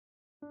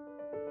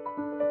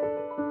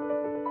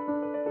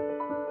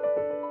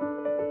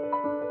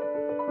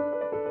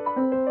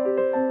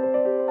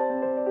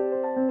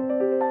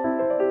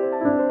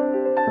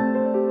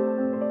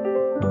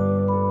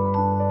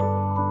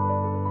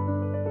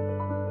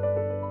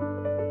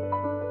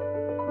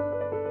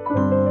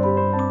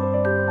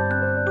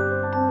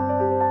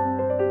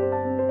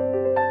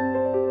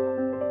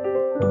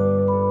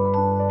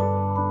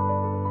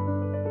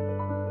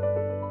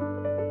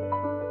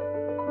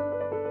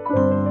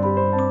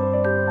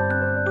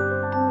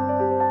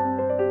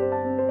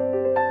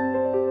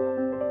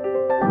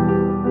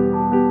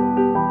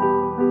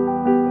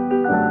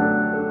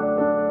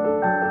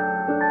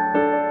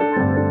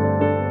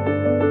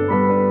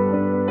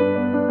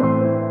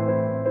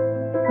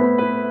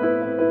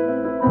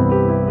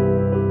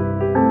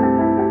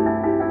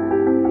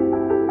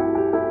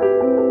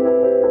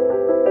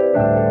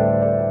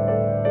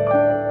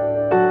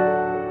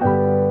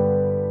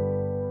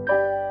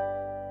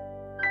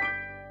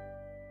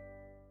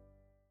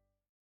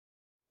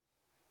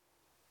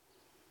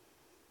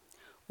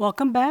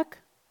Welcome back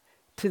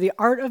to the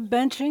Art of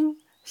Benching,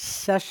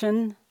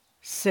 Session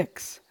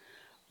 6.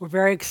 We're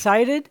very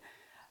excited.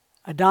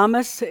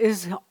 Adamus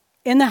is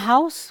in the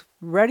house,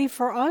 ready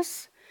for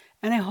us,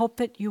 and I hope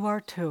that you are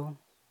too.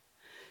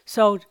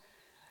 So,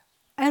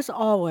 as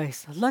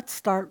always, let's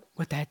start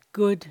with that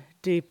good,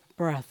 deep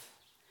breath,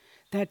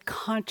 that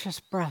conscious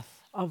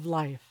breath of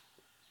life,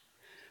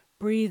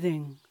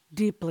 breathing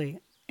deeply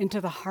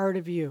into the heart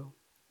of you.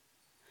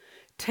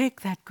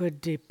 Take that good,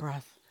 deep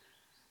breath.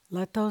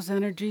 Let those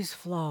energies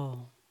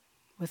flow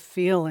with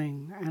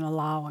feeling and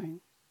allowing.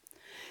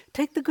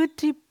 Take the good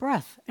deep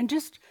breath and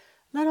just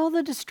let all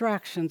the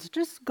distractions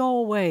just go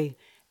away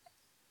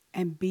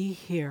and be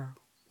here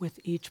with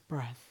each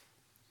breath,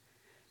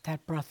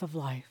 that breath of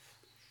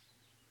life.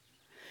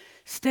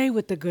 Stay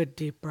with the good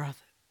deep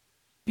breath.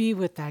 Be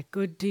with that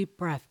good deep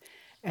breath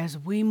as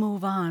we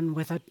move on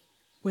with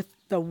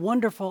the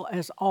wonderful,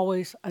 as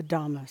always,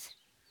 Adamus.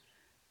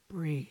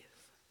 Breathe.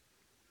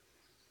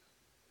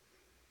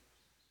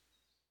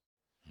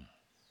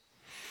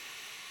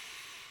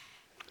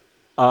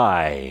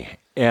 I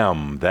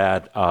am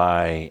that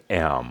I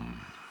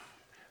am.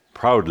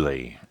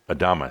 Proudly,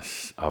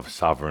 Adamus of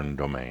Sovereign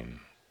Domain.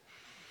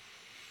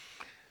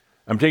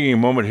 I'm taking a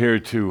moment here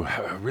to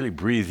really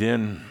breathe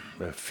in,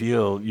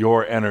 feel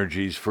your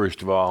energies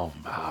first of all,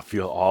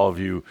 feel all of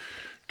you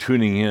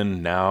tuning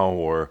in now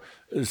or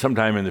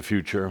sometime in the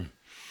future.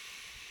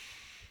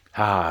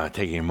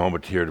 Taking a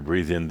moment here to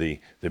breathe in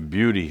the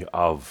beauty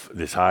of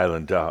this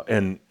island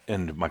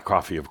and my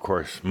coffee, of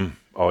course,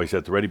 always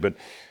at the ready. But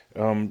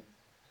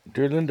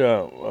dear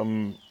Linda,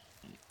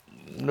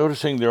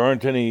 noticing there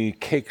aren't any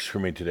cakes for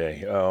me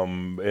today.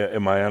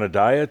 Am I on a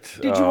diet?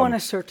 Did you want a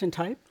certain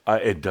type?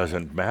 It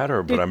doesn't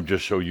matter, but I'm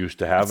just so used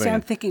to having See,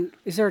 I'm thinking,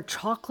 is there a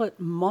chocolate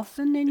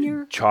muffin in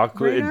your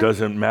chocolate. radar? It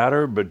doesn't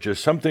matter, but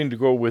just something to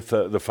go with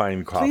the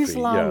fine coffee. Please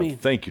allow me.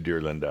 Thank you,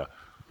 dear Linda.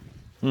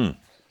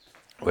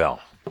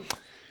 Well,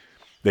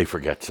 they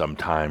forget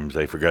sometimes.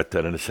 They forget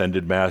that an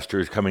ascended master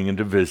is coming in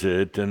to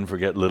visit and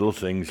forget little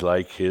things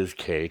like his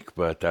cake,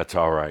 but that's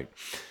all right.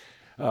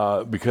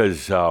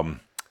 Because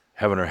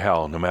heaven or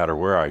hell, no matter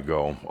where I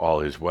go,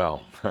 all is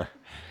well.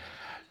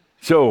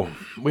 So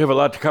we have a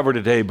lot to cover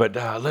today, but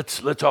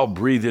let's all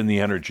breathe in the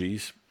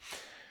energies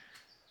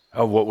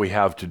of what we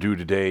have to do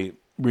today.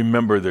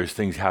 Remember, there's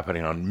things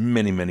happening on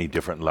many, many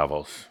different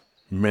levels.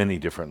 Many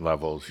different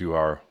levels. You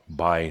are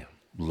by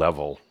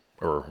level,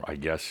 or I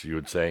guess you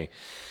would say.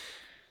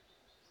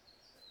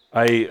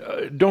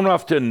 I don't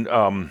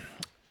often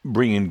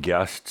bring in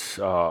guests.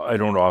 I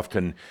don't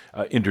often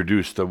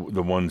introduce the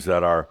ones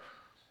that are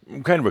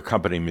kind of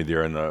accompanying me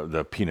there in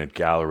the peanut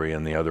gallery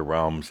and the other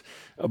realms.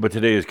 But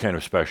today is kind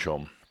of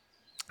special.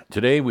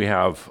 Today we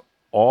have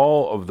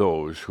all of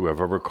those who have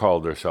ever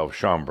called themselves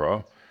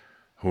Shaumbra,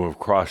 who have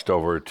crossed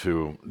over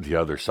to the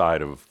other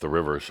side of the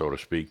river, so to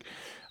speak.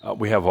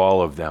 We have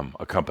all of them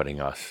accompanying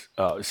us,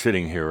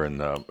 sitting here in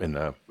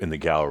the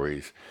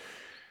galleries.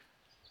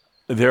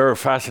 They're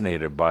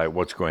fascinated by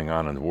what's going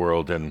on in the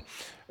world, and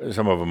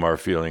some of them are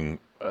feeling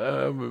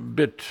a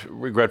bit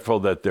regretful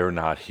that they're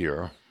not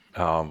here.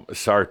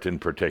 Sartre in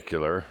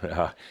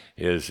particular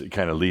is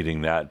kind of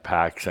leading that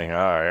pack, saying,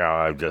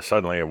 I just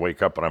suddenly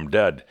wake up and I'm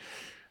dead,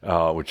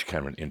 which is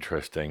kind of an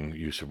interesting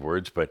use of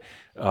words, but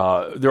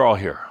they're all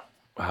here.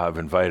 I've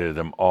invited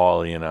them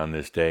all in on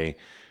this day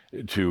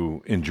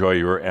to enjoy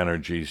your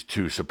energies,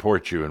 to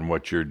support you in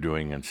what you're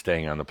doing and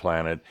staying on the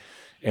planet.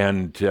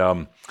 And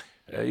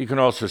you can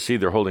also see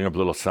they're holding up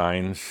little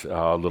signs,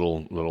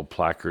 little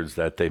placards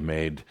that they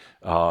made.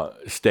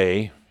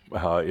 Stay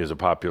is a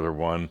popular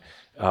one.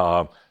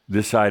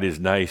 This side is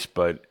nice,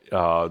 but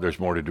there's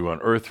more to do on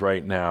Earth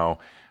right now.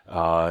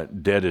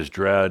 Dead is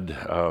dread,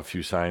 a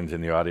few signs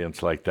in the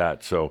audience like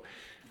that. So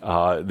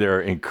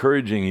they're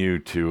encouraging you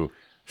to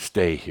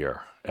stay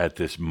here at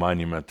this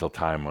monumental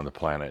time on the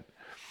planet.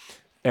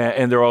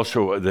 And they're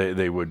also,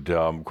 they would,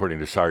 according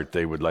to Sartre,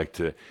 they would like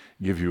to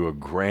give you a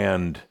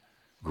grand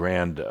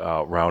round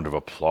of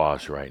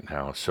applause right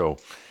now. So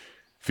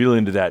feel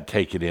into that,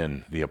 take it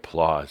in, the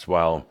applause,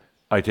 while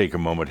I take a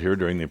moment here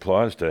during the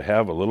applause to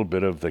have a little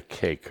bit of the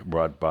cake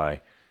brought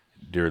by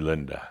dear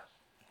Linda.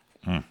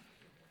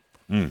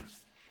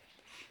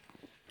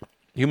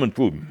 Human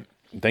food.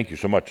 Thank you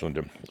so much,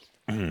 Linda.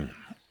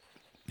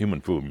 Human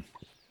food.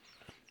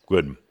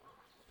 Good.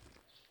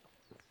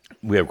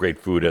 We have great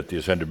food at the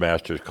Ascended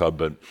Masters Club,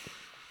 but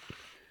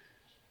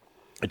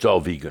it's all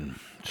vegan.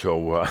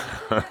 So,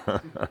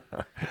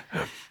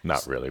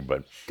 not really,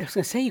 but... I was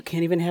going to say, you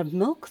can't even have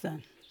milk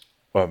then.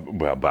 Well,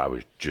 but I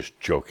was just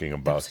joking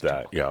about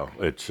that. Yeah,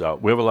 it's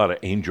we have a lot of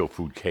angel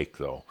food cake,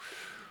 though.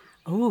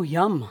 Oh,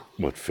 yum.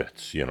 What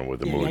fits,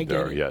 with the Yeah, I mood get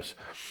there, it. yes.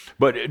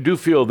 But do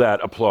feel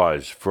that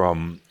applause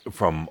from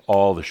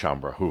all the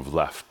Shaumbra who've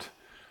left.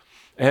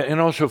 And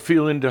also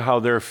feel into how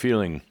they're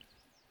feeling.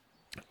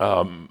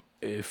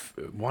 If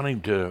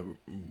wanting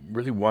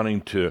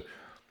to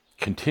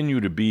continue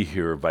to be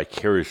here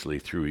vicariously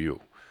through you,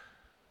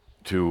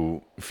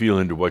 to feel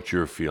into what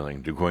you're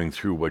feeling, to going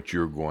through what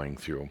you're going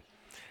through.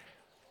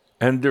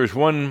 And there's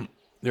one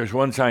there's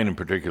one sign in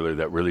particular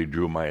that really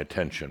drew my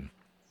attention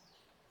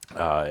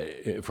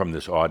from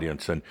this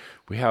audience, and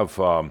we have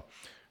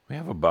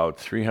about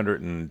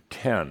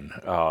 310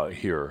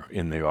 here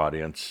in the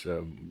audience.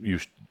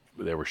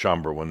 They were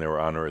Shaumbra when they were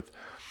on Earth.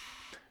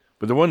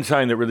 But the one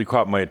sign that really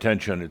caught my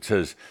attention, it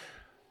says,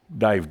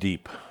 dive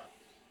deep.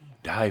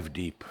 Dive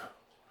deep.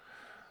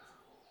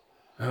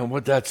 And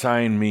what that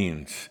sign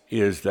means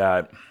is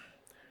that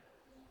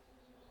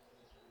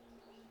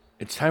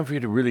it's time for you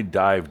to really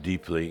dive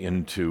deeply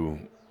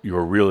into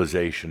your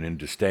realization,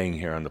 into staying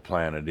here on the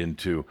planet,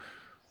 into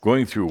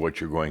going through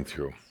what you're going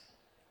through.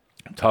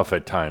 Tough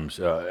at times.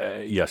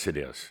 Yes, it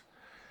is.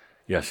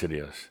 Yes, it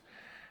is.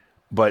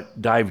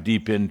 But dive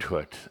deep into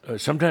it.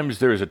 Sometimes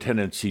there is a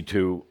tendency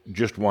to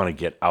just want to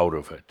get out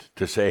of it,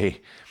 to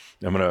say,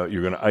 you're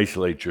going to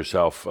isolate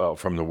yourself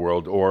from the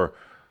world, or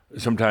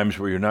sometimes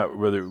where you're not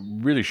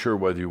really sure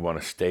whether you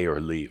want to stay or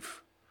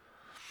leave.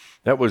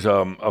 That was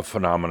a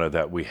phenomena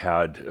that we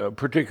had,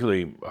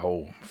 particularly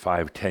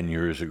 5-10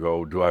 years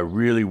ago. Do I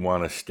really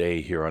want to stay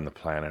here on the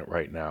planet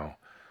right now?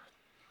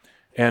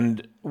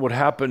 And what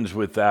happens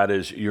with that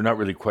is you're not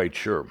really quite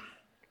sure.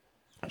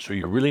 So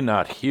you're really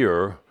not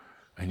here,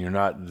 and you're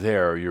not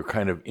there. You're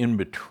kind of in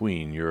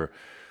between.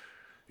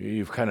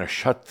 You've kind of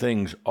shut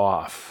things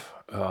off,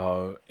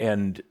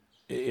 and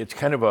it's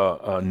kind of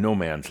a no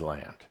man's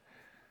land.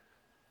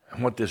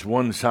 And what this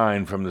one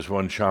sign from this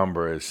one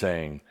Shaumbra is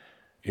saying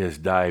is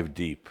dive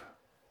deep.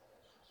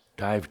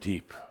 Dive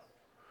deep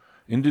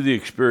into the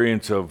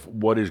experience of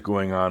what is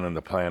going on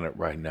the planet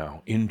right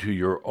now, into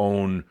your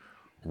own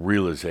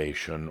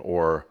realization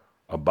or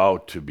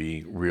about to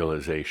be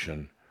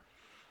realization.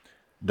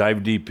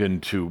 Dive deep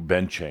into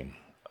benching.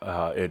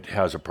 It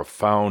has a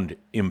profound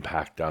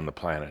impact on the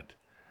planet.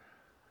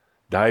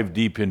 Dive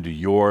deep into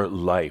your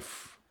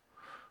life,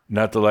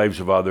 not the lives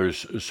of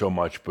others so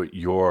much, but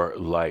your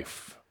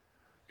life.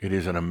 It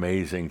is an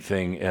amazing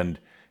thing. And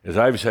as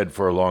I've said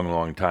for a long,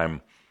 long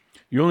time,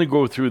 you only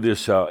go through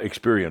this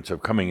experience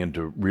of coming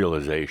into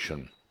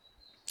realization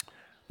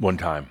one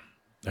time.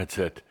 That's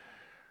it.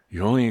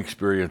 You only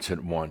experience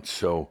it once.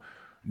 So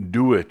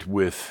do it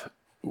with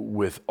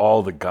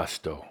all the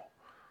gusto.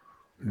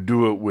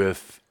 Do it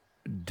with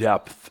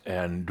depth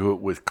and do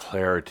it with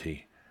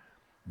clarity.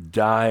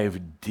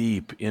 Dive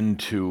deep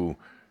into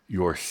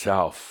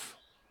yourself,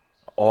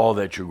 all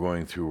that you're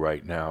going through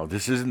right now.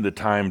 This isn't the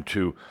time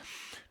to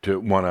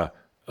want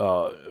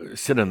to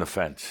sit on the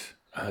fence.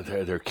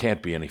 There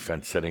can't be any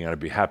fence sitting. I'd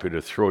be happy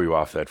to throw you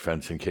off that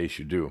fence in case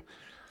you do.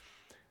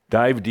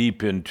 Dive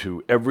deep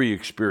into every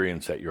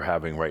experience that you're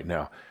having right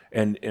now.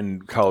 And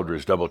Cauldre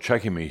is double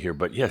checking me here,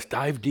 but yes,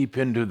 dive deep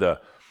into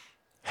the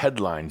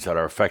headlines that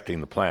are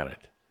affecting the planet.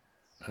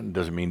 It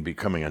doesn't mean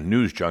becoming a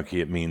news junkie.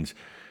 It means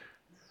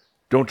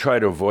don't try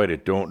to avoid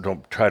it.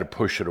 Don't try to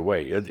push it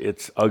away.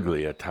 It's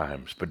ugly at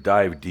times, but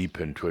dive deep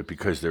into it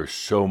because there's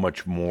so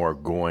much more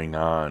going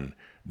on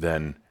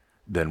than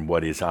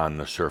what is on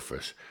the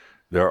surface.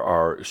 There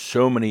are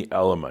so many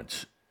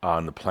elements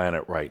on the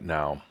planet right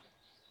now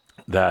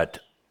that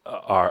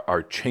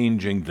are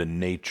changing the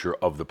nature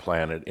of the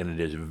planet, and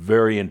it is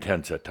very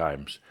intense at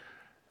times.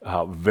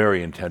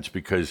 Very intense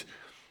because,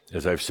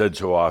 as I've said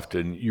so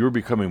often, you're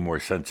becoming more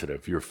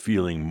sensitive. You're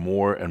feeling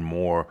more and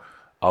more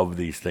of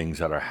these things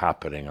that are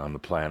happening on the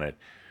planet.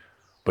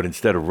 But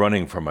instead of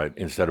running from it,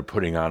 instead of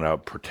putting on a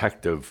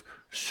protective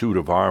suit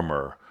of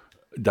armor,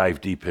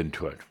 dive deep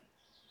into it.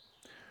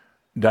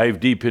 Dive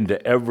deep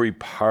into every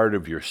part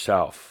of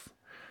yourself.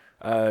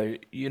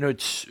 Dive deep.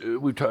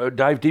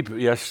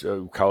 Yes,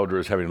 Cauldre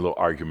is having a little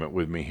argument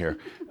with me here.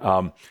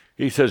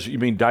 He says, you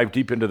mean dive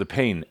deep into the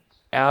pain?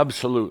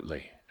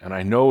 Absolutely. And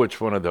I know it's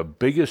one of the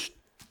biggest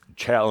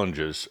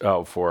challenges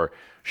for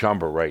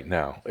Shaumbra right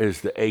now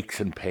is the aches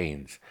and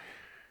pains.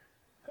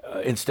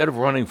 Instead of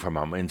running from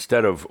them,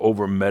 instead of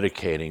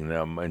over-medicating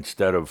them,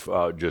 instead of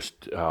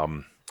just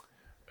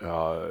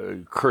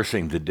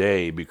cursing the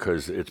day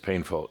because it's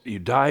painful, you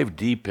dive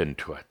deep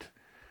into it.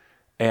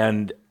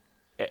 And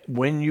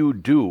when you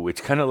do, it's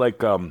kind of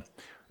like a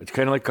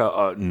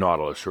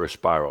nautilus or a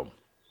spiral.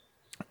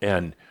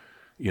 And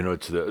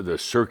it's the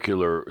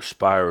circular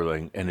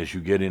spiraling, and as you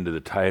get into the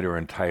tighter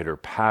and tighter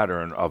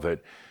pattern of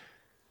it,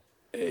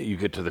 you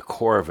get to the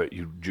core of it,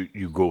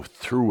 you go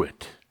through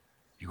it.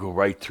 You go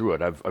right through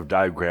it. I've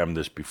diagrammed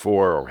this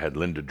before or had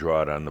Linda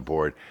draw it on the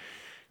board.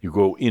 You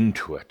go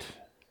into it.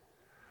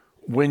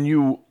 When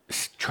you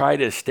try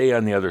to stay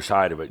on the other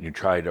side of it and you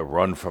try to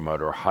run from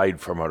it or hide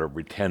from it or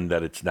pretend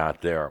that it's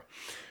not there,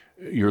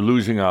 you're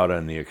losing out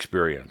on the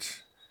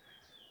experience.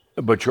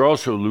 But you're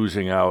also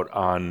losing out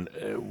on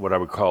what I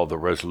would call the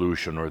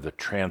resolution or the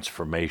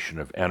transformation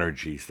of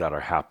energies that are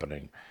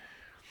happening.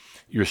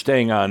 You're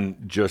staying on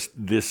just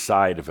this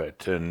side of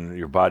it, and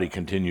your body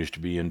continues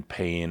to be in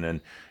pain, and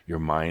your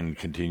mind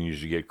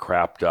continues to get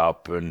crapped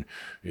up, and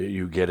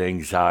you get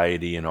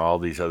anxiety and all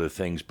these other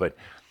things. But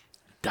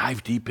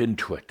dive deep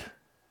into it.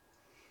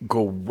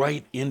 Go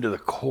right into the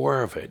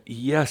core of it.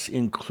 Yes,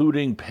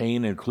 including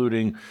pain,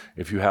 including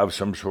if you have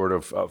some sort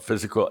of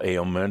physical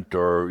ailment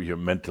or you're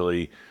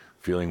mentally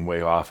feeling way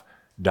off.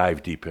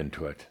 dive deep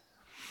into it.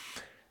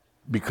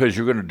 Because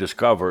you're going to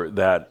discover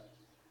that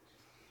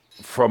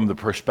from the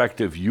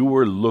perspective you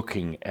were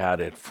looking at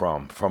it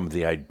from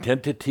the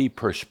identity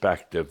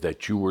perspective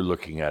that you were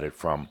looking at it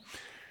from,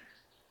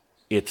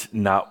 it's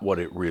not what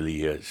it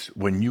really is.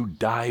 When you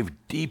dive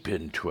deep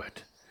into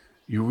it,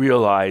 you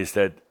realize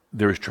that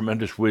there's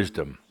tremendous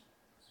wisdom.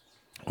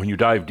 When you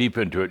dive deep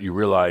into it, you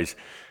realize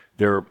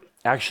there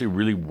actually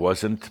really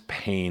wasn't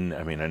pain.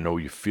 I mean, I know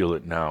you feel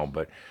it now,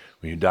 but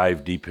when you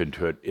dive deep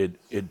into it,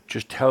 it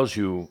just tells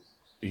you,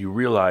 you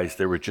realize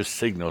there were just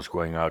signals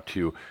going out to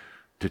you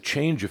to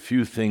change a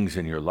few things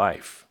in your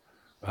life.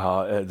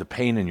 The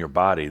pain in your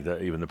body,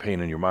 even the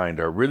pain in your mind,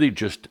 are really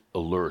just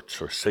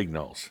alerts or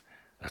signals.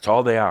 That's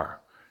all they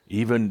are,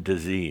 even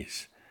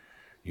disease.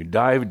 You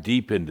dive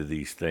deep into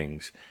these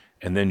things,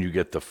 and then you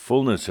get the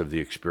fullness of the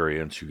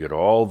experience, you get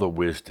all the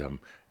wisdom,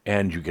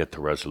 and you get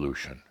the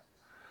resolution.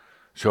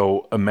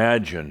 So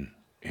imagine,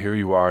 here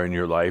you are in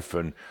your life,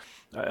 and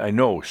I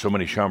know so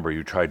many Shaumbra,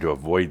 you try to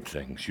avoid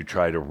things, you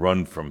try to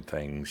run from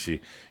things, you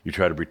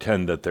try to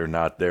pretend that they're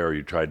not there,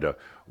 you try to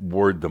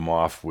ward them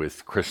off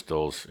with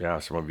crystals. Yeah,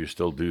 some of you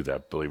still do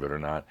that, believe it or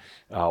not.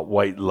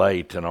 White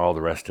light and all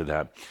the rest of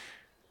that.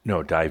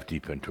 No, dive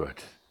deep into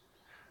it.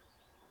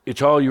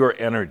 It's all your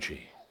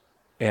energy.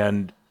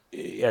 And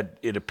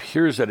it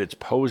appears that it's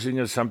posing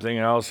as something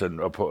else, and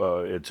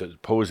it's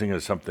posing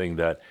as something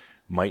that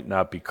might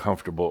not be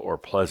comfortable or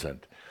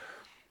pleasant.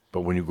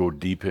 But when you go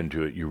deep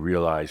into it, you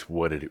realize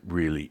what it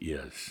really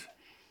is.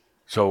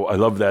 So I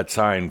love that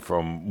sign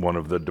from one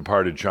of the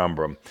departed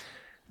Shaumbra.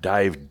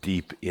 Dive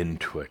deep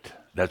into it.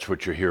 That's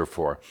what you're here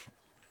for.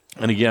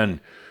 And again,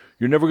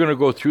 you're never going to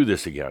go through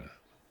this again.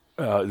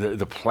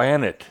 The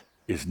planet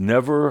is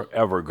never,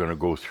 ever going to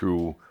go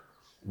through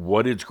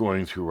what it's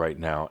going through right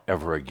now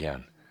ever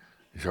again.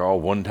 These are all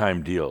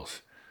one-time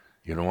deals.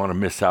 You don't want to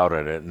miss out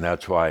on it, and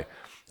that's why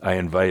I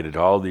invited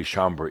all these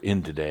Shaumbra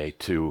in today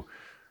to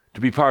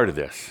be part of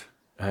this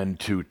and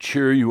to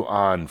cheer you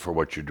on for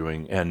what you're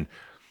doing and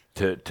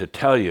to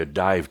tell you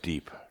dive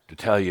deep, to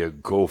tell you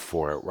go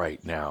for it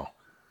right now.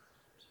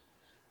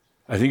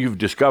 I think you've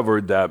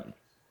discovered that,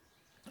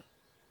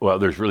 well,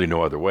 there's really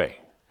no other way.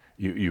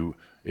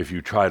 If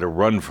you try to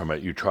run from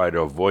it, you try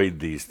to avoid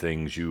these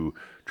things, you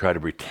try to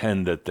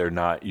pretend that they're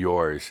not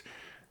yours,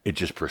 it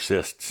just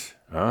persists.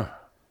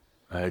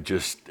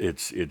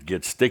 It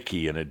gets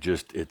sticky, and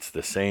it's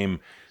the same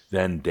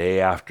then day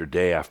after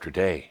day after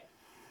day.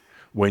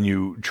 When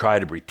you try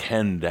to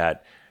pretend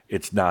that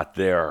it's not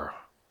there,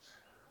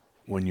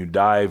 when you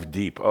dive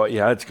deep, oh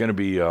yeah, it's going to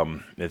be a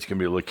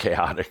little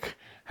chaotic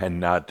and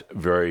not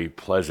very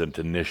pleasant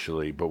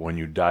initially, but when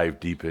you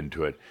dive deep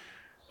into it,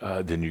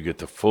 then you get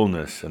the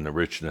fullness and the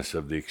richness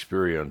of the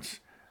experience,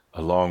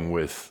 along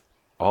with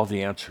all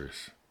the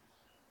answers,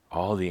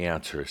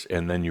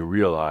 and then you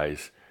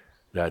realize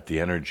that the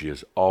energy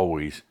has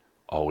always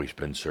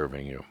been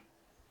serving you.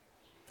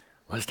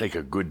 Let's take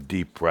a good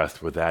deep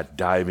breath with that,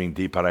 diving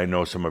deep. And I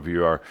know some of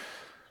you are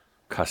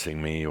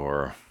cussing me,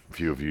 or a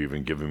few of you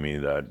even giving me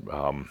that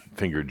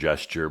finger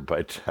gesture,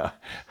 but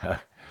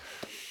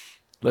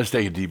let's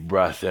take a deep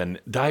breath and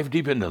dive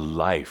deep into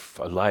life.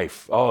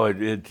 Life. Oh,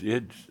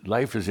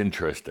 life is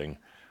interesting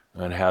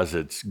and has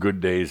its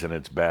good days and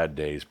its bad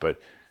days, but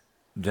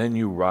then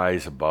you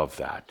rise above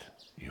that.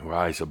 You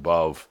rise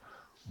above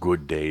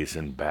good days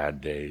and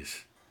bad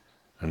days.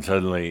 And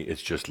suddenly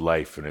it's just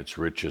life in its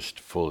richest,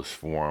 fullest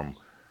form.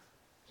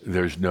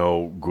 There's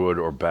no good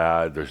or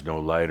bad. There's no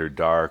light or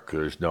dark.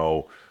 There's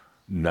no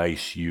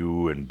nice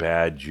you and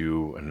bad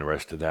you and the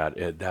rest of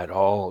that. That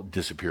all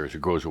disappears.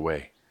 It goes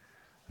away.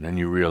 And then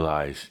you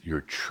realize you're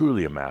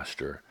truly a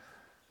master,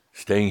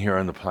 staying here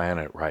on the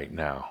planet right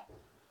now,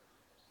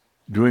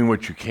 doing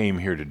what you came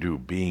here to do,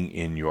 being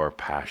in your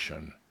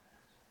passion.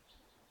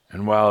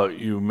 And while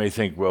you may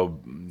think, well,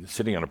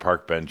 sitting on a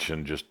park bench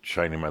and just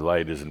shining my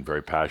light isn't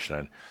very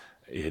passionate,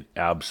 it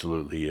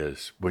absolutely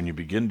is. When you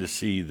begin to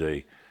see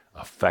the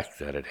effect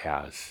that it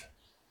has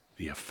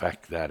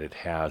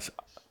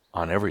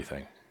on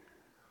everything.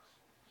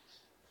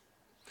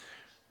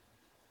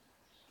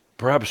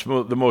 Perhaps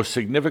the most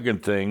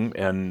significant thing,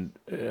 and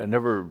I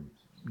never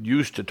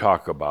used to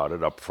talk about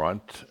it up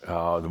front,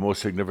 the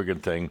most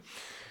significant thing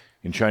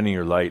in shining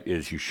your light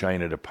is you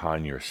shine it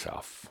upon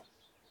yourself.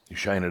 You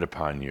shine it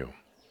upon you.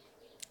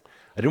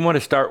 I didn't want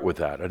to start with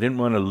that. I didn't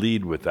want to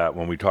lead with that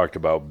when we talked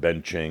about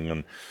benching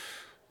and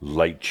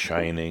light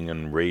shining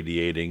and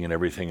radiating and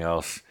everything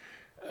else,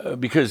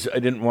 because I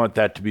didn't want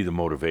that to be the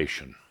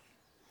motivation.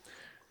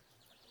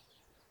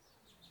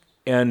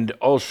 And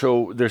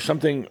also, there's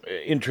something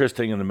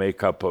interesting in the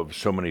makeup of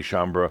so many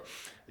Shaumbra.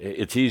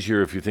 It's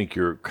easier if you think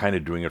you're kind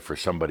of doing it for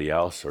somebody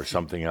else or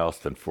something else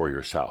than for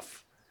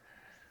yourself.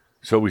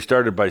 So we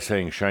started by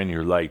saying, shine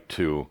your light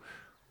to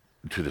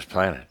this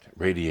planet,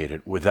 radiate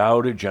it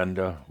without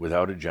agenda.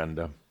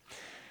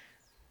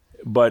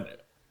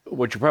 But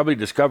what you're probably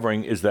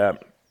discovering is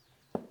that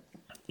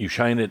you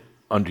shine it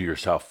unto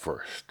yourself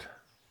first.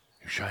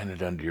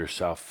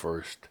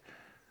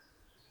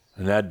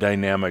 And that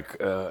dynamic,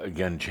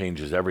 again,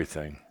 changes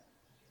everything.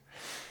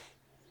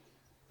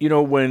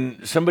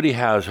 when somebody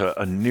has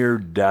a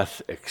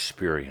near-death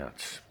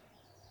experience,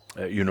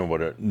 you know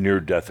what a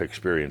near-death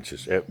experience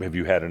is. Have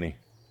you had any?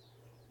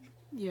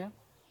 Yeah.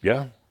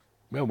 Yeah?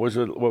 Yeah, what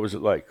was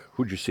it like?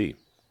 Who'd you see?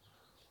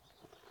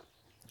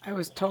 I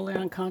was totally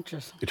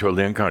unconscious. You're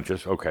totally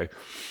unconscious. Okay.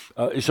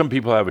 Some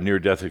people have a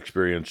near-death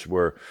experience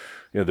where,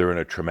 they're in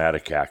a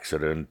traumatic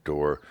accident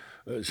or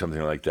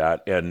something like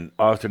that, and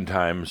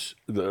oftentimes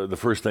the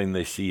first thing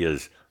they see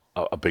is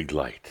a big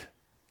light,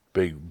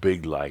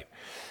 big light,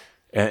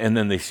 and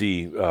then they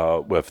see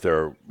if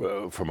they're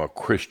from a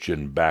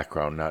Christian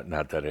background,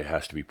 not that it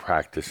has to be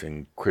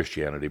practicing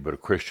Christianity, but a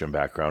Christian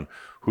background.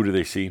 Who do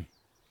they see?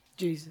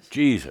 Jesus.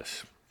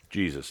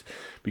 Jesus,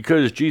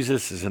 because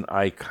Jesus is an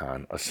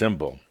icon, a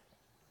symbol.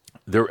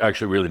 They're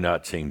actually really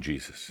not seeing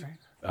Jesus. Right.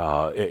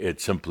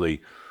 It's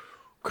simply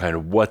kind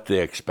of what they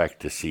expect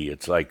to see.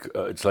 It's like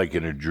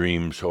in a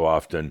dream. So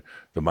often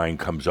the mind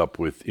comes up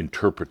with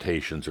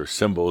interpretations or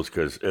symbols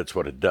because it's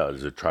what it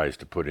does. It tries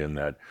to put in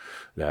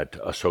that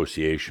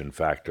association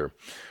factor.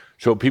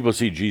 So people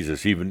see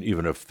Jesus even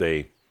if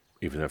they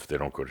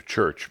don't go to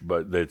church,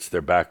 but it's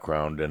their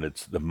background and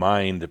it's the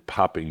mind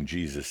popping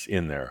Jesus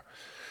in there.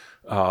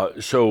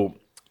 So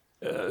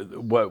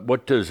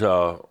what does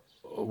a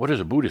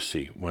Buddhist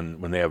see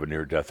when they have a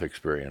near-death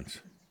experience?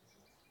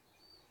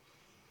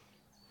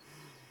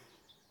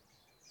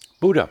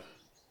 Buddha.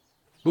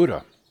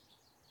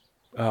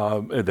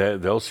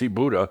 They'll see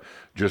Buddha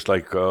just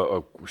like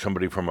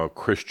somebody from a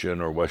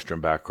Christian or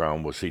Western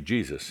background will see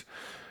Jesus.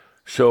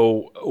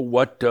 So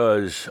what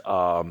does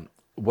a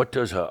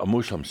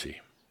Muslim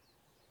see?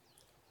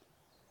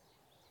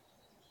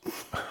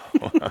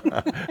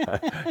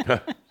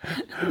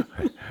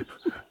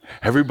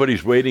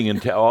 Everybody's waiting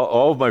until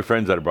all of my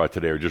friends that I brought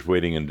today are just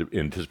waiting in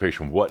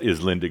anticipation. What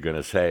is Linda going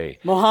to say?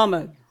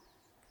 Muhammad.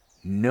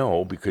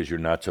 No, because you're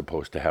not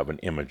supposed to have an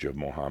image of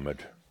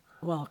Muhammad.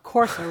 Well, of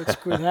course I would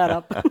screw that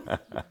up.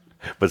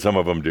 But some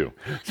of them do.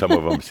 Some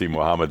of them see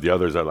Muhammad. The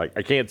others are like,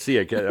 I can't see.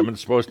 I'm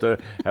supposed to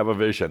have a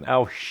vision.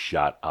 Oh,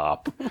 shut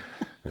up.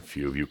 A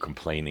few of you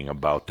complaining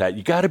about that.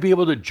 You got to be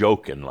able to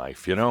joke in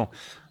life, I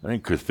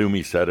think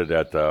Kuthumi said it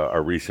at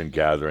our recent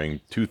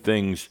gathering. Two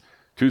things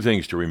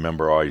to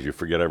remember always. You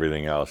forget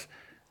everything else.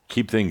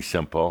 Keep things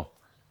simple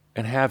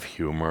and have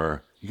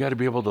humor. You got to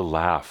be able to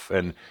laugh.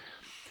 And,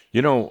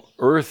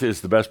 Earth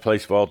is the best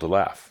place of all to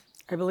laugh.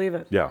 I believe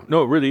it. Yeah,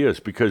 no, it really is,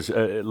 because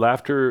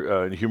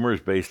laughter and humor is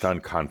based on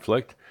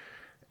conflict.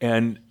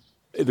 And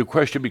the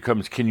question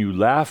becomes, can you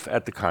laugh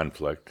at the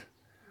conflict,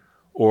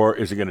 or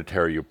is it going to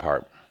tear you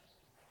apart?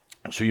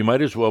 So you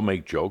might as well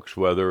make jokes,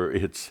 whether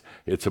it's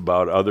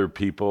about other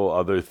people,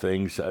 other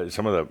things.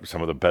 Some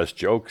of the best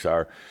jokes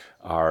are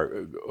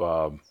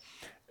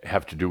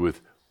have to do with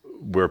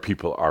where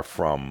people are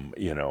from,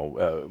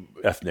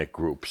 ethnic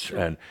groups,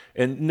 Sure.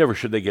 and never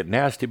should they get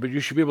nasty, but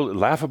you should be able to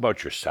laugh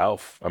about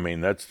yourself. I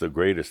mean, that's the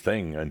greatest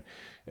thing, and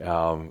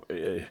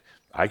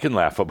I can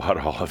laugh about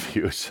all of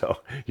you, so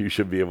you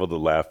should be able to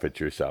laugh at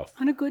yourself.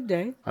 On a good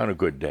day. On a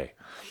good day.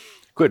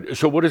 Good.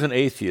 So what does an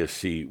atheist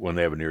see when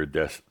they have a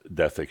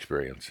near-death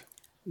experience?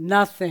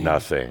 Nothing.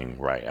 Nothing,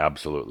 right,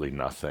 absolutely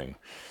nothing.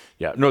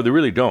 Yeah, no, they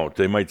really don't.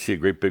 They might see a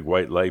great big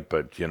white light,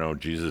 but,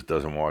 Jesus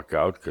doesn't walk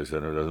out because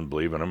then it doesn't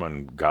believe in him,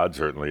 and God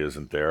certainly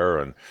isn't there.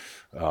 And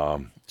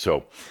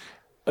so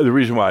the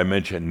reason why I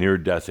mention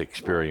near-death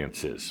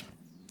experiences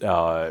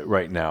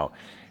right now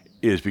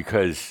is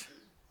because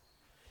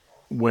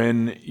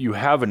when you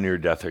have a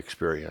near-death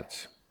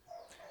experience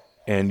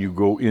and you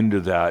go into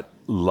that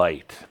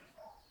light,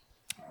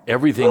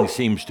 everything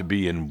seems to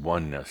be in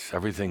oneness.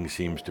 Everything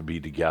seems to be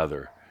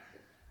together.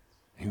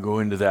 You go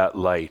into that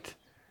light.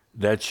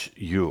 That's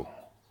you.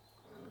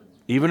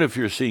 Even if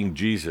you're seeing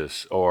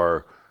Jesus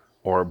or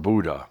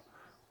Buddha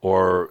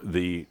or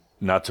the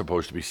not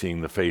supposed to be seeing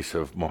the face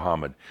of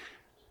Muhammad,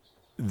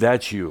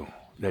 that's you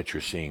that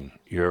you're seeing.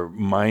 Your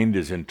mind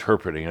is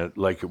interpreting it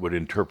like it would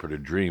interpret a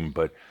dream,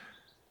 but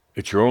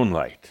it's your own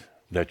light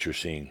that you're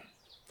seeing.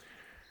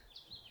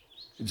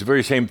 It's the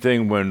very same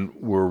thing when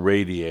we're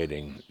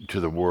radiating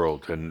to the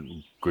world,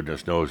 and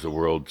goodness knows the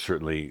world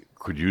certainly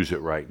could use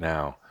it right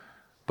now.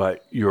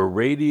 But you're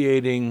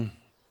radiating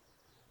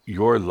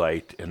your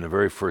light, and the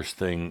very first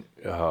thing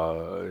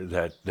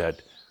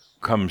that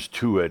comes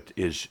to it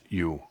is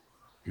you.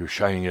 You're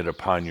shining it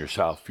upon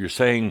yourself. You're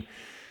saying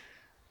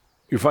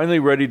you're finally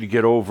ready to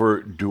get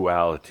over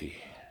duality,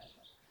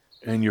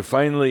 and you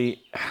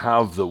finally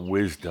have the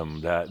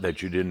wisdom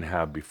that you didn't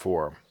have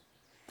before.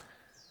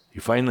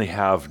 You finally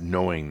have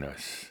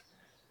knowingness,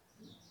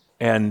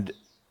 and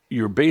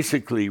you're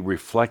basically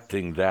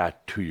reflecting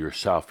that to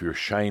yourself. You're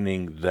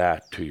shining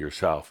that to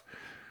yourself.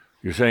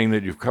 You're saying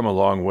that you've come a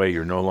long way.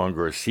 You're no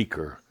longer a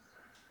seeker.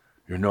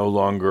 You're no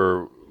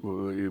longer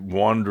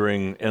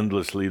wandering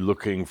endlessly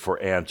looking for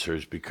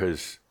answers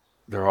because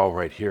they're all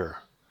right here.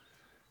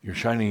 You're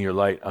shining your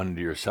light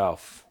unto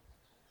yourself.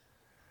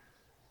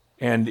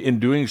 And in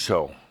doing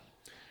so,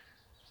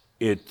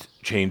 it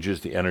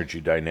changes the energy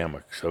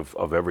dynamics of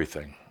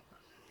everything.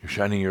 You're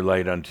shining your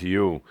light unto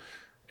you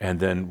and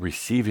then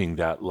receiving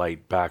that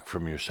light back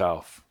from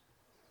yourself.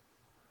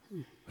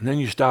 And then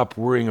you stop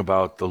worrying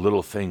about the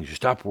little things. You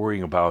stop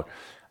worrying about,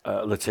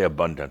 let's say,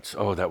 abundance.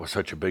 Oh, that was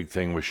such a big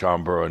thing with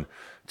Shaumbra, and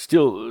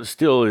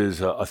still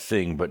is a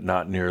thing, but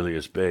not nearly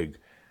as big.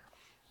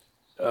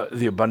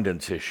 The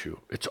abundance issue.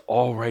 It's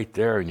all right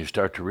there, and you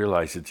start to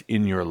realize it's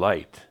in your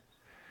light.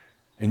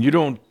 And you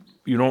don't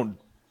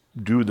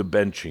do the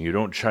benching. You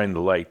don't shine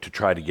the light to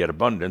try to get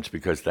abundance,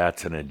 because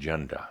that's an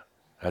agenda.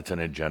 That's an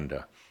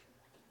agenda.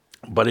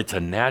 But it's a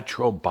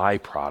natural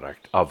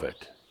byproduct of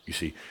it. You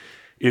see,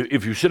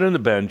 if you sit on the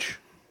bench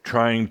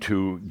trying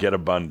to get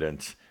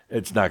abundance,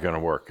 it's not going to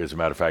work. As a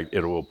matter of fact,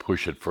 it will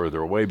push it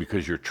further away,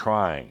 because you're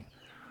trying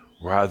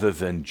rather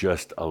than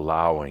just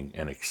allowing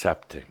and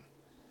accepting.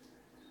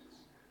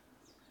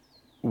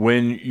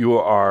 When you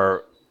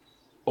are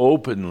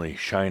openly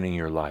shining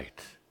your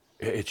light,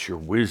 it's your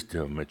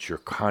wisdom, it's your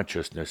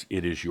consciousness,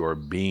 it is your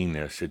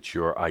beingness, it's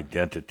your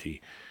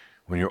identity.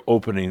 When you're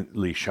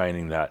openly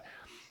shining that,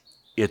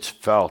 it's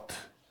felt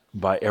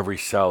by every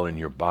cell in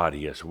your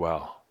body as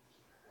well.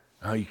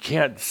 Now, you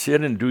can't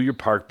sit and do your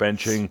park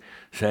benching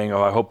saying,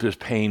 oh, I hope this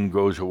pain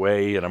goes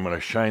away and I'm going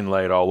to shine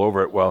light all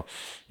over it. Well,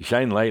 you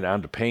shine light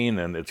onto pain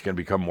and it's going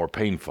to become more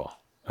painful.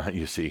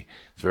 You see,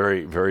 it's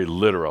very, very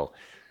literal.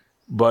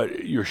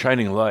 But you're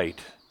shining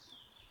light,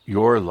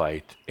 your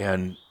light,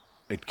 and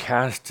it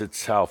casts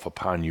itself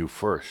upon you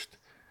first.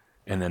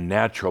 And the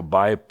natural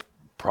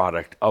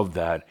byproduct of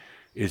that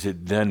is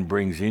it then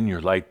brings in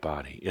your light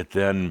body. It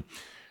then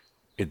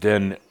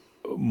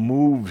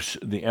moves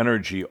the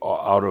energy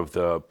out of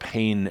the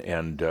pain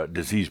and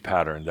disease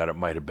pattern that it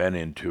might have been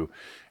into,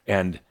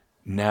 and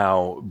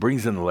now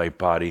brings in the light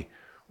body,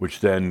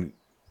 which then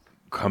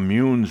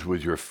communes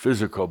with your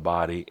physical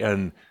body,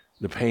 and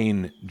the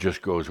pain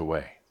just goes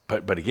away.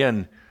 But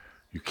again,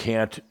 you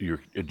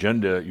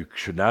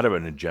should not have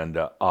an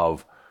agenda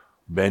of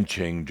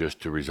benching just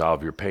to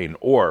resolve your pain.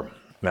 Or,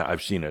 now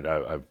I've seen it,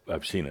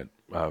 I've seen it.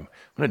 I'm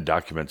going to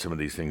document some of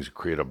these things,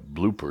 create a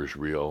bloopers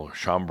reel,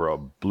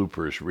 Shaumbra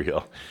bloopers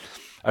reel.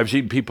 I've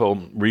seen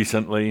people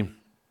recently,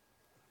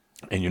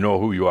 and you know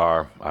who you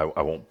are.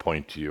 I won't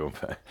point to you.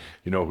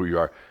 You know who you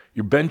are.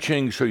 You're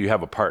benching so you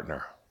have a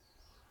partner.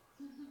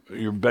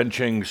 You're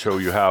benching so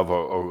you have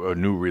a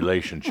new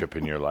relationship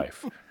in your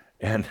life.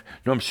 And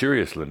no, I'm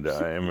serious, Linda.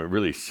 I am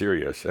really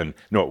serious. And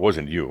no, it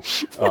wasn't you.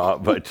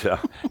 But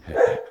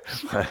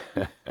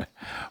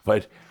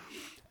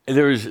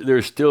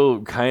there's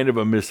still kind of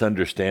a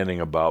misunderstanding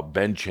about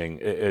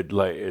benching.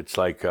 It's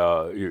like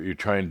you're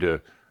trying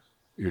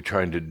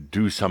to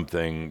do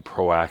something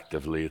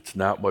proactively. It's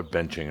not what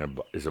benching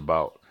is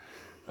about.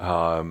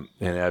 And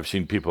I've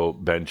seen people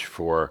bench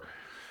for,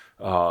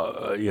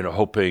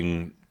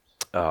 hoping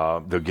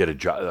they'll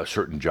get a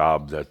certain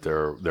job that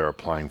they're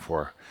applying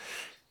for.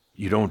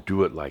 You don't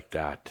do it like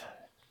that.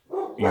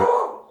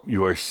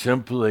 You are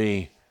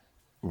simply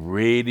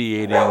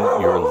radiating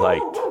your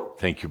light.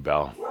 Thank you,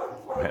 Belle.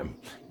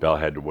 Belle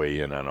had to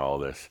weigh in on all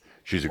this.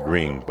 She's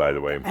agreeing, by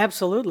the way.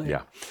 Absolutely.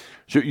 Yeah.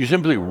 So you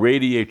simply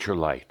radiate your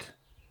light,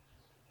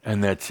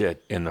 and that's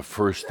it. And the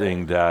first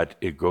thing that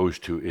it goes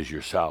to is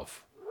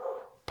yourself.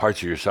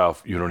 Parts of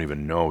yourself you don't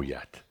even know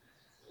yet.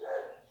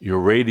 You're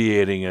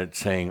radiating it,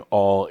 saying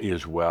all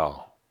is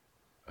well.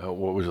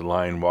 What was the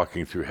line?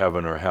 Walking through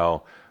heaven or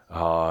hell,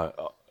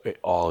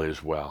 all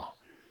is well.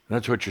 And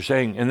that's what you're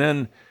saying.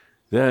 And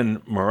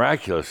then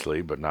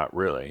miraculously, but not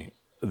really,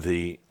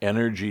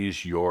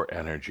 your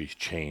energies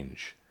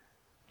change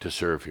to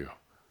serve you.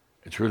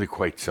 It's really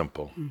quite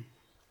simple.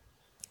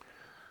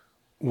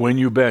 When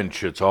you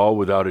bench, it's all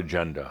without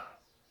agenda.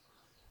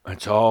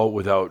 It's all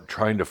without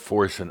trying to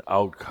force an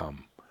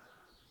outcome.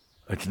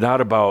 It's not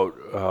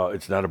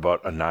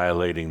about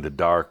annihilating the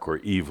dark or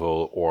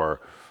evil or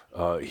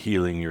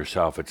healing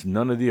yourself. It's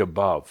none of the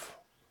above.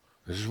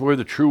 This is where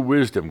the true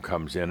wisdom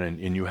comes in,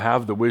 and you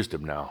have the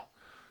wisdom now.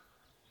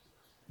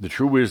 The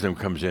true wisdom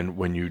comes in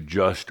when you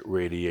just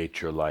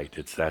radiate your light.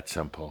 It's that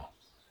simple.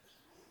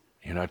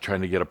 You're not trying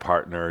to get a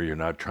partner. You're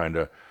not trying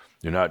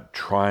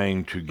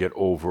to get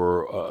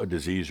over a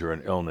disease or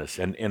an illness.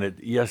 And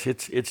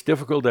it's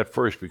difficult at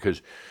first,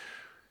 because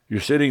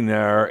you're sitting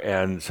there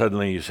and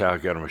suddenly you say,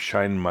 okay, I'm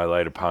shining my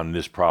light upon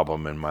this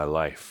problem in my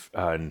life,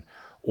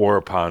 or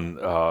upon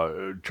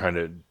trying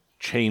to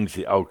change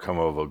the outcome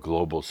of a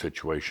global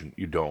situation.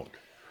 You don't.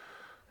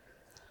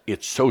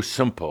 It's so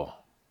simple,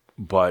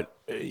 but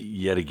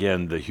yet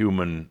again, the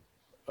human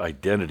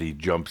identity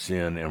jumps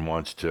in and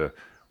wants to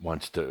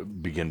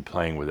begin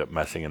playing with it,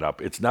 messing it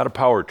up. It's not a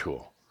power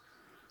tool.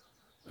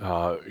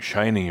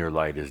 Shining your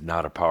light is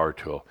not a power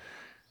tool.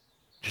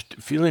 Just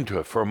feel into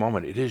it for a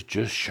moment. It is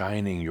just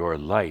shining your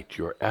light,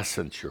 your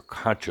essence, your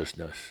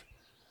consciousness,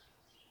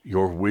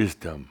 your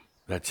wisdom.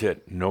 That's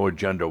it. No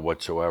agenda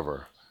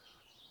whatsoever.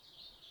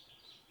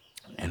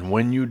 And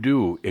when you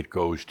do, it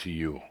goes to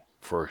you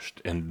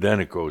first, and then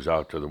it goes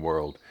out to the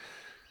world.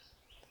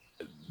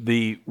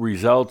 The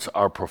results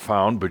are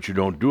profound, but you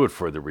don't do it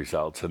for the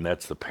results, and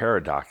that's the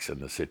paradox in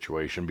the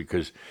situation,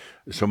 because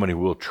so many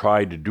will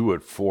try to do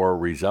it for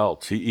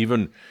results.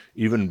 Even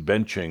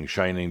benching,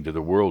 shining to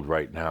the world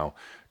right now,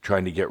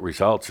 trying to get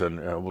results. And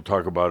we'll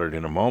talk about it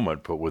in a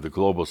moment. But with the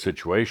global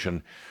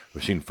situation,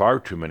 we've seen far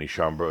too many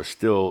Chambres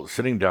still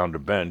sitting down to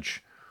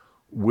bench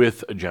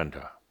with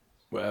agenda.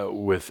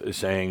 With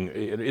saying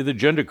the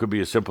agenda could be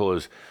as simple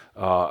as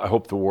I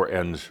hope the war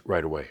ends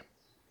right away,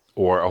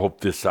 or I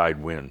hope this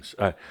side wins.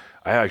 I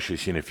actually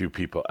seen a few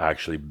people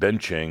actually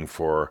benching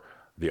for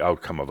the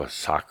outcome of a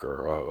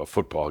soccer or a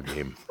football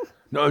game.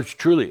 No, it's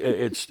truly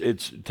it's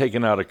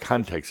taken out of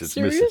context. It's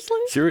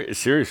Seriously?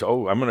 serious.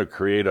 Oh, I'm going to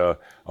create a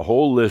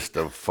whole list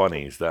of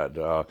funnies that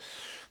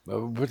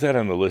put that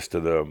on the list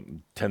of the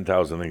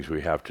 10,000 things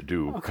we have to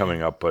do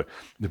coming up. But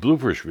the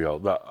bloopers reel,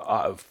 the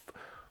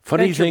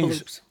funny Venture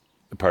things. bloops.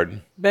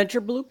 Pardon? Venture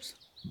bloops?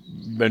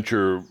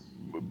 Venture,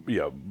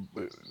 yeah,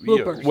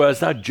 Bloopers. well, it's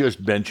not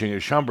just benching.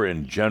 It's Chambres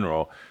in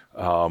general.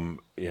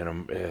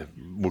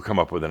 We'll come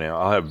up with an.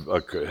 I'll have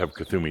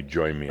Kathumi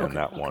join me on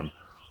that one.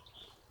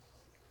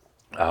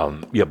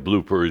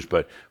 Bloopers,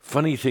 but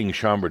funny things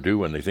Chambres do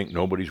when they think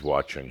nobody's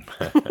watching.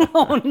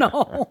 Oh,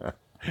 no.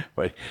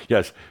 But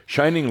yes,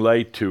 shining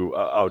light to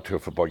out to a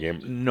football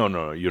game.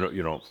 No, you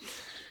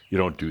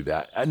don't do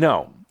that.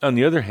 Now, on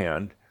the other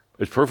hand,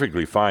 it's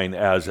perfectly fine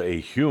as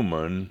a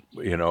human,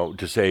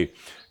 to say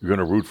you're going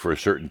to root for a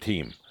certain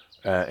team,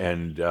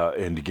 and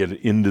to get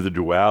into the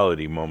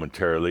duality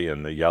momentarily,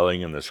 and the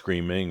yelling and the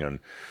screaming and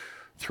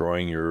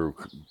throwing your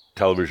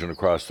television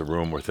across the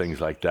room or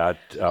things like that.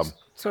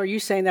 So are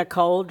you saying that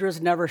Calder's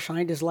never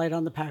shined his light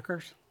on the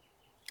Packers?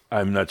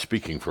 I'm not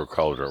speaking for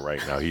Calder right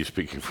now. He's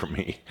speaking for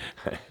me.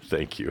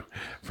 Thank you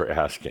for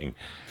asking.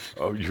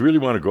 Oh, you really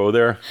want to go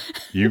there?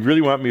 You really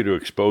want me to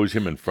expose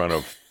him in front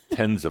of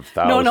tens of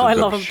thousands I of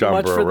love him too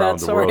much Chambres for that, around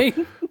the sorry.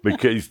 world?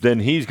 Because then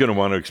he's going to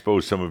want to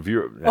expose some of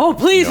your... Oh,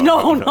 please,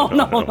 no, we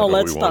let's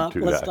won't stop.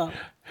 do Let's that. stop.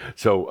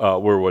 So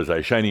where was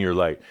I? Shining your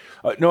light.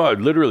 No,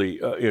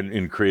 literally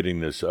in creating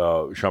this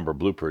Chambres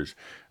bloopers,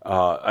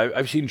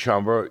 I've seen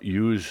Chambres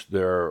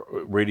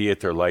radiate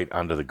their light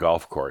onto the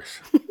golf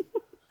course.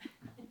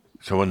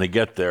 So when they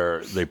get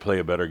there, they play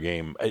a better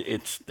game.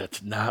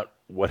 That's not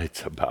what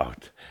it's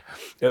about.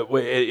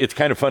 It's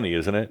kind of funny,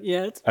 isn't it?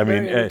 Yeah, it's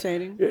very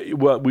entertaining.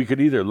 Well, we could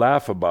either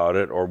laugh about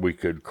it or we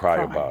could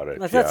cry about it.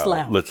 Let's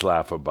laugh. Let's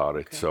laugh about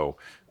it.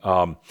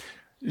 Okay.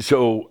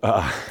 So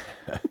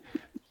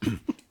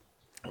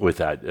with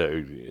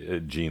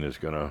that, Gene is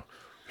going to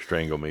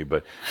strangle me.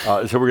 But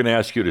so we're going to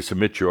ask you to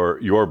submit your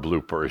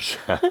bloopers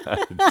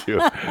to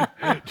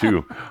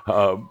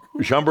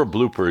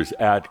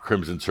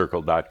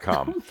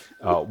chambrasbloopers@crimsoncircle.com.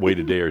 Wait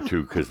a day or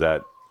two because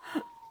that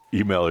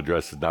email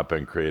address has not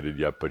been created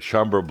yet. But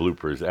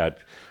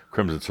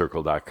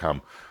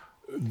chambrasbloopers@crimsoncircle.com.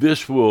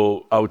 This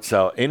will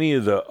outsell any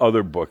of the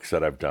other books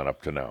that I've done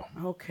up to now.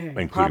 Okay.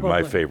 Including probably.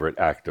 my favorite,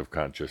 Act of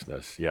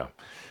Consciousness. Yeah.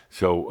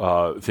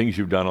 So things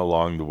you've done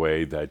along the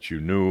way that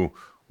you knew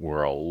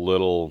were a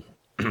little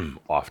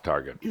off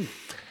target.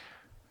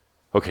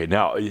 Okay,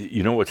 now,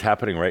 you know what's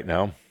happening right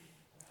now?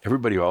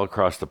 Everybody all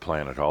across the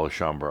planet, all the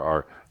Chambres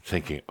are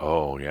thinking,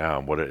 oh,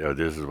 yeah,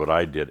 this is what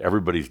I did.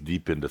 Everybody's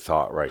deep into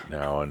thought right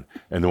now, and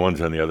the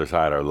ones on the other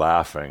side are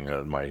laughing,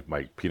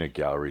 my peanut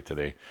gallery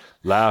today,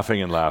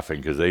 laughing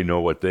because they know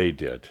what they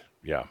did.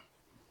 Yeah.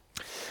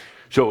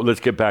 So let's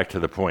get back to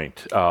the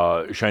point.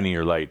 Shining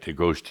your light, it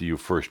goes to you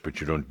first,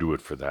 but you don't do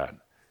it for that.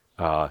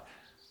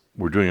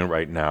 We're doing it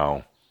right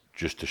now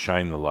just to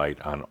shine the light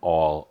on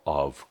all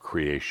of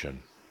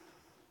creation.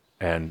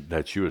 And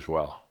that's you as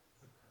well.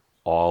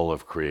 All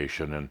of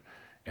creation.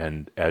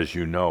 And as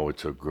you know,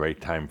 it's a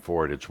great time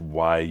for it. It's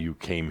why you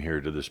came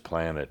here to this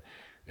planet.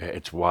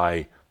 It's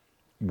why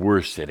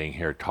we're sitting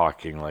here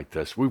talking like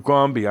this. We've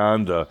gone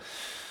beyond the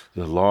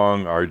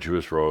long,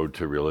 arduous road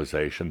to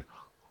realization.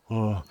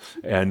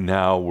 And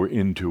now we're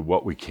into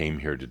what we came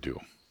here to do.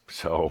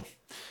 So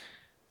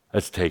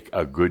let's take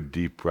a good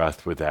deep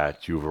breath with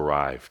that. You've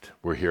arrived.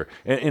 We're here.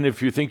 And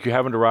if you think you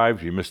haven't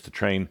arrived, you missed the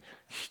train,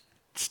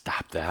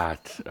 stop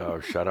that.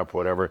 Shut up,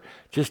 whatever.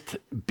 Just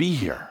be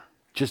here.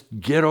 Just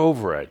get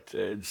over it.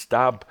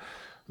 Stop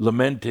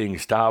lamenting.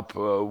 Stop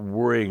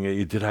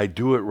worrying. Did I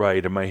do it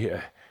right? Am I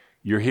here?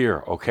 You're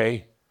here,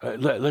 okay?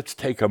 Let's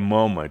take a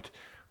moment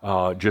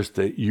just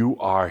that you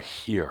are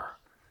here.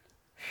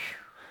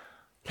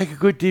 Take a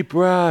good deep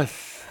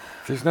breath.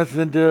 There's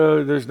nothing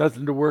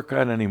to work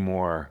on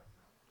anymore.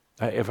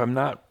 If I'm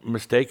not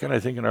mistaken, I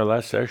think in our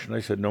last session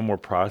I said no more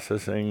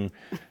processing,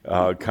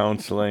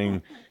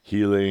 counseling,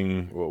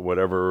 healing,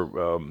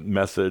 whatever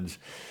methods.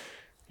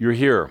 You're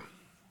here.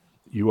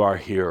 You are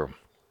here.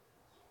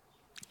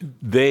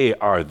 They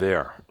are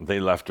there. They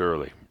left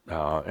early,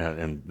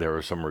 and there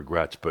are some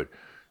regrets, but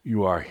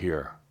you are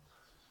here.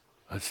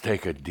 Let's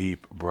take a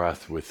deep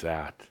breath with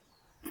that.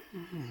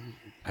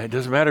 It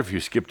doesn't matter if you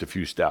skipped a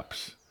few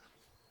steps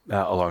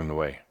along the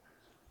way,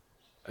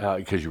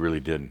 because you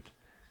really didn't.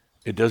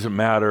 It doesn't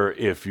matter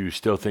if you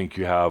still think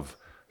you have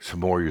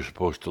some more you're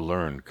supposed to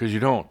learn, because you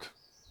don't.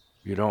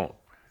 You don't.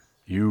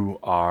 You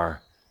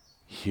are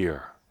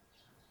here.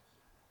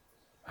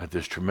 At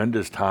this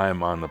tremendous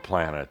time on the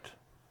planet,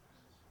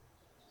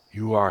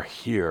 you are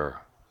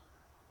here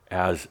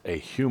as a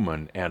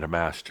human and a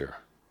master.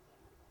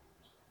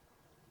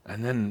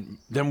 And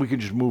then we can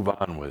just move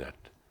on with it.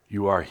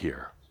 You are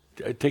here.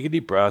 Take a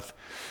deep breath,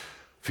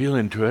 feel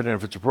into it, and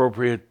if it's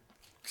appropriate,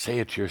 say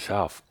it to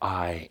yourself.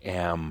 I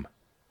am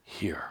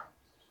here.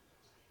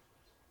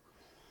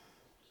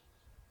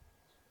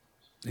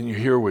 And you're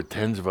here with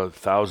tens of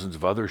thousands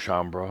of other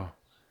Shaumbra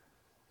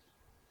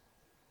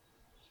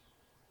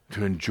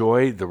to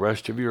enjoy the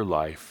rest of your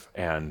life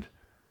and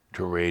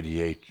to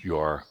radiate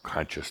your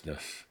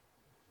consciousness.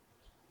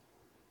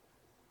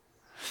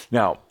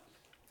 Now,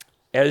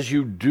 as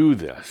you do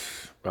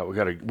this, we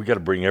got to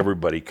bring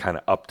everybody kind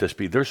of up to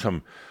speed. There's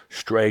some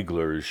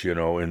stragglers,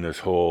 in this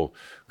whole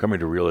coming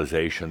to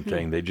realization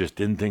thing. They just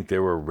didn't think they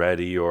were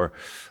ready, or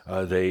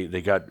they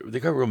got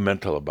real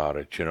mental about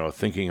it,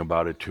 thinking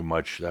about it too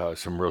much.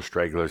 Some real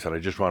stragglers, and I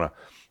just want to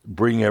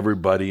bring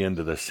everybody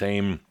into the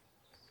same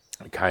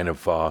kind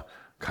of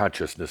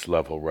consciousness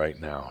level right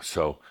now.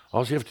 So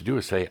all you have to do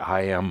is say,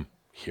 "I am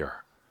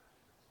here."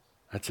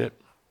 That's it,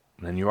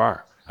 and then you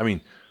are.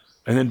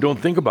 And then don't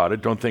think about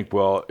it. Don't think,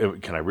 well,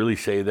 can I really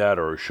say that?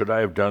 Or should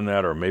I have done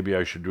that? Or maybe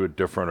I should do it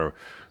different? Or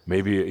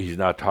maybe he's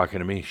not talking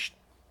to me.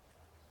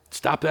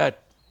 Stop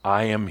that.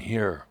 I am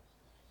here.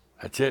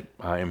 That's it.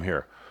 I am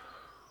here.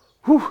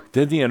 Whew.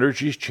 Then the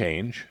energies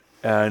change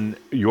and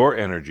your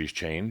energies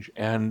change.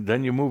 And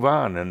then you move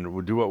on and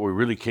we'll do what we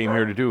really came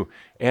here to do.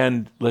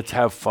 And let's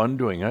have fun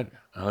doing it.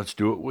 And let's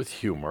do it with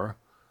humor.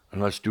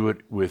 And let's do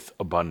it with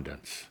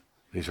abundance.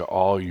 These are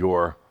all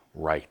your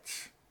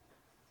rights.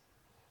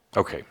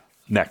 Okay.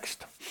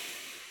 Next,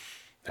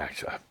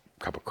 actually, a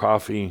cup of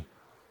coffee.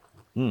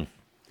 I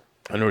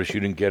noticed you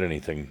didn't get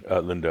anything.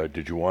 Linda,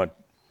 did you want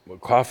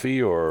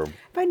coffee or?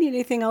 If I need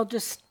anything, I'll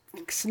just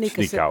sneak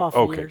a sip out. off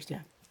Okay. of yours. Yeah.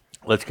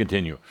 Let's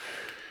continue.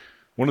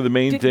 One of the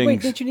main things.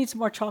 Wait, didn't you need some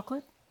more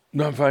chocolate?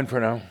 No, I'm fine for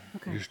now.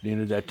 Okay. Just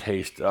needed that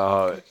taste.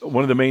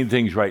 One of the main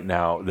things right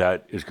now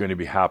that is going to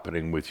be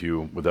happening with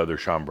you, with other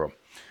Shaumbra.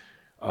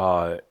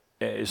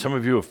 Some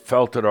of you have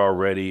felt it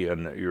already,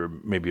 and you're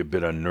maybe a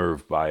bit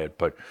unnerved by it,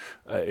 but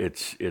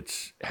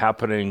it's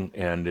happening,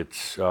 and it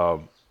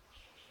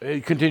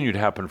continued to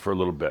happen for a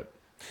little bit.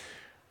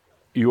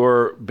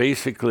 You're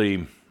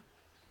basically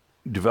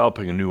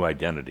developing a new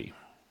identity,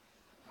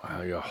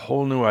 a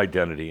whole new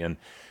identity, and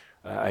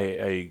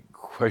I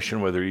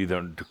question whether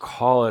either to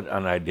call it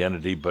an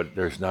identity, but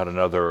there's not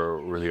another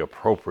really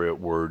appropriate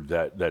word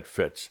that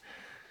fits.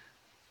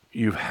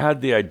 You've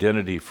had the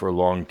identity for a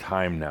long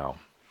time now,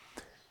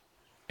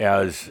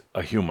 as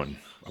a human,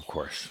 of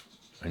course,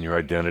 and your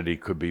identity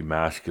could be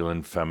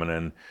masculine,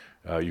 feminine.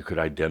 You could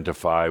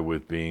identify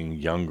with being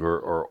younger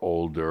or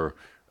older,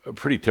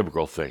 pretty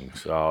typical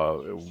things.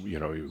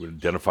 You would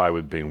identify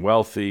with being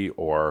wealthy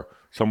or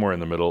somewhere in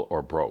the middle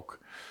or broke.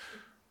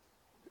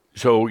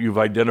 So you've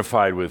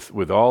identified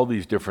with all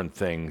these different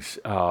things.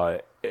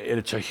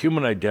 It's a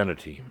human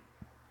identity,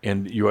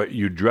 and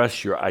you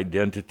dress your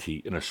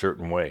identity in a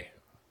certain way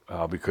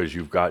because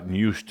you've gotten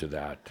used to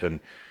that, and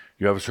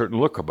you have a certain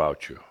look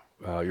about you,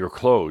 your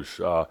clothes.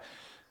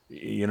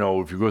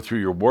 If you go through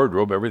your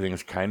wardrobe, everything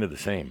is kind of the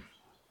same.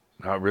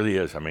 Now, it really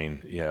is.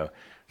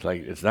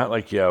 It's not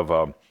like you have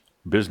a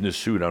business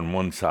suit on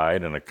one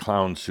side and a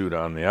clown suit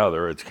on the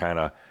other. It's kind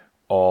of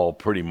all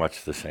pretty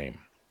much the same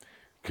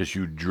because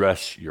you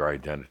dress your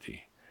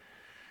identity.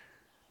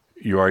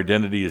 Your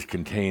identity is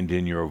contained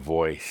in your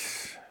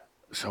voice.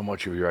 So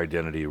much of your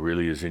identity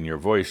really is in your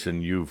voice,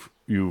 and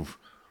you've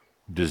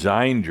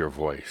designed your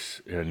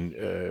voice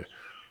and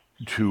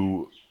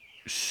to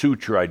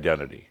suit your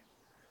identity.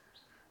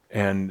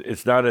 And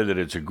it's not that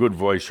it's a good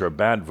voice or a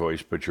bad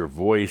voice, but your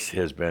voice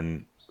has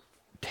been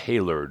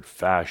tailored,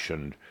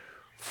 fashioned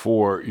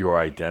for your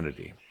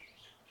identity.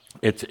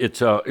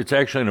 It's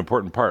actually an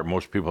important part.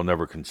 Most people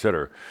never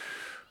consider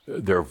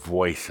their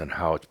voice and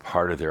how it's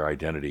part of their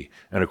identity.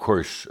 And of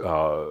course,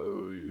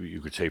 you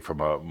could say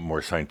from a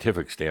more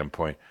scientific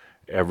standpoint,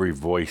 every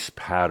voice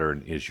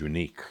pattern is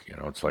unique.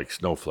 It's like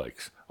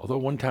snowflakes. Although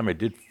one time I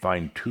did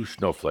find 2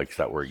 snowflakes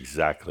that were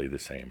exactly the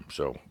same,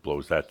 so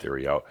blows that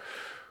theory out.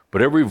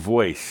 But every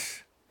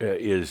voice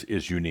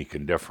is unique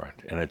and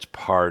different, and it's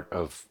part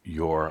of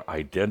your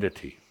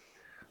identity.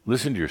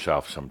 Listen to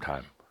yourself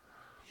sometime.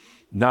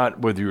 Not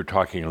whether you're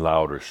talking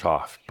loud or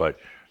soft, but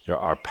there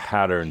are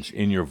patterns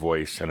in your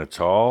voice, and it's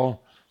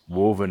all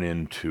woven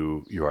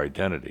into your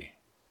identity.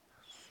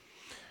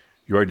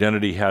 Your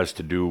identity has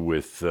to do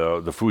with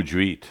the foods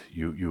you eat.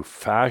 You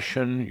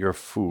fashion your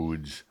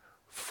foods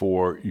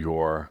for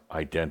your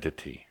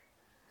identity.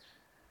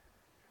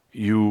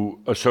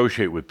 You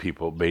associate with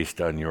people based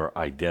on your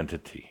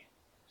identity.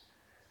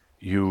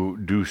 You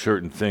do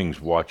certain things,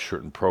 watch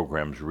certain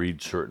programs,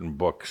 read certain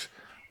books,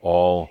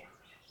 all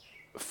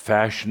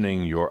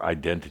fashioning your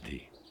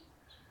identity.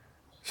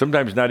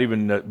 Sometimes not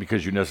even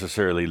because you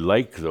necessarily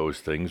like those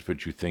things,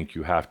 but you think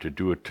you have to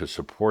do it to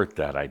support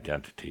that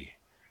identity.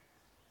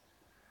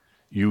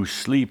 You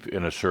sleep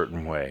in a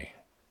certain way,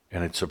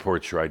 and it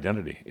supports your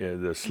identity.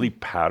 The sleep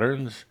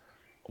patterns,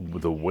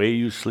 the way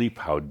you sleep,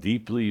 how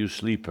deeply you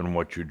sleep, and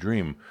what you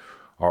dream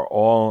are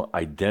all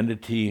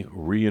identity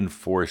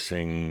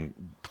reinforcing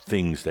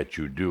things that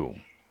you do.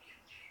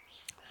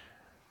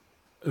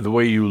 The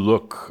way you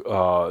look,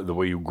 the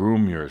way you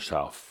groom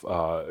yourself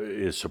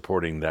is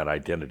supporting that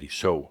identity.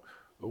 So,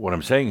 what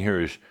I'm saying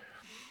here is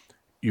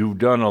you've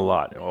done a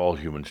lot, all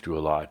humans do a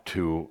lot,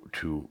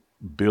 to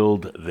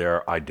build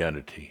their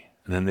identity.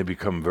 And then they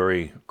become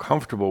very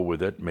comfortable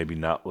with it, maybe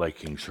not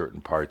liking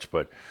certain parts,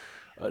 but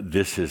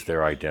this is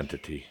their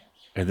identity.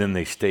 And then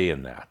they stay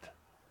in that.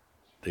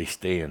 They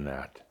stay in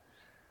that.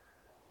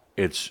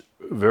 It's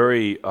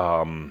very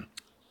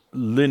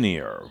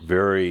linear,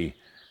 very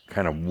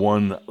kind of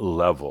one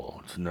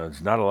level.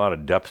 It's not a lot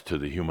of depth to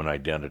the human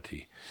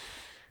identity.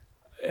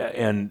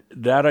 And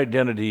that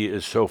identity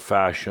is so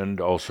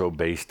fashioned also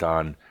based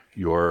on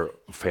your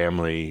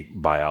family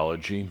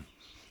biology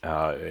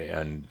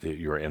and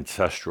your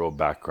ancestral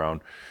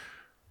background,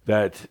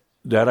 that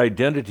that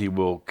identity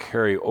will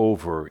carry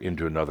over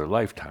into another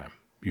lifetime.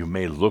 You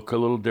may look a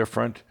little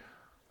different,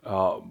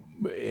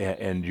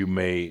 and you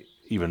may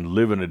even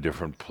live in a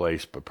different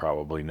place, but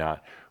probably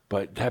not.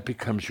 But that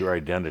becomes your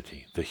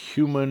identity, the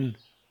human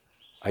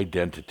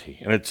identity,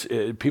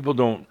 and people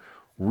don't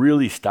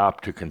really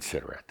stop to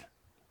consider it.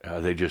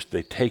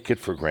 They take it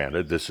for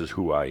granted. This is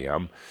who I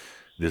am.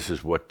 This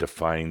is what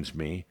defines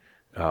me.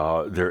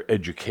 Their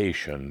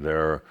education,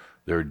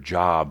 their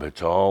job,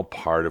 it's all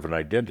part of an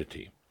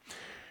identity.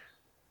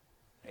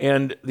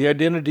 And the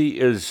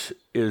identity is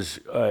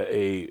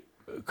a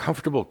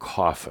comfortable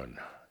coffin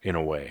in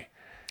a way.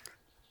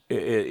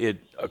 A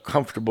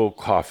comfortable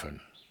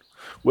coffin.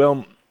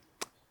 Well,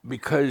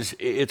 because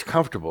it's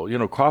comfortable. You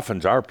know,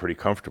 coffins are pretty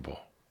comfortable.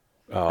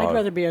 I'd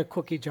rather be a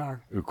cookie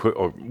jar.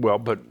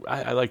 But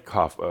I like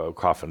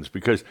coffins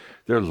because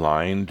they're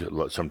lined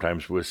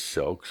sometimes with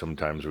silk,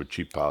 sometimes with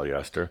cheap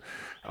polyester.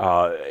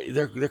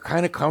 They're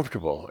kind of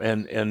comfortable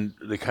and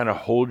they kind of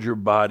hold your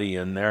body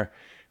in there,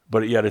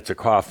 but yet it's a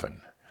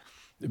coffin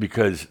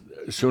because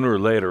sooner or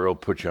later it'll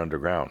put you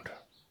underground.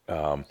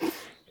 And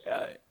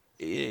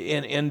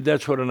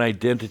that's what an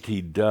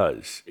identity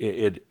does.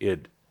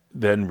 It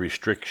then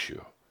restricts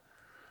you.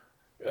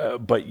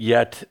 But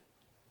yet,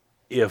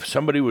 if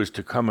somebody was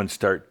to come and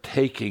start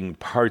taking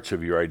parts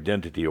of your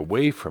identity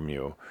away from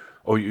you,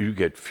 you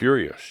get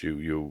furious.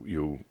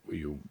 You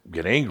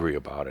get angry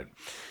about it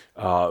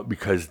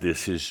because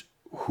this is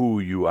who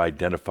you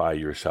identify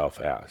yourself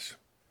as.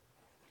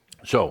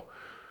 So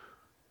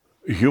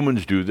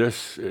humans do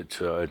this. It's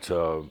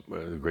a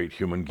great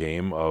human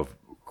game of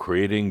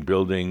creating,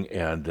 building,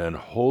 and then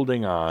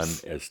holding on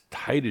as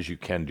tight as you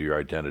can to your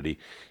identity,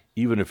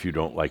 even if you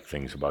don't like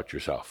things about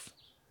yourself,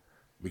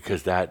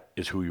 because that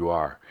is who you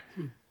are.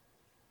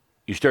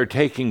 You start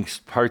taking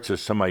parts of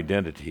some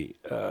identity,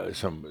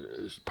 some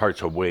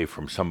parts away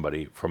from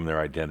somebody, from their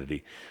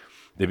identity,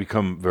 they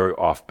become very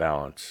off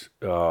balance.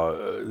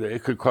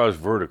 It could cause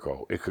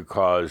vertigo. It could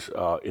cause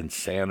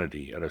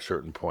insanity at a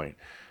certain point.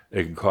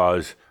 It can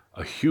cause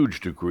a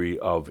huge degree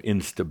of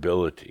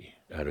instability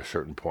at a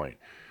certain point.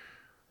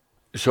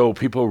 So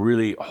people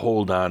really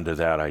hold on to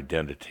that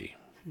identity.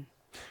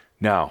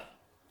 Now,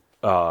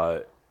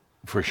 for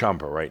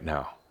Shambha right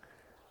now,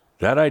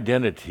 that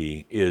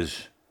identity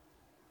is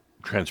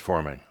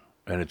transforming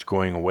and it's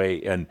going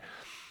away. And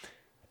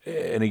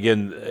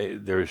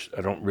again, there's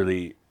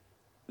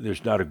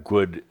not a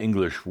good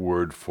English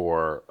word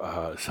for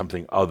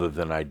something other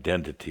than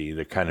identity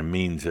that kind of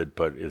means it,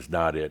 but is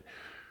not it.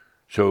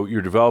 So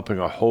you're developing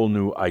a whole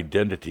new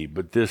identity,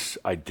 but this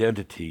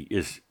identity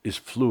is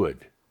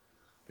fluid.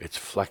 It's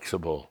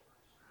flexible.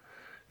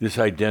 This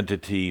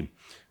identity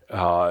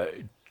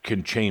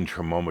can change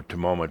from moment to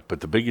moment,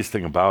 but the biggest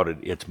thing about it,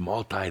 it's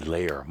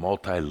multi-layer,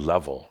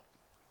 multi-level.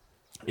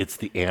 It's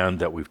the and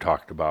that we've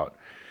talked about.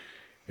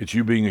 It's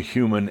you being a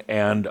human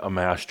and a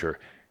master.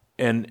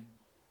 And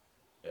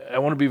I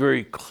want to be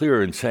very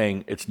clear in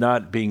saying it's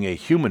not being a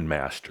human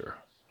master,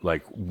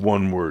 like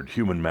one word,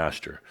 human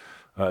master.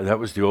 That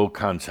was the old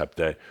concept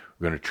that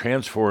we're going to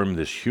transform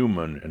this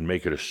human and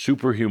make it a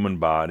superhuman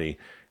body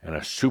and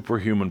a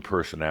superhuman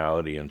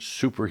personality and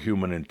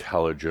superhuman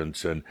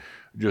intelligence and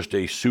just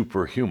a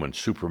superhuman,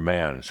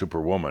 superman,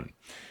 superwoman.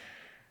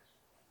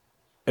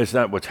 It's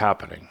not what's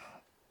happening.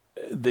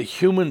 The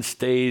human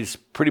stays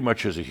pretty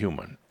much as a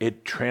human.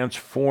 It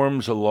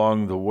transforms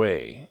along the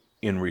way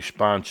in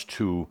response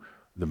to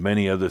the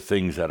many other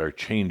things that are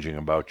changing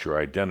about your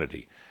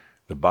identity.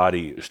 The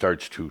body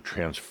starts to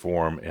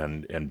transform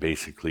and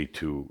basically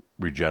to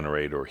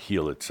regenerate or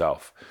heal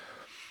itself.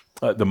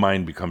 The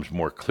mind becomes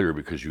more clear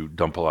because you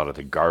dump a lot of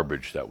the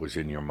garbage that was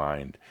in your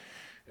mind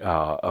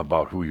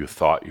about who you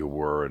thought you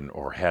were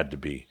or had to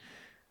be.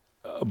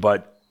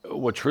 But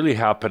what's really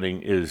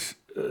happening is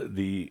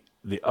the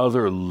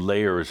other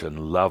layers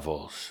and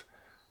levels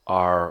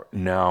are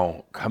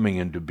now coming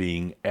into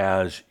being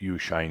as you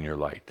shine your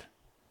light.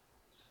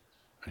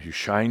 As you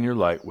shine your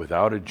light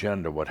without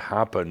agenda, what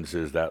happens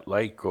is that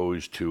light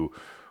goes to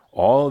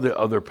all the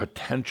other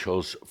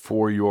potentials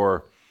for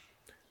your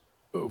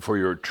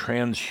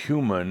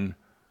transhuman,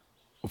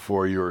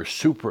 for your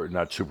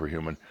not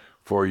superhuman,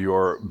 for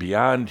your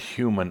beyond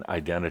human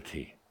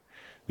identity.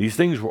 These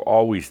things were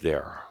always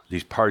there.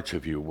 These parts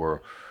of you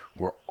were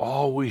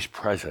always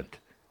present.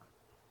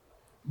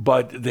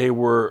 but they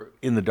were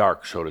in the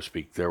dark, so to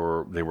speak. They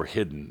were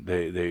hidden.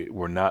 They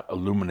were not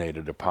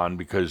illuminated upon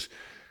because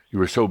you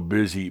were so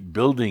busy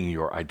building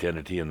your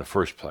identity in the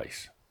first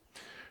place.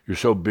 You're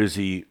so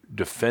busy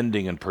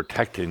defending and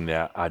protecting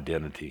that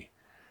identity.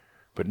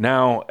 But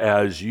now,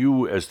 as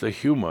you, as the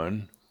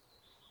human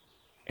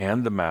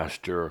and the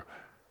master,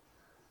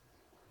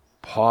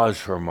 pause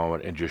for a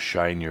moment and just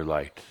shine your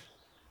light.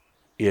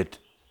 It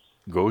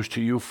goes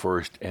to you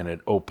first, and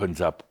it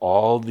opens up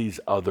all these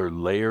other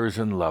layers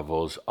and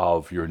levels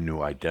of your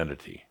new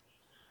identity.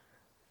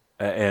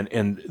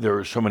 And there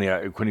are so many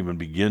I couldn't even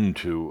begin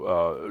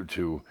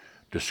to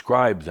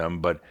describe them,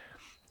 but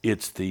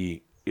it's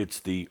the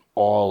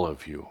all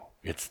of you.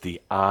 It's the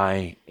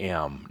I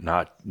am,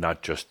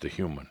 not just the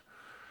human.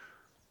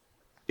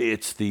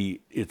 It's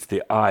the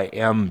I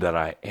am that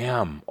I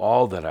am,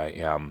 all that I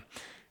am.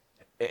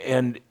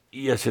 And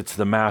yes, it's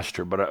the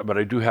master, but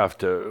I do have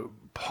to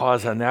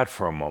pause on that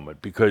for a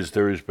moment because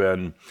there has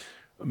been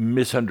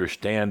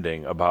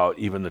misunderstanding about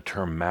even the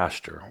term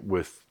master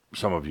with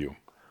some of you.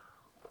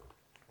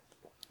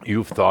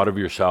 You've thought of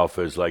yourself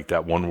as like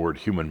that one word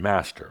human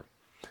master,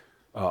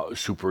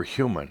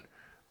 superhuman.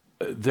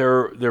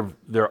 They're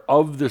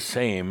of the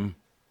same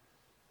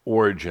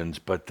origins,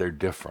 but they're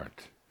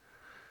different.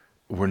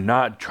 We're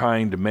not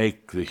trying to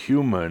make the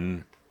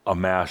human a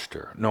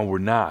master. No, we're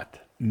not.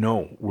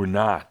 No, we're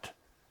not.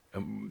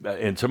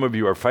 And some of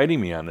you are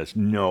fighting me on this.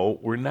 No,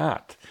 we're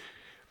not.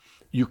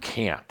 You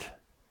can't,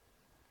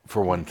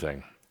 for one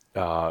thing.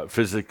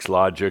 Physics,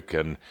 logic,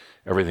 and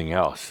everything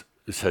else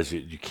says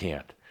you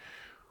can't.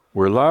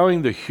 We're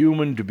allowing the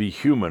human to be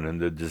human, and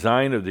the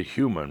design of the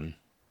human,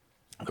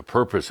 the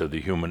purpose of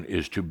the human,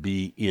 is to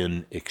be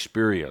in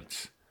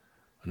experience.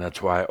 And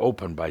that's why I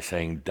open by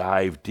saying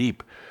dive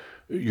deep.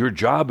 Your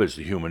job as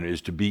a human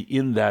is to be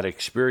in that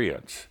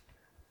experience.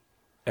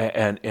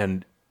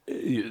 And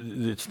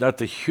it's not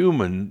the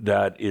human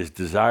that is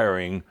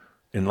desiring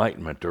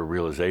enlightenment or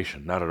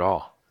realization, not at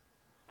all.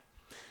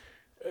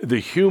 The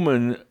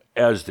human,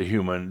 as the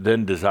human,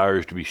 then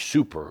desires to be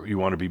super. You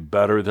want to be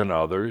better than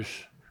others.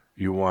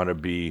 You want to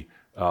be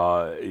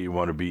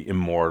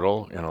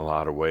immortal in a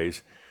lot of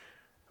ways.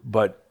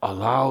 But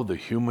allow the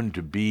human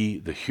to be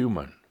the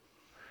human.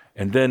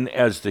 And then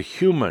as the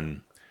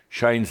human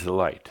shines the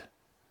light.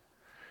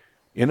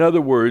 In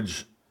other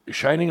words,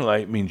 shining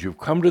light means you've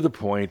come to the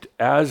point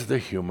as the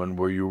human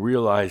where you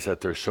realize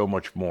that there's so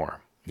much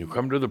more. You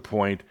come to the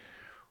point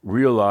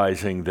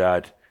realizing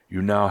that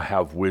you now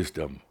have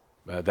wisdom.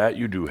 That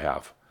you do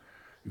have.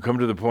 You come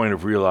to the point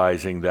of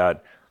realizing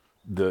that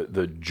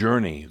the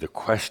journey, the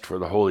quest for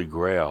the Holy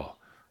Grail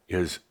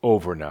is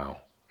over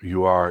now.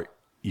 You are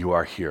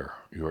here.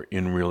 You are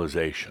in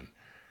realization.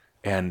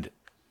 And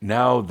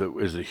now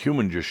as the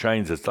human just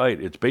shines its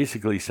light, it's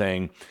basically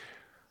saying,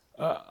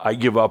 I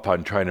give up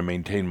on trying to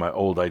maintain my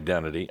old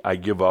identity. I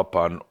give up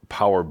on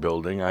power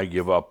building. I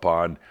give up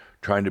on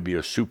trying to be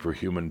a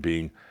superhuman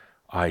being.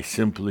 I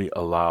simply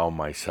allow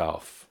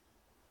myself.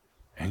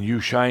 And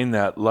you shine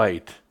that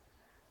light,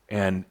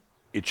 and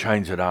it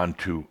shines it on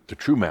to the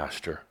true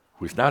master,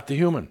 who is not the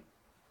human,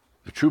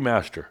 the true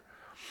master.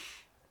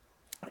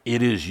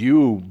 It is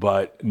you,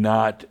 but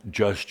not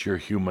just your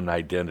human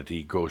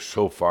identity goes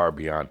so far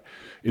beyond.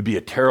 It'd be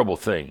a terrible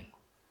thing.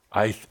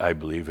 I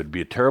believe it'd be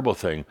a terrible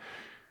thing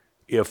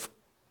if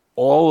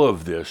all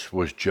of this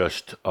was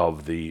just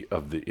in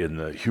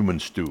the human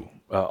stew,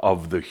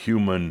 of the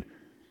human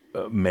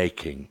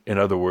making. In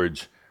other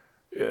words,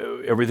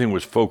 everything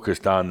was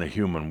focused on the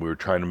human. We were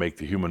trying to make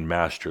the human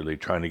masterly,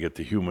 trying to get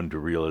the human to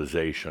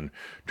realization,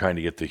 trying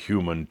to get the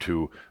human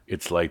to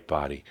its light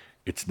body.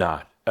 It's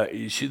not.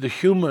 You see, the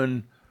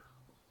human,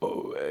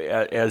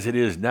 as it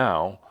is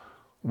now,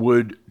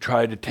 would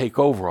try to take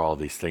over all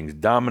these things,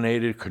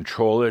 dominate it,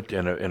 control it,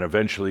 and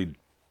eventually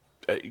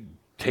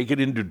take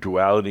it into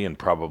duality and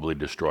probably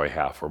destroy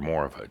half or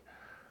more of it.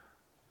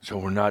 So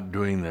we're not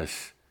doing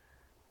this.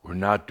 We're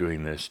not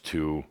doing this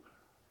to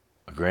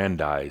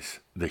aggrandize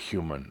the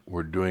human.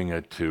 We're doing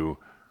it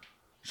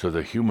so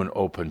the human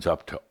opens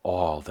up to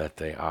all that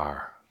they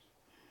are.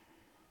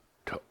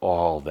 To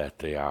all that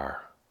they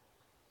are.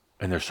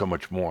 And there's so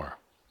much more.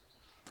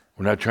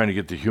 We're not trying to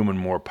get the human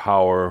more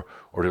power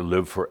or to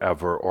live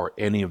forever or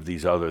any of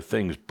these other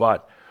things,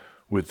 but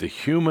with the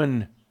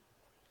human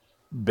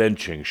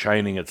benching,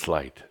 shining its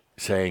light,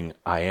 saying,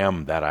 I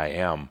am that I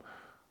am,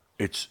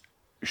 it's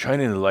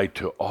shining the light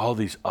to all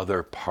these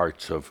other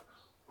parts of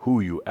who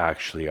you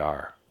actually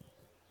are.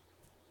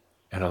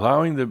 And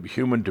allowing the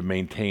human to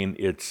maintain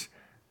its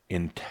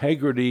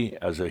integrity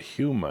as a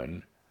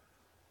human,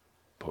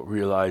 but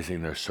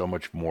realizing there's so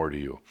much more to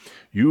you.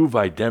 You've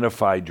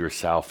identified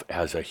yourself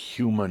as a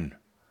human.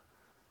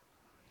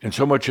 And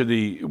so much of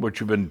what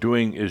you've been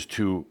doing is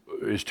to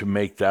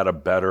make that a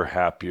better,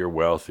 happier,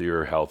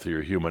 wealthier,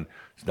 healthier human.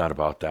 It's not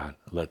about that.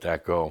 Let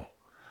that go.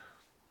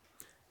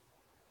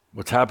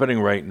 What's happening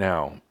right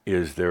now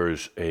is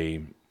there's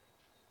on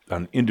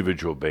an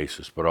individual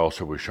basis, but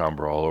also with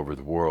Shaumbra all over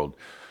the world,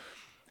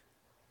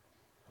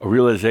 a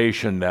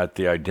realization that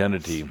the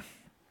identity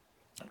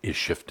is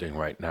shifting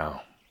right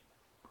now.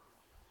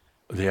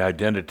 the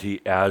identity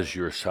as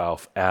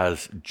yourself,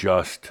 as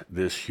just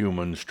this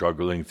human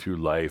struggling through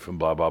life and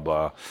blah, blah,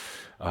 blah,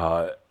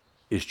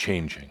 is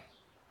changing.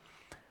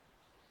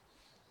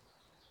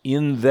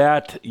 In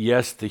that,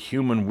 yes, the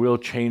human will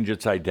change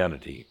its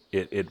identity.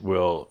 It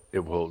will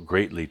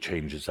greatly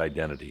change its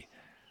identity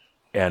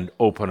and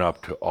open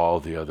up to all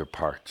the other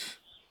parts,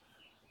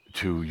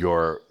 to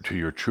your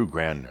true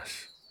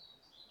grandness.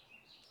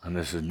 And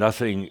this is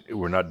nothing,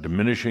 we're not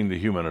diminishing the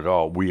human at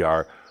all. We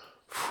are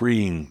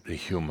freeing the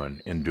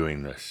human in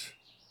doing this.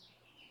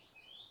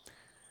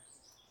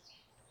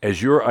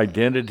 As your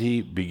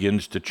identity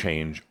begins to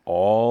change,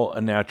 all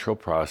a natural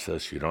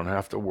process, you don't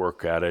have to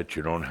work at it,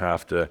 you don't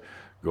have to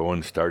go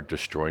and start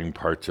destroying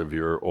parts of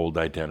your old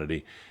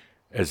identity.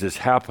 As this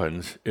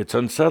happens, it's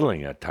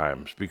unsettling at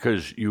times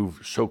because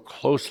you've so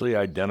closely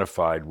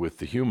identified with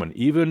the human.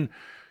 Even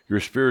your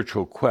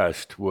spiritual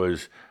quest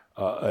was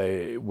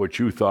what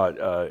you thought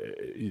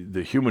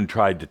the human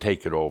tried to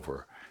take it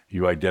over.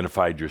 You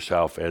identified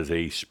yourself as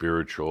a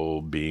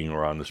spiritual being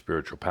or on the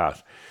spiritual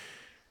path,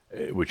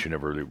 which you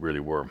never really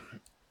were.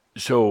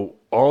 So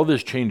all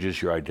this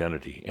changes your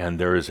identity, and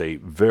there is a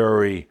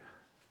very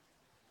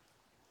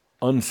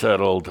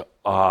unsettled,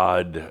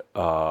 odd,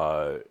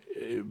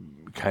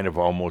 kind of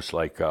almost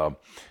like a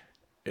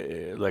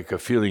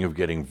feeling of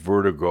getting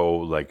vertigo,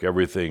 like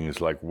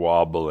everything's like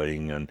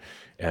wobbling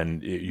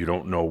and you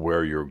don't know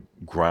where your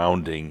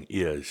grounding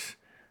is.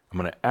 I'm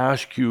going to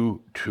ask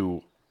you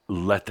to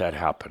let that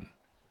happen,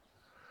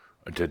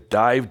 to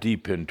dive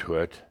deep into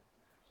it.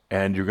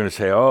 And you're going to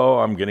say, oh,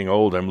 I'm getting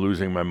old, I'm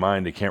losing my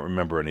mind, I can't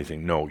remember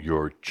anything. No,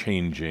 you're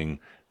changing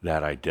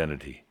that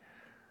identity.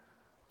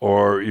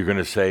 Or you're going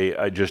to say,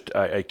 I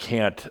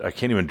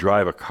can't even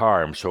drive a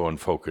car, I'm so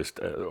unfocused.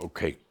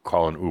 Okay,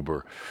 call an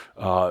Uber,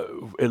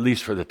 at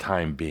least for the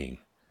time being,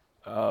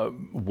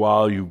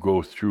 while you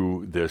go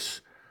through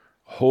this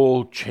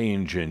whole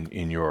change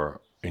in your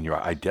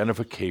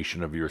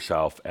identification of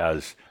yourself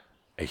as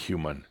a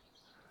human.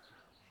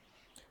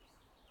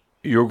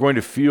 You're going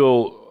to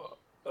feel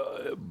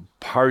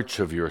parts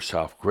of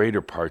yourself,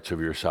 greater parts of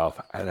yourself,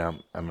 and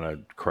I'm going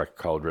to correct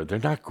Cauldre, they're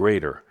not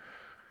greater,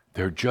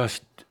 they're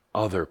just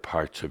other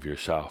parts of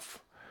yourself.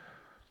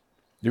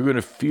 You're going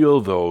to feel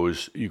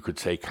those, you could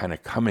say, kind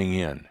of coming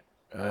in.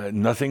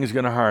 Nothing is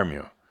going to harm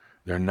you.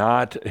 They're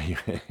not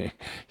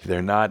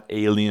they're not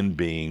alien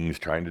beings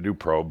trying to do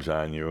probes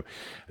on you.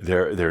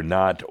 They're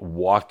not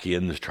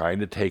walk-ins trying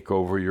to take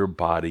over your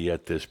body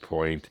at this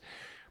point.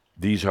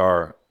 These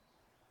are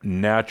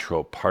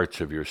natural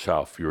parts of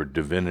yourself, your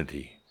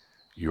divinity,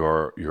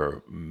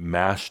 your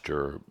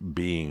master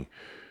being,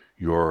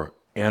 your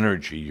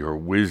energy, your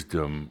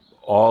wisdom,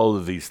 all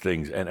of these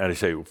things. And I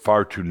say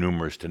far too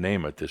numerous to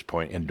name at this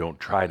point, and don't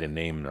try to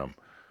name them.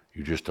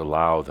 You just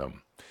allow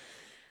them.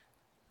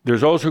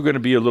 There's also going to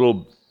be a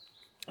little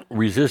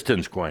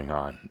resistance going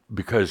on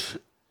because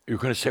you're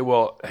going to say,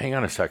 well, hang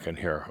on a second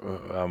here.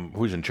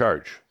 Who's in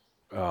charge?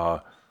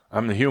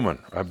 I'm the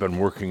human. I've been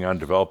working on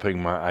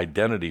developing my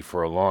identity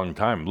for a long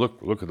time.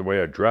 Look at the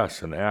way I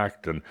dress and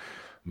act and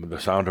the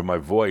sound of my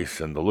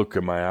voice and the look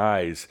in my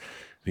eyes.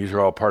 These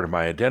are all part of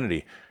my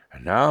identity.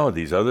 And now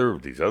these other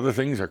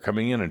things are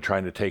coming in and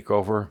trying to take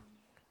over.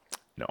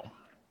 No,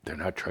 they're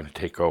not trying to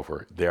take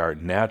over. They are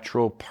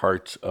natural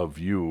parts of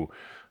you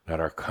that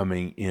are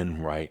coming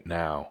in right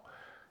now.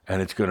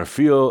 And it's going to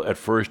feel at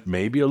first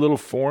maybe a little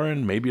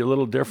foreign, maybe a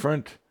little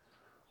different.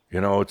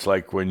 You know, it's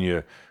like when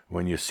you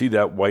see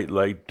that white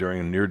light during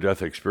a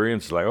near-death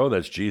experience, it's like, oh,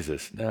 that's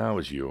Jesus. No, it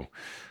was you.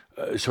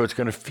 So it's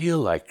going to feel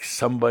like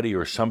somebody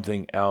or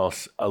something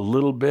else a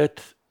little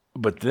bit.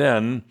 But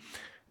then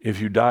if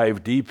you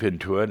dive deep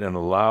into it and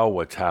allow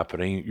what's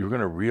happening, you're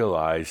going to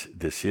realize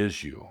this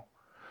is you,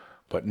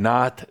 but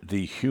not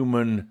the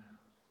human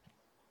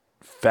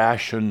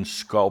fashioned,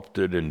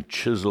 sculpted, and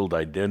chiseled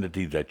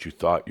identity that you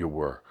thought you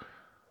were.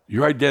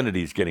 Your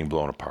identity is getting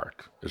blown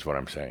apart, is what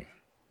I'm saying.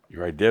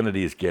 Your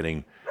identity is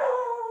getting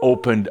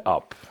opened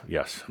up.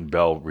 Yes,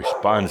 Belle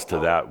responds to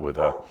that with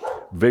a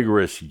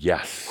vigorous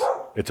yes.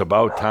 It's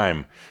about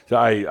time. So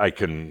I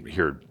can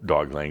hear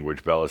dog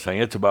language. Belle is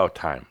saying, it's about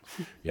time.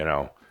 You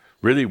know,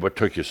 really, what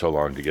took you so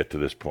long to get to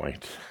this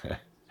point?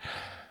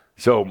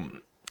 So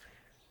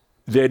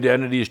the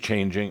identity is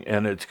changing,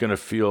 and it's going to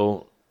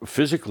feel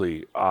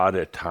physically odd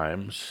at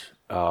times,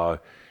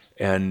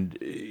 and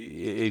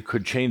it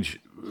could change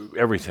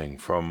everything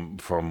from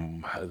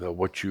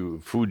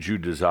foods you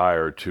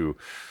desire to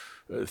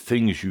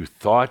things you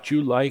thought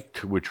you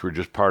liked, which were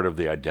just part of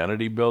the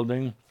identity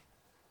building,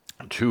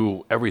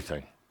 to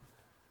everything,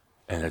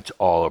 and it's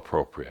all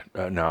appropriate.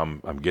 Now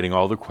I'm getting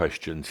all the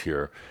questions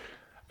here.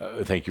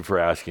 Thank you for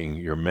asking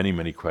your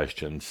many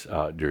questions,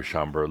 dear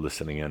Shambhara,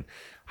 listening in.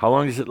 How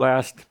long does it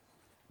last?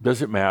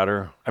 Does it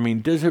matter? I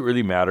mean, does it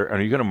really matter? Are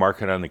you going to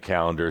mark it on the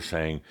calendar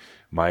saying,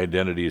 my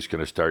identity is going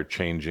to start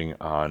changing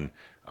on,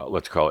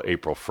 let's call it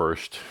April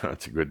 1st,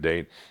 that's a good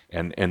date,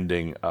 and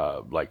ending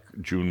like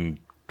June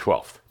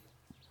 12th?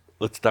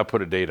 Let's not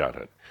put a date on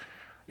it.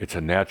 It's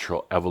a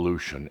natural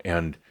evolution,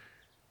 and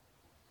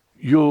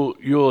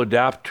you'll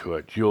adapt to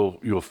it.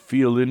 You'll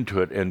feel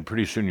into it, and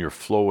pretty soon you're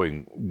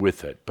flowing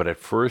with it. But at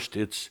first,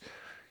 it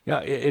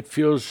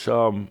feels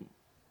to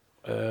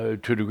a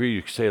degree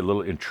you could say a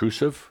little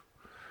intrusive,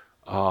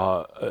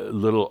 a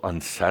little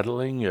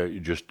unsettling. You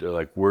just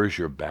like, where's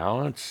your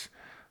balance?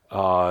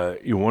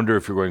 You wonder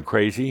if you're going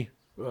crazy.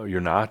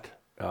 You're not.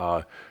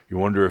 You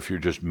wonder if you're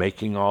just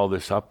making all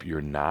this up.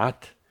 You're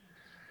not.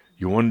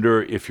 You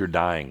wonder if you're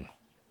dying,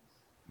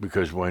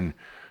 because when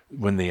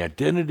the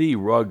identity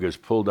rug is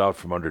pulled out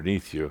from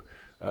underneath you,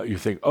 you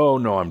think, "Oh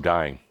no, I'm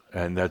dying,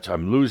 and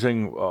I'm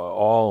losing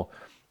all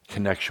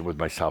connection with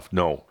myself."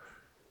 No,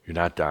 you're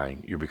not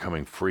dying. You're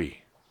becoming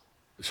free,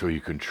 so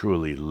you can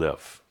truly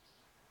live.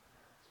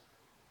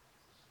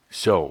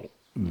 So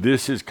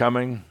this is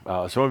coming.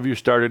 Some of you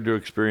started to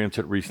experience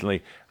it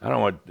recently. I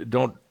don't want.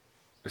 Don't.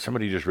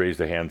 Somebody just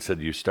raised a hand and said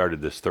you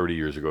started this 30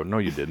 years ago. No,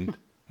 you didn't.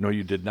 No,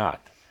 you did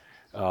not.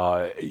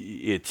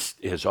 It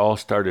has all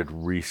started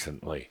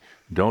recently.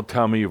 Don't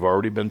tell me you've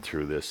already been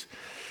through this.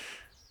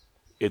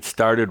 It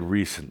started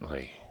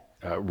recently.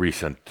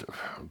 Recent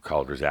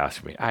callers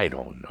ask me, I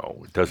don't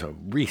know. It doesn't,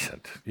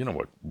 recent. You know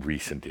what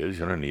recent is.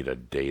 You don't need a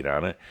date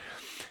on it.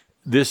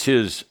 This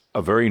is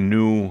a very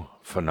new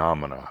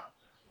phenomena.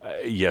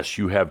 Yes,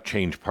 you have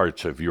changed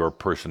parts of your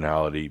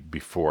personality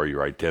before,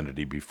 your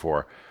identity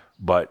before,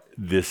 but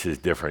this is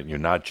different. You're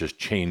not just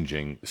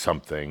changing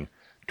something,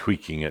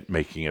 tweaking it,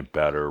 making it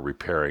better,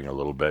 repairing a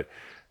little bit.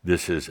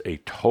 This is a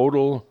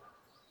total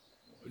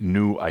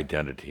new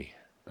identity.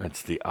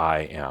 It's the I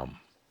am.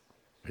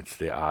 It's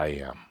the I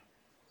am.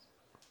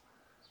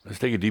 Let's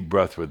take a deep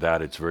breath with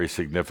that. It's very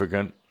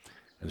significant.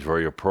 It's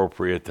very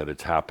appropriate that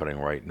it's happening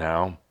right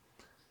now.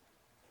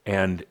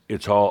 And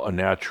it's all a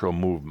natural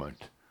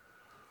movement.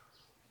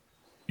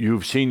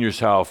 You've seen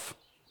yourself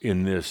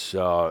in this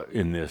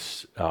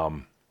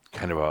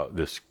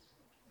this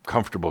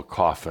comfortable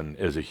coffin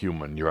as a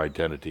human, your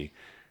identity,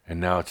 and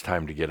now it's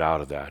time to get out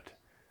of that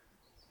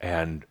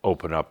and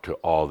open up to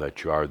all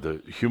that you are.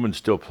 The human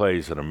still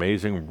plays an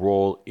amazing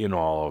role in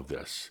all of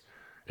this,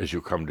 as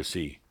you come to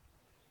see.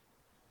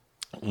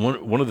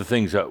 One of the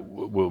things that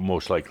will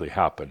most likely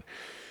happen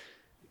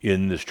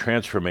in this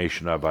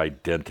transformation of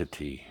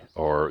identity,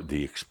 or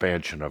the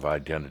expansion of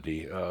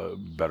identity,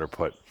 better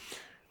put,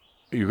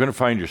 you're going to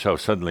find yourself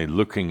suddenly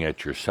looking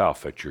at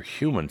yourself, at your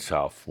human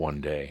self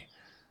one day,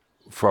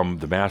 from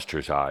the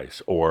master's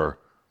eyes or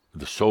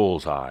the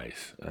soul's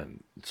eyes.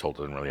 And soul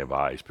doesn't really have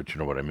eyes, but you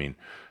know what I mean.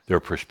 Their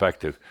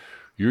perspective.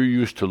 You're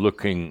used to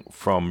looking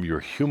from your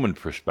human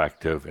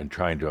perspective and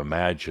trying to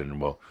imagine,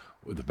 well,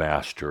 the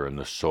master and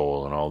the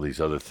soul and all these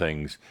other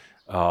things.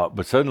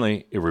 But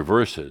suddenly it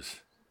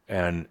reverses.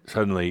 And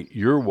suddenly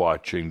you're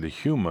watching the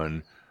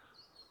human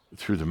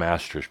through the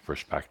master's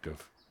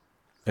perspective.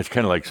 It's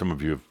kind of like some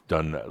of you have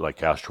done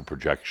like astral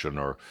projection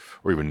or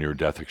even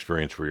near-death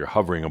experience where you're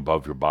hovering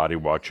above your body,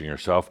 watching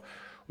yourself.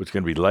 It's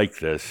going to be like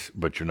this,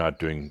 but you're not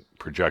doing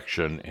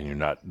projection and you're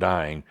not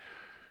dying.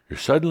 You're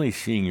suddenly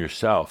seeing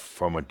yourself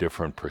from a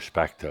different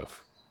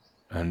perspective.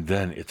 And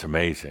then it's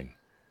amazing.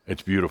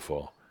 It's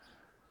beautiful.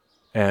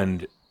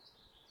 And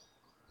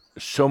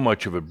so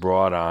much of it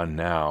brought on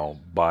now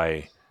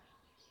by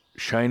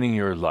shining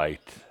your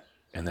light,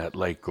 and that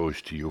light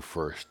goes to you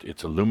first.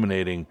 It's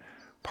illuminating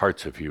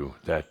parts of you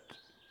that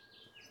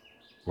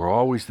were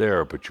always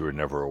there, but you were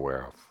never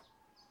aware of.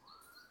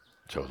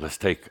 So let's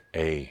take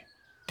a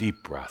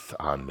deep breath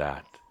on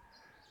that.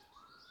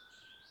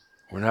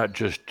 We're not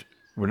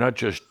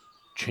just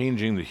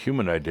changing the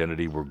human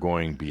identity, we're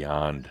going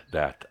beyond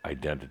that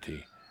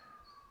identity.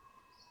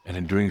 And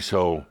in doing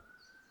so,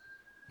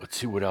 let's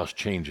see what else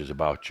changes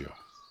about you.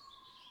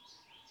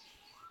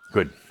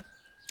 Good.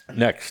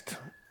 Next,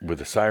 with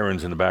the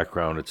sirens in the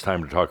background, it's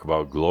time to talk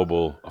about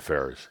global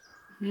affairs.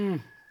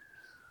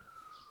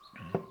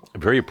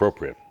 Very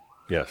appropriate,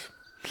 yes.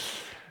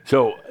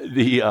 So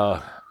you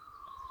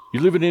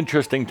live in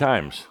interesting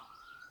times.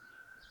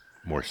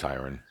 More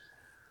siren,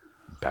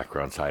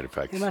 background side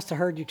effects. They must have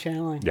heard you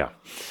channeling. Yeah.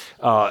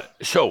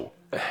 So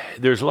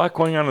there's a lot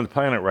going on the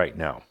planet right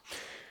now.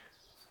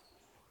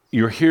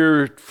 You're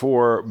here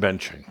for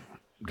benching,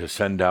 to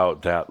send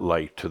out that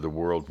light to the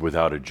world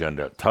without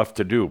agenda. Tough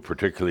to do,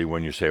 particularly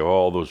when you say, oh,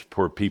 all those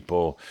poor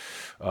people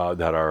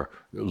that are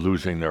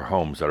losing their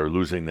homes, that are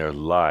losing their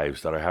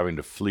lives, that are having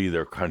to flee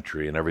their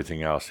country and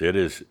everything else.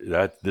 This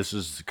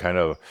is kind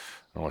of,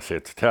 I don't want to say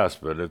it's a test,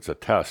 but it's a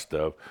test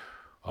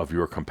of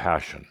your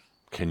compassion.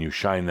 Can you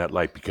shine that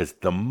light? Because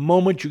the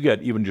moment you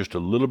get even just a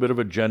little bit of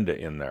agenda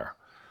in there,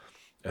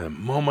 and the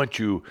moment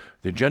the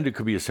agenda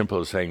could be as simple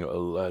as saying,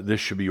 this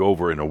should be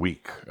over in a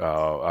week.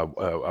 I'm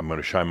going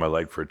to shine my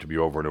light for it to be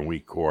over in a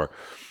week, or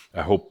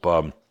I hope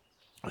a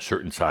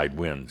certain side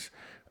wins,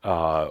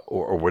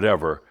 or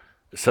whatever.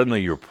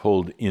 Suddenly you're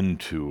pulled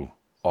into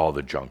all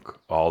the junk,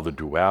 all the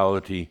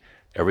duality,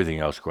 everything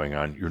else going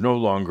on. You're no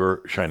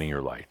longer shining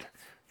your light.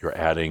 You're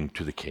adding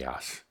to the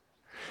chaos.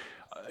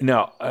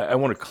 Now, I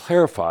want to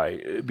clarify,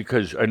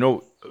 because I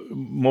know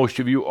most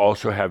of you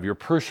also have your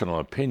personal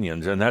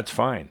opinions, and that's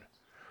fine.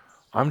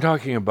 I'm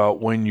talking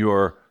about when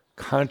you're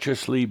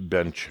consciously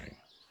benching,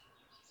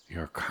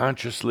 You're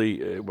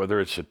consciously, whether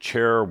it's a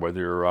chair, whether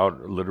you're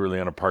out literally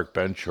on a park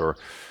bench or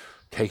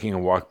taking a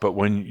walk, but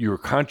when you're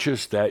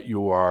conscious that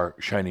you are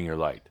shining your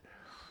light,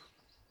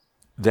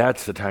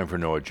 that's the time for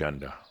no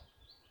agenda.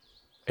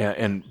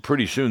 And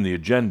pretty soon the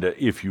agenda,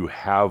 if you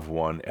have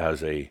one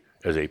as a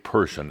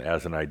person,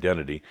 as an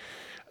identity,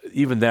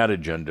 even that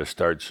agenda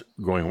starts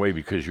going away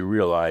because you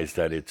realize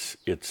that it's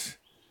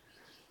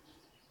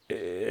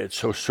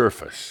so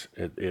surface.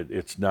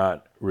 It's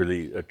not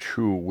really a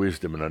true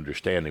wisdom and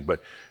understanding.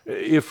 But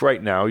if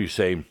right now you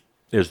say,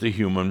 as the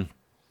human,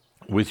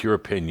 with your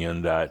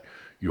opinion that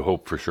you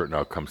hope for certain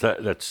outcomes,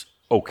 that's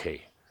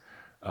okay.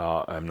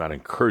 I'm not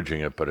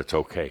encouraging it, but it's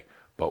okay.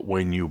 But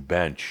when you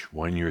bench,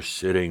 when you're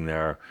sitting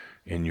there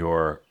in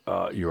your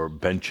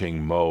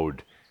benching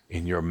mode,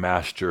 in your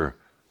master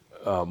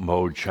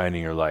mode,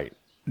 shining your light,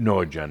 no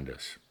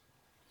agendas.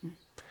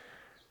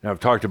 Now, I've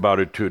talked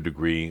about it to a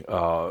degree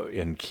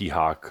in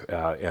Kihak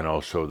and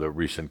also the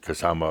recent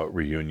Kasama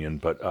reunion,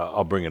 but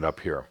I'll bring it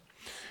up here.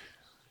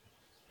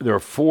 There are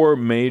four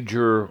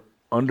major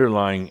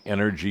underlying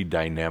energy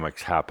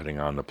dynamics happening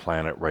on the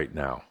planet right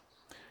now.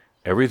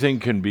 Everything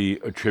can be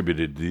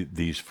attributed to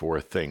these four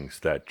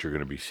things that you're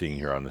going to be seeing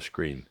here on the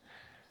screen.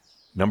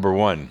 Number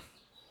one,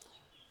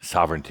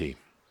 sovereignty.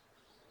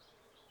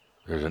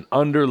 There's an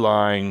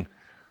underlying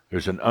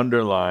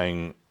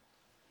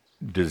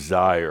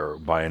desire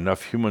by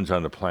enough humans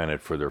on the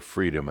planet for their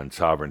freedom and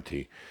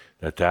sovereignty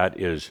that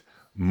is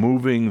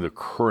moving the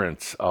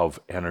currents of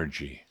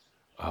energy,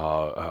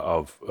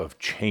 of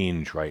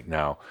change right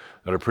now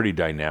that are pretty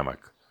dynamic.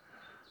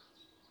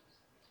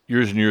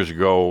 Years and years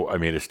ago, I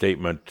made a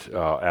statement,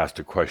 asked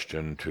a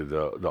question to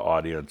the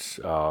audience,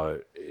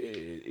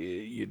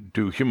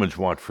 do humans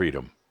want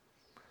freedom?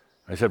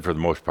 I said for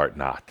the most part,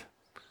 not.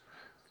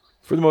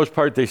 For the most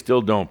part, they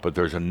still don't, but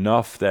there's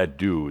enough that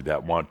do,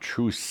 that want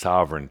true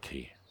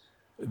sovereignty,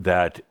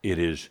 that it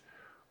has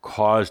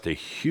caused a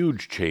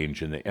huge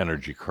change in the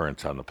energy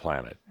currents on the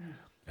planet.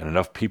 And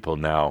enough people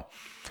now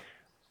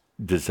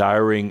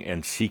desiring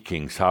and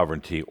seeking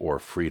sovereignty or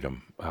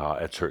freedom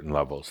at certain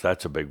levels.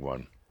 That's a big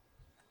one.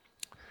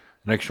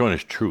 Next one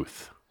is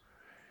truth.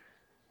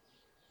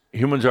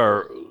 Humans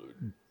are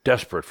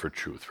desperate for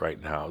truth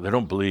right now. They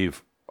don't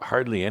believe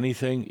hardly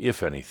anything,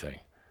 if anything.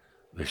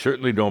 They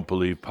certainly don't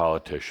believe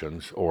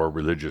politicians or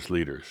religious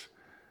leaders.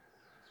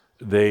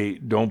 They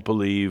don't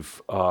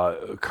believe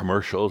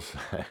commercials.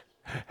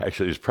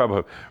 Actually, there's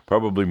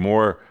probably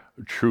more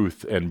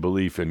truth and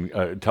belief in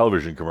a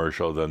television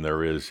commercial than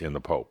there is in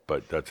the Pope,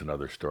 but that's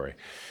another story.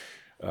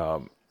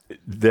 The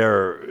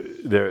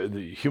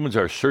humans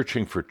are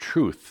searching for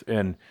truth,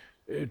 and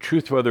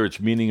truth, whether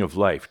it's meaning of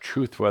life,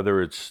 truth, whether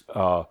it's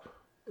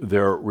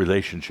their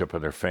relationship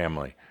and their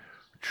family,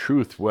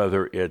 truth,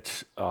 whether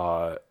it's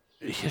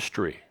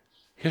history.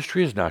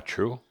 History is not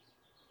true.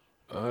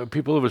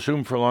 People have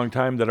assumed for a long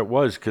time that it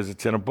was because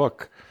it's in a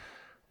book,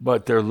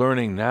 but they're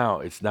learning now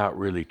it's not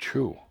really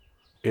true.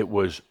 It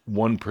was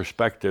one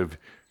perspective,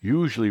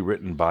 usually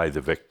written by the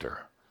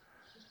victor.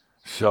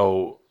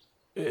 So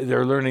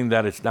they're learning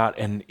that it's not,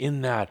 and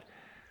in that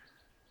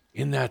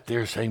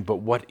they're saying, but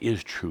what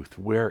is truth?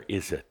 Where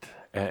is it?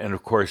 And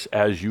of course,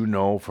 as you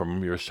know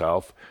from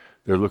yourself,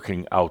 they're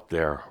looking out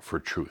there for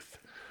truth.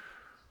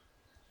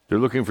 They're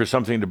looking for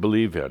something to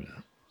believe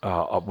in,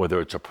 whether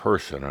it's a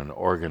person, an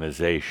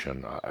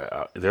organization.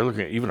 They're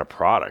looking at even a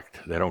product.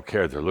 They don't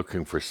care. They're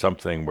looking for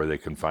something where they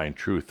can find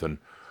truth. And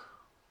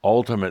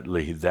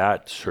ultimately,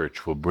 that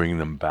search will bring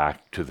them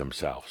back to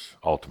themselves,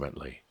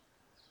 ultimately.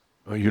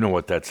 Well, you know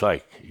what that's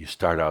like. You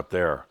start out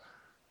there,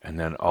 and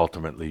then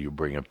ultimately you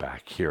bring it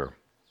back here.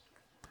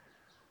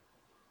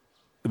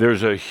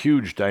 There's a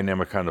huge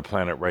dynamic on the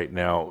planet right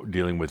now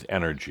dealing with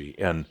energy.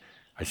 And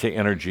I say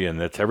energy, and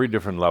that's every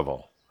different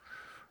level.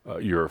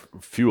 Your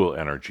fuel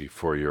energy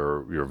for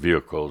your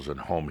vehicles and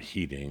home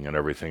heating and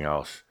everything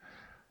else.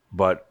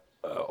 But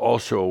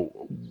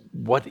also,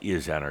 what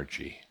is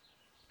energy?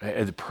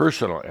 And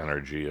personal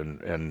energy.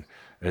 And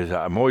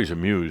I'm always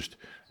amused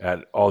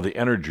at all the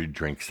energy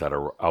drinks that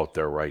are out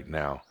there right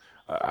now.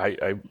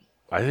 I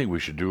think we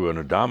should do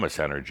an Adamus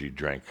energy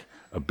drink,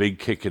 a big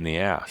kick in the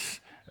ass.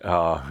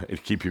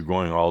 It'd keep you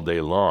going all day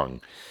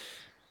long.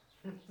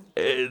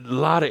 A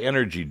lot of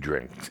energy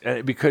drinks,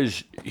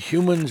 because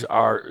humans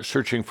are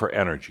searching for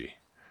energy.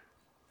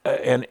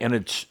 And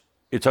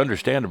it's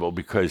understandable,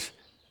 because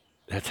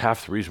that's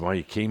half the reason why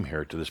you came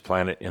here to this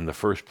planet in the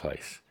first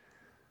place,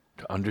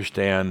 to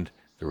understand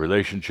the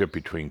relationship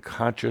between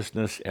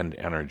consciousness and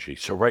energy.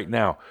 So right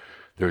now,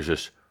 there's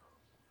this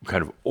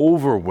kind of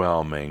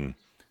overwhelming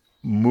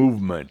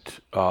movement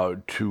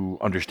to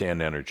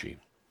understand energy.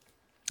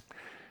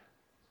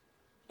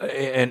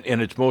 And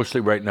it's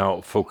mostly right now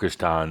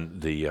focused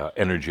on the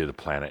energy of the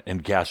planet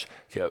and gas.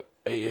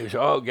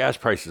 Gas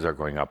prices are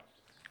going up.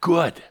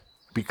 Good,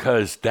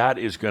 because that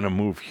is going to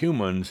move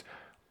humans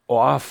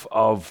off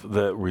of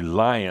the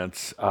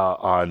reliance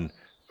on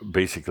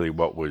basically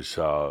what was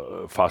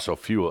fossil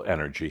fuel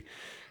energy,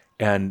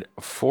 and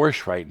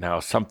force right now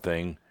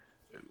something.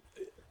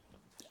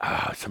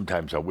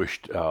 sometimes I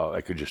wished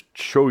I could just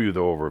show you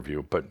the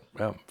overview, but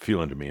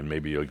feel into me and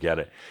maybe you'll get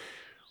it.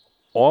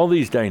 All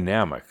these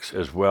dynamics,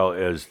 as well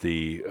as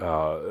the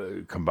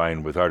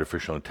combined with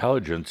artificial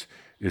intelligence,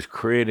 is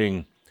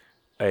creating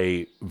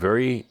a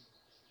very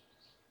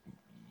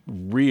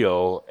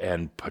real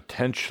and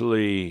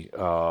potentially,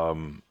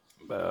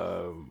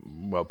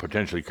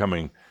 potentially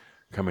coming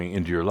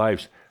into your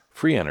lives,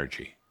 free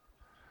energy.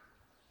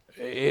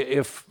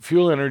 If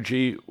fuel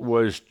energy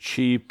was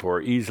cheap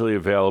or easily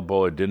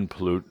available, it didn't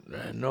pollute,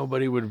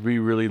 nobody would be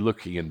really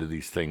looking into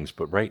these things.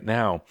 But right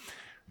now,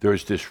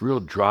 there's this real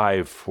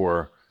drive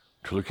to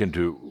look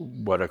into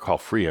what I call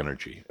free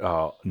energy,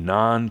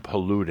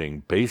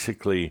 non-polluting,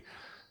 basically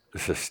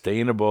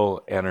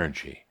sustainable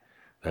energy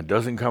that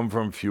doesn't come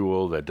from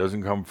fuel, that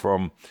doesn't come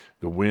from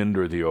the wind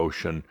or the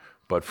ocean,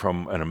 but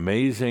from an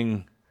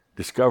amazing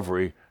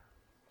discovery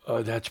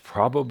that's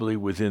probably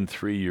within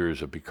 3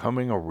 years of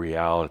becoming a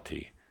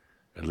reality,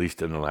 at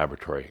least in the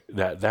laboratory,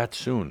 that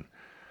soon.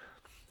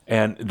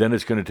 And then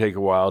it's going to take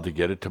a while to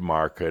get it to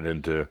market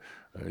and to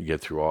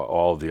get through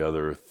all the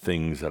other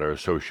things that are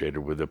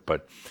associated with it.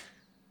 But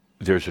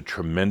there's a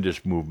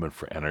tremendous movement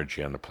for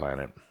energy on the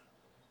planet.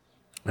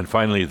 And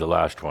finally, the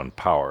last one,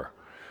 power.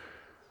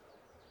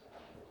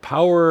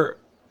 Power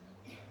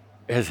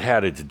has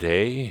had its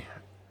day,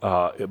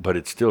 but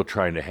it's still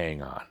trying to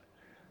hang on.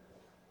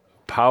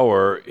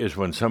 Power is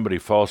when somebody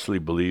falsely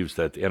believes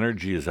that the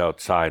energy is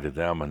outside of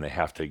them and they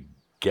have to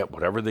get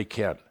whatever they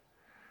can.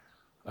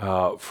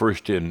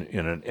 First in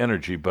an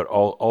energy, but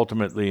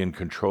ultimately in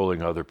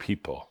controlling other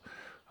people.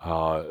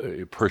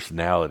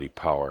 Personality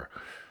power,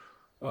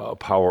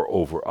 power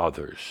over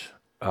others.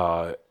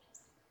 Power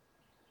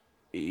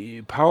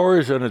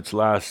is on its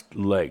last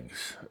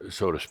legs,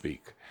 so to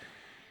speak,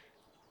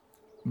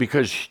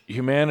 because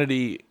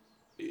humanity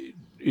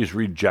is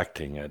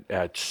rejecting it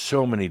at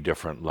so many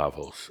different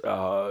levels.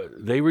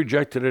 They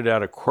rejected it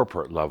at a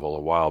corporate level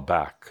a while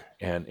back,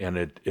 and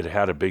it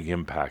had a big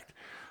impact.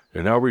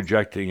 They're now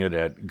rejecting it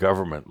at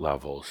government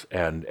levels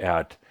and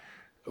at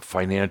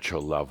financial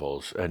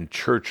levels and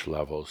church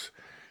levels.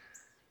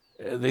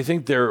 They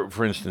think they're,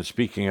 for instance,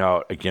 speaking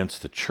out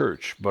against the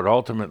church, but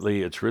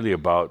ultimately it's really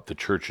about the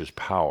church's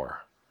power.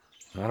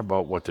 Not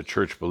about what the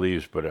church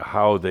believes, but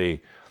how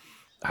they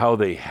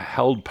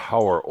held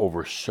power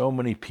over so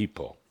many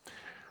people.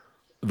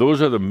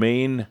 Those are the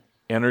main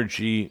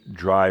energy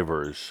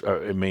drivers,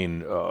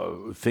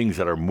 things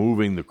that are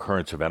moving the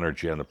currents of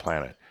energy on the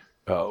planet,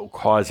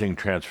 causing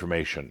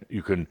transformation.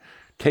 You can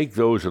take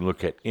those and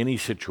look at any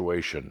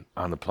situation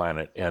on the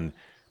planet and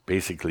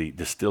basically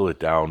distill it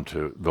down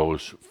to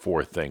those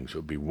four things. It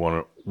would be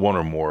one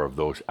or more of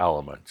those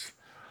elements.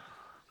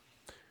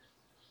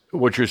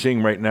 What you're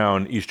seeing right now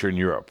in Eastern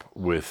Europe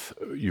with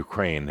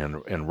Ukraine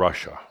and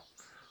Russia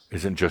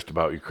isn't just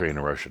about Ukraine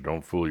and Russia.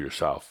 Don't fool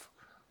yourself.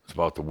 It's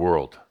about the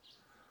world.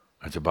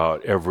 It's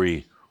about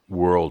every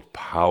world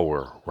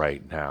power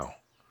right now.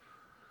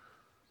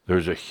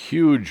 There's a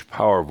huge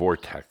power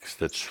vortex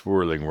that's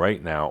swirling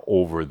right now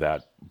over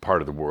that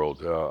part of the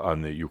world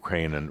on the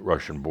Ukraine and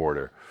Russian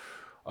border.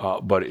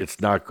 But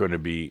it's not going to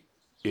be,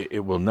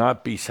 it will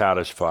not be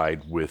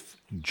satisfied with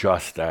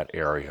just that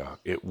area.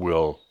 It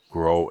will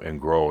grow and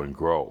grow and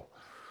grow.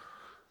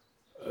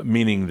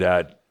 Meaning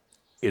that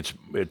it's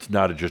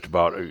not just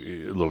about a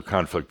little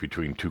conflict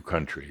between two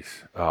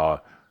countries.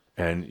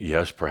 And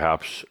yes,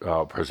 perhaps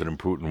President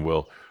Putin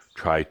will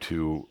try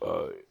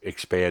to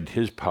expand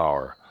his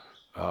power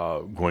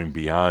going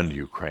beyond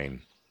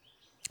Ukraine.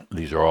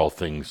 These are all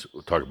things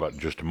we'll talk about in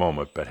just a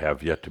moment, but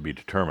have yet to be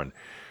determined.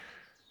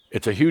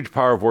 It's a huge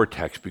power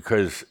vortex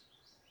because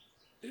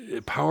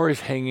power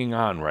is hanging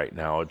on right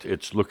now.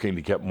 It's looking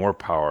to get more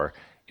power.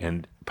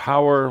 And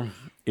power,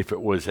 if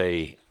it was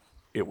a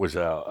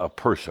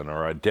person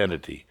or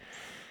identity,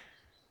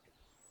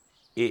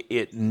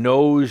 it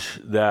knows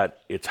that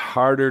it's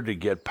harder to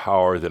get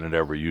power than it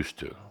ever used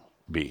to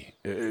be.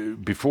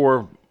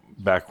 Before,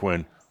 back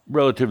when,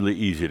 relatively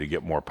easy to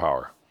get more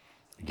power.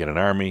 You get an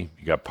army,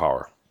 you got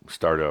power.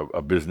 Start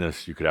a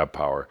business, you could have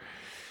power.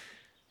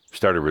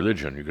 Start a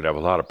religion, you could have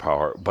a lot of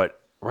power.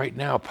 But right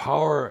now,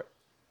 power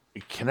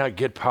cannot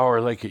get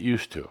power like it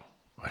used to.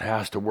 It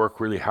has to work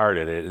really hard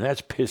at it, and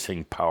that's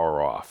pissing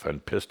power off.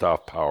 And pissed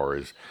off power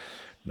is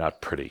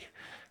not pretty.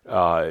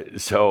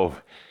 So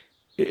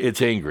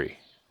it's angry,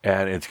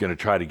 and it's going to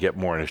try to get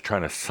more, and it's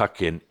trying to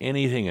suck in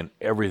anything and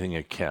everything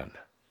it can.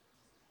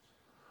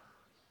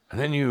 And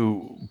then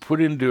you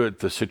put into it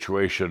the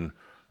situation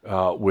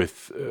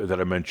that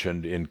I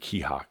mentioned in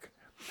Kihak.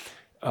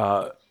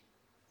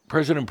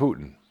 President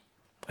Putin,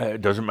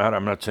 it doesn't matter.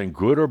 I'm not saying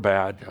good or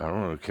bad. I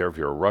don't care if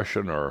you're a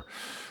Russian or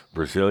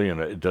Brazilian.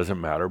 It doesn't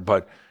matter.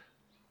 But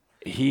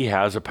he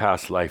has a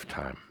past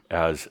lifetime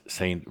as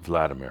Saint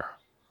Vladimir,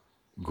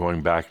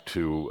 going back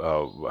to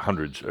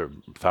hundreds or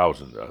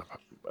thousands,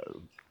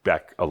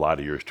 back a lot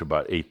of years to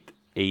about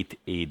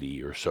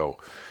 880 or so.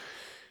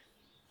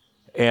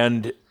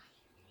 And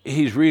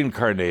he's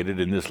reincarnated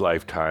in this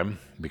lifetime,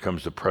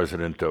 becomes the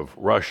president of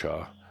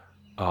Russia,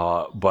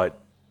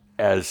 but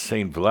as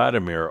Saint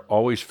Vladimir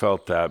always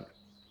felt that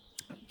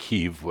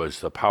Kyiv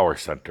was the power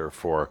center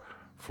for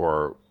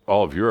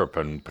all of Europe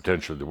and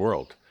potentially the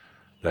world,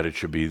 that it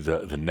should be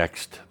the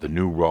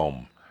new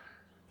Rome.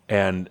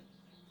 And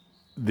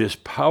this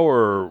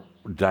power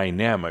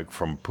dynamic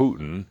from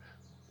Putin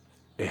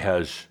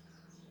has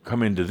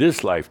come into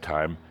this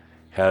lifetime,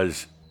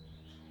 has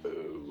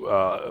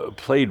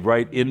played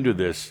right into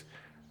this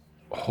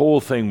whole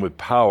thing with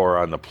power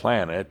on the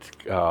planet,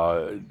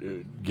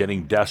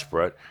 getting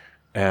desperate,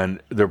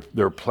 and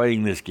they're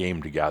playing this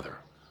game together.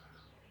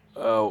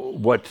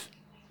 What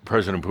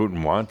President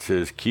Putin wants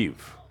is Kyiv.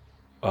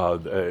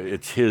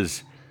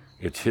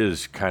 It's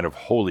his kind of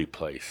holy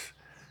place,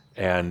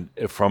 and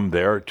from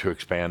there to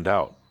expand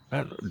out.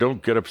 And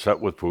don't get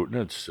upset with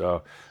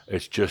Putin.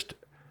 It's just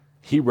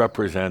he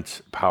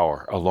represents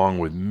power along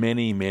with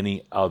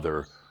many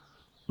other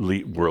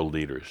world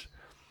leaders.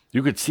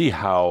 You could see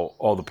how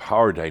all the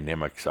power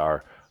dynamics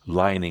are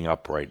lining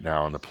up right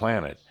now on the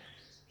planet.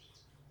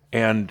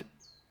 And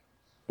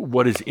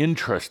what is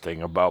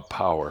interesting about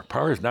power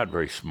is not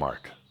very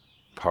smart.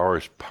 Power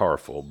is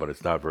powerful, but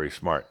it's not very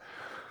smart.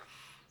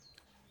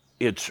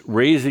 It's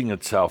raising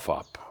itself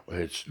up.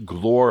 It's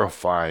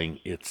glorifying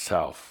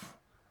itself,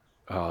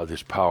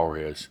 this power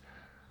is.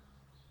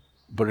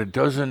 But it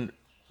doesn't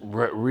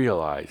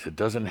realize, it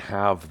doesn't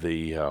have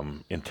the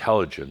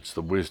intelligence,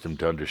 the wisdom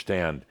to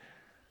understand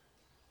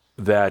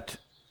that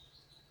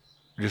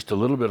just a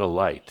little bit of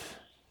light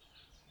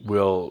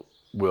will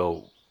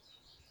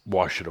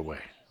wash it away,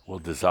 will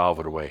dissolve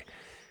it away.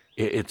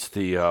 It's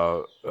the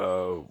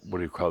what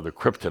do you call it? The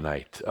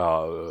kryptonite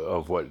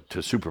of what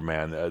to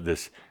Superman.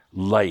 This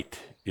light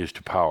is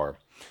to power.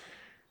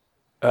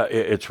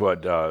 It's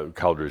what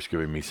Calder is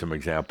giving me some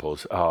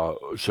examples.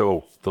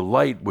 So the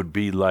light would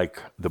be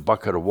like the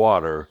bucket of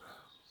water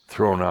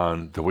thrown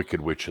on the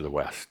Wicked Witch of the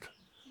West.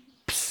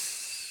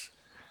 Psst.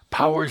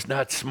 Power's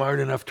not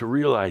smart enough to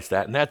realize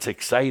that, and that's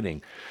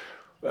exciting.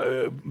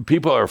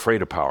 People are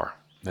afraid of power.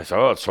 They say,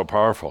 oh, it's so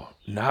powerful.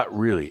 Not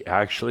really.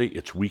 Actually,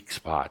 its weak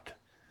spot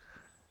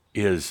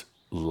is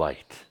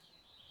light.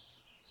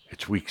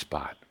 Its weak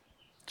spot.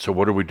 So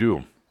what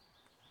do?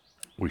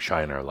 We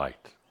shine our light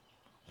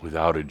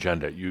without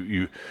agenda. If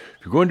you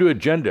go into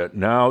agenda,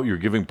 now you're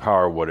giving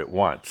power what it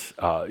wants.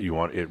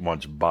 It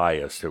wants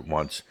bias. It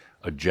wants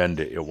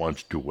agenda. It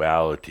wants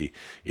duality.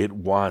 It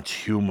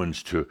wants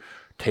humans to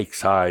take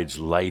sides,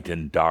 light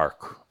and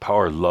dark.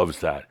 Power loves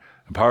that.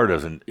 And power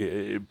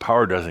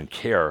doesn't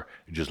care.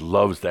 It just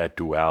loves that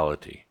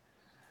duality.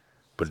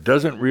 But it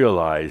doesn't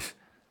realize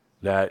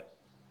that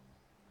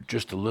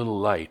just a little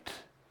light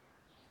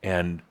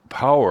and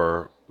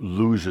power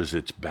loses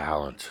its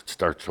balance. It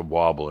starts to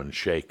wobble and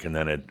shake, and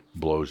then it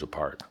blows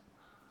apart.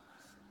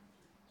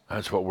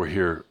 That's what we're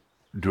here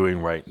doing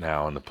right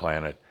now on the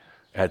planet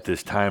at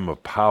this time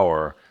of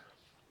power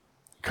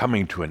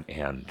coming to an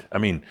end. I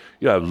mean,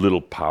 you have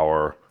little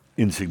power,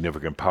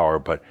 insignificant power,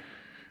 but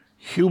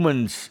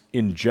humans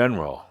in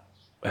general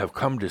have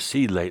come to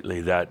see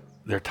lately that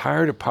they're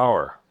tired of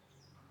power.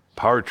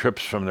 Power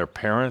trips from their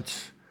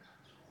parents,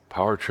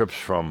 power trips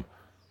from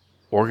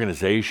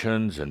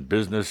organizations and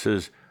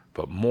businesses,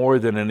 but more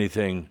than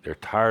anything, they're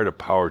tired of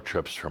power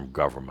trips from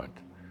government.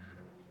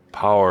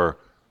 Power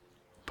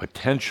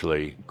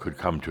potentially could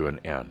come to an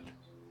end,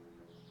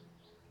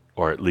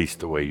 or at least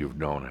the way you've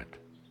known it.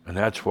 And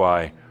that's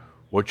why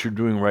what you're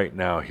doing right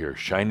now here,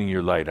 shining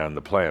your light on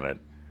the planet,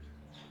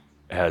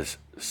 has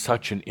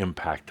such an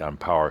impact on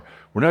power.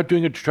 We're not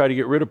doing it to try to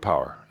get rid of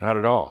power, not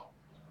at all.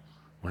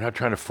 We're not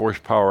trying to force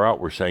power out.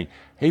 We're saying,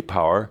 hey,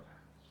 power,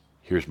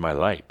 here's my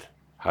light.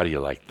 How do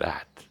you like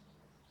that?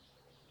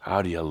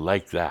 How do you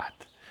like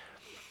that?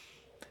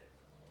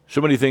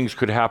 So many things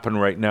could happen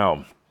right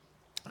now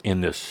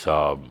in this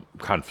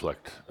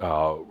conflict,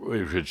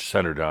 which is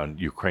centered on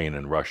Ukraine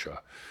and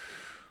Russia.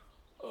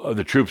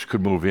 The troops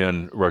could move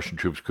in, Russian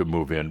troops could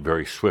move in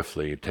very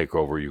swiftly, take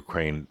over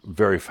Ukraine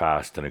very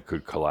fast, and it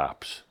could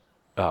collapse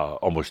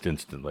almost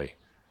instantly.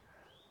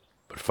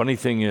 But funny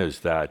thing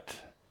is that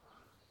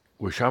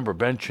with Chamber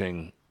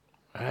benching,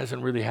 it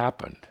hasn't really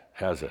happened,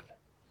 has it?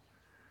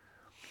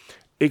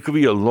 It could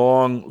be a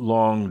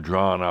long,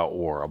 drawn-out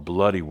war, a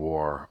bloody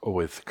war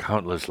with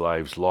countless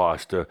lives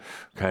lost,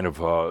 kind of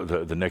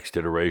the next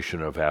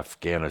iteration of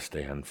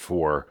Afghanistan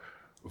for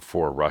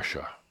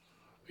Russia,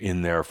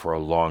 in there for a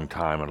long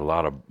time and a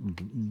lot of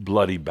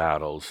bloody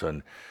battles,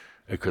 and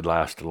it could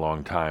last a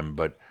long time.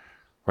 But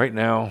right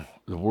now,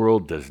 the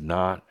world does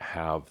not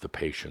have the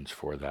patience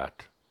for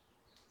that.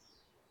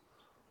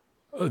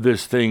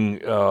 This thing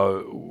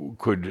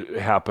could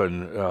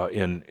happen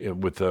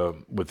with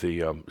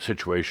the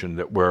situation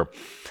that where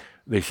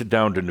they sit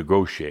down to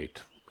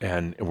negotiate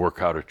and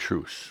work out a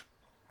truce.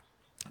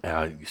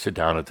 You sit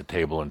down at the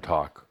table and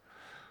talk.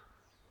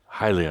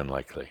 Highly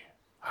unlikely.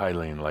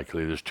 Highly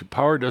unlikely.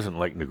 Power doesn't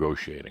like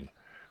negotiating.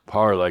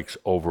 Power likes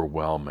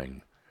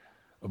overwhelming.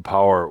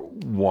 Power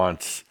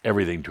wants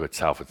everything to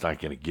itself. It's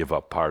not going to give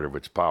up part of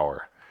its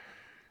power.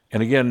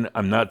 And again,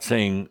 I'm not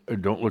saying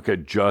don't look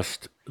at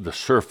just the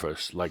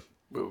surface like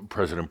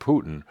President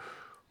Putin.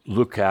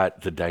 Look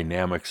at the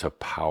dynamics of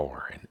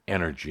power and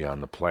energy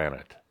on the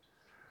planet.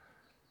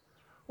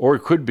 Or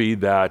it could be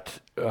that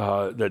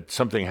that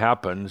something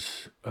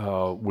happens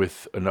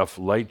with enough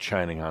light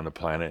shining on the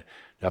planet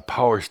that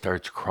power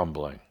starts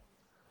crumbling,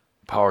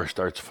 power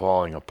starts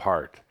falling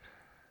apart.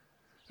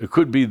 It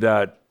could be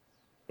that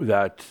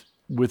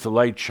with the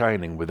light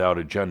shining without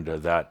agenda,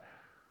 that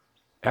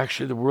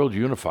actually the world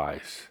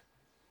unifies.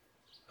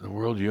 The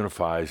world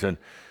unifies, and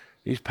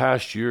these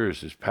past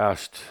years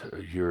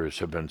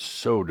have been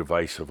so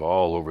divisive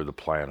all over the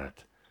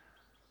planet.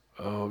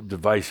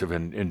 Divisive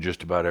in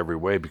just about every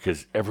way,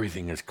 because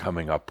everything is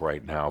coming up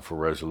right now for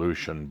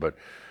resolution. But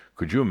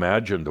could you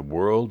imagine the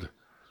world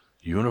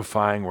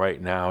unifying right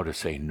now to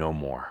say no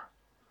more?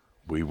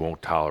 We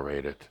won't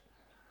tolerate it.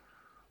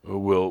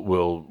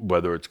 We'll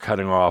whether it's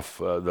cutting off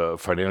the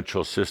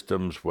financial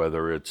systems,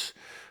 whether it's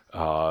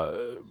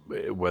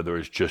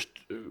just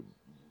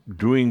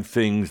doing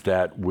things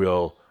that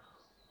will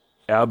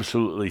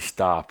absolutely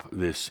stop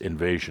this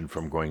invasion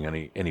from going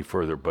any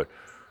further. But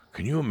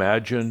can you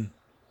imagine,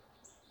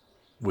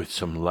 with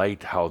some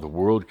light, how the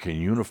world can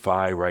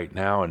unify right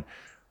now? And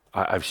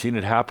I've seen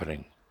it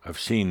happening. I've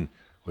seen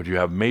when you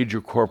have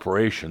major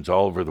corporations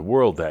all over the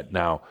world that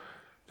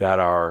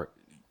are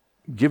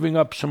giving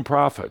up some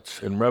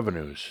profits and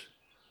revenues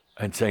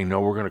and saying,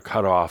 no, we're going to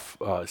cut off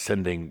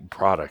sending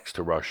products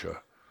to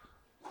Russia.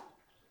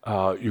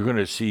 You're going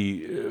to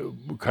see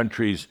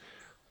countries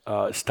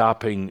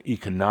stopping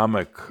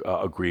economic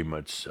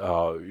agreements.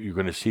 You're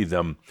going to see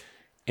them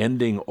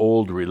ending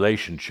old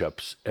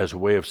relationships as a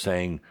way of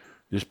saying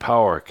this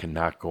power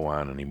cannot go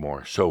on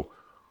anymore. So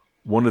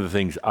one of the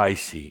things I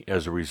see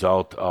as a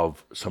result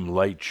of some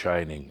light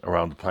shining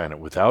around the planet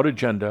without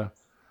agenda,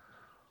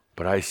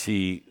 but I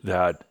see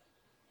that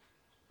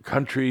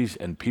countries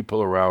and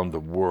people around the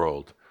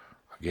world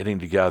are getting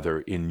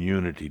together in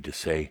unity to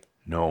say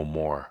no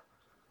more.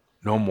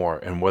 No more.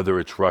 And whether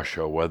it's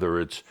Russia, whether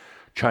it's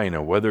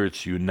China, whether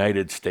it's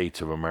United States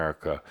of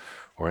America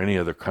or any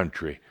other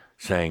country,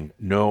 saying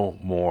no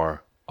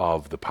more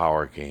of the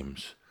power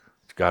games.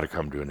 It's got to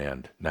come to an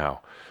end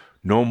now.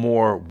 No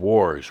more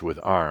wars with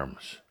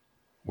arms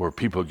where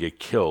people get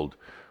killed.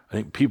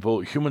 I think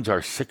humans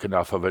are sick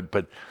enough of it,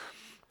 but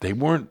they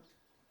weren't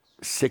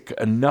sick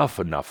enough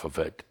of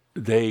it.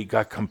 They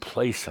got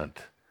complacent.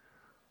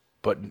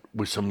 But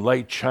with some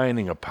light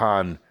shining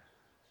upon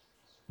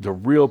the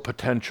real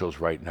potentials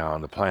right now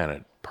on the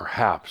planet,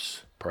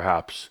 perhaps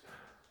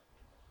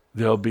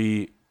there'll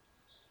be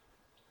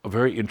a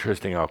very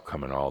interesting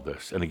outcome in all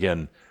this. And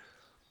again,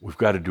 we've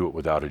got to do it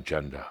without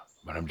agenda.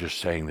 But I'm just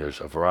saying there's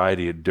a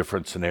variety of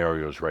different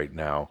scenarios right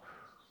now.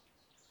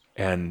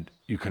 And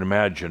you can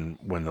imagine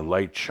when the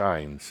light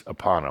shines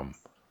upon them,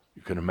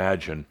 you can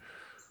imagine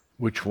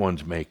which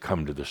ones may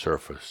come to the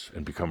surface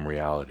and become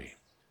reality.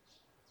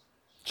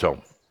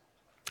 So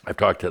I've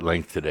talked at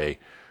length today.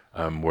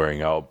 I'm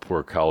wearing out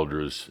poor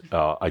Calder's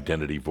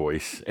identity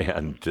voice,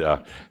 and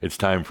it's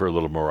time for a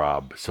little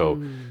Marab. So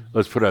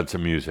let's put on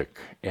some music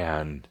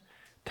and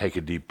take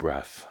a deep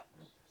breath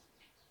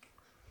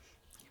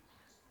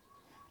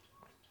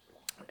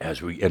as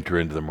we enter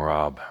into the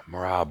Marab.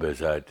 Marab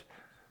is a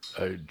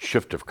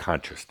shift of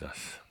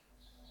consciousness.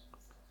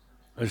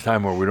 It's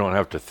time where we don't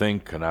have to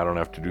think, and I don't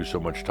have to do so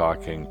much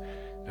talking,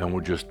 and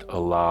we'll just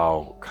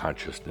allow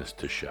consciousness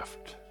to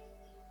shift.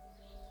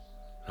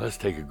 Let's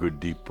take a good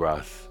deep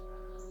breath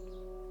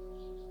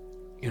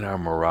in our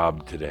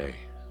Marab today.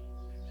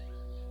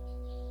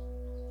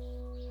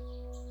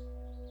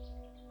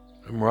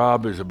 The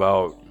Marab is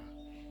about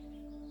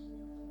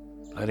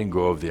letting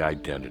go of the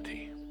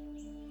identity.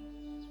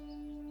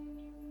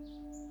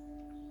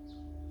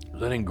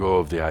 Letting go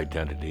of the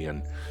identity,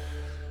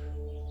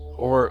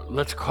 or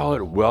let's call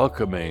it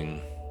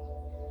welcoming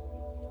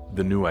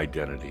the new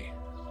identity,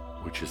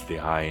 which is the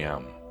I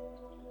am.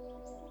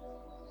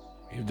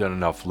 You've done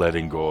enough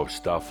letting go of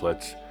stuff.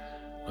 Let's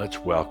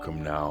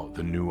welcome now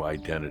the new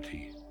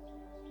identity.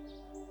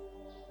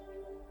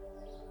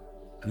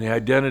 And the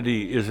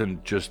identity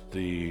isn't just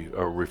the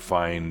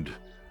refined,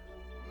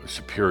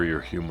 superior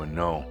human.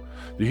 No,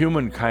 the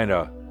human kind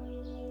of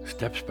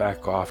steps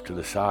back off to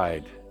the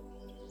side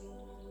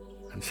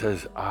and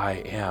says, I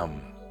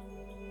am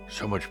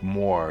so much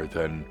more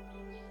than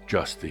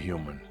just the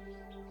human.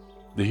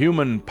 The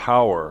human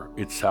power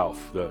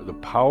itself, the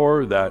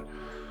power that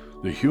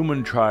the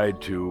human tried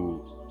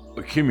to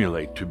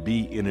accumulate to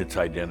be in its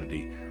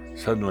identity,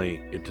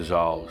 suddenly it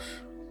dissolves,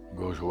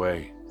 goes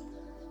away.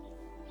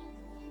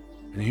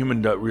 And the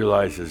human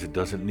realizes it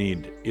doesn't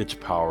need its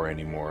power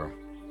anymore.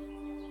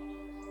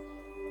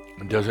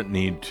 It doesn't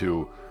need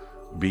to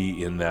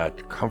be in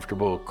that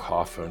comfortable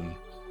coffin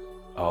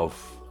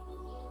of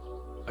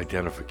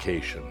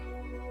identification.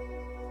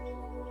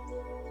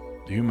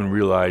 The human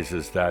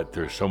realizes that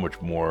there's so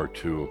much more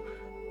to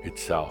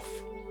itself.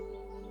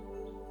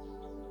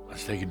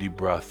 Let's take a deep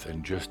breath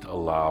and just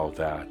allow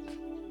that.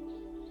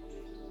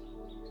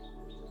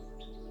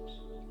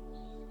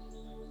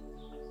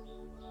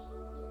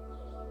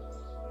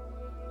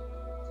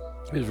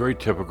 It's very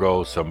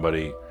typical of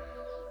somebody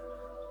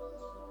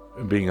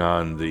being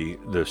on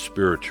the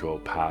spiritual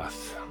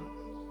path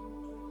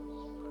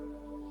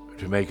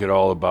to make it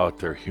all about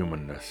their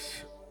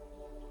humanness.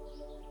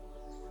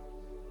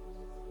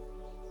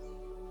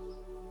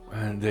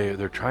 And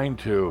they're trying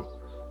to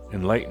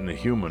enlighten the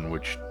human,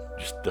 which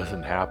just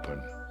doesn't happen.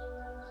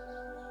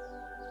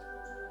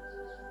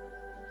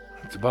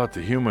 It's about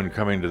the human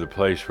coming to the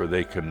place where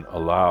they can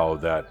allow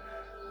that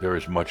there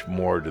is much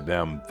more to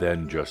them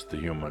than just the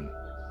human.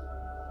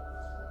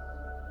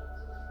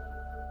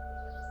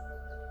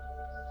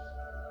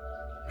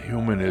 The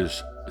human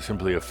is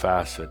simply a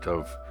facet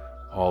of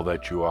all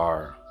that you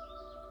are.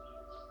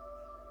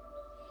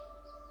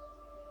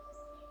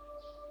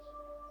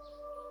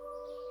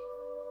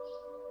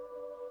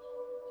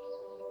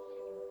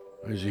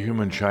 As a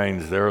human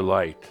shines their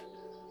light,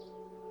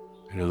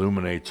 it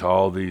illuminates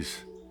all these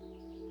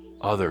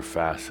other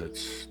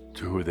facets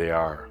to who they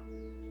are.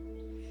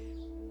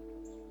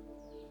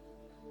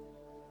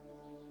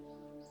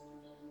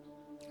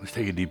 Let's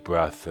take a deep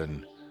breath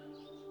and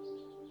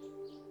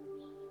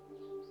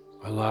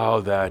allow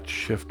that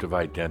shift of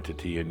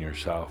identity in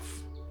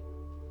yourself,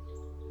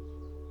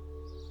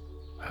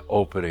 that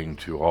opening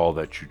to all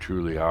that you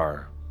truly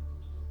are.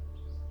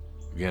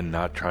 Again,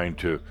 not trying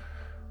to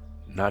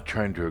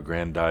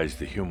aggrandize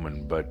the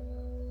human, but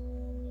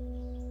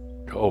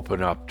to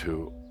open up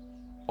to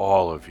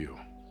all of you.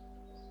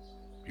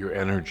 Your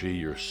energy,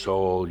 your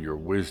soul, your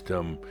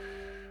wisdom,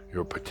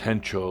 your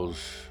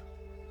potentials,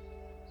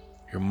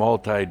 your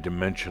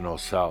multi-dimensional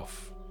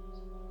self.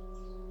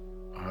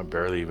 I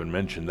barely even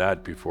mentioned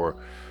that before.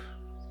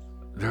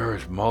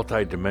 There's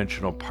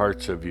multi-dimensional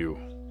parts of you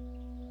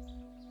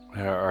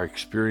that are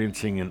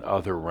experiencing in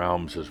other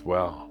realms as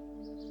well.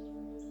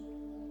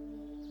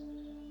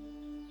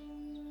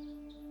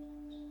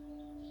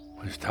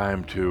 It's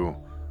time to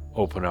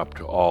open up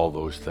to all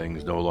those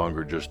things, no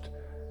longer just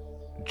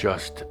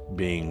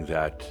being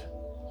that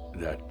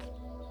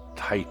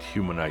tight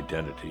human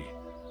identity.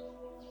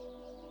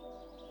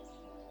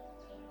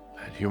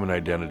 That human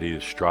identity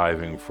is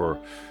striving for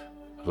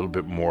a little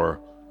bit more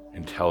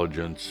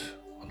intelligence,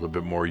 a little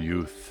bit more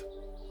youth,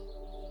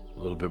 a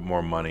little bit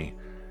more money.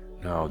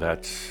 No,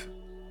 let's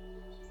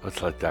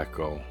let that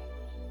go.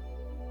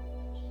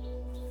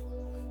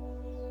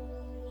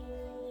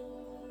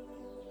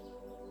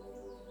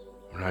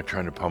 We're not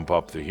trying to pump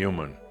up the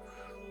human.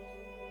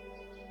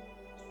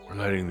 We're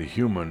letting the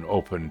human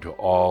open to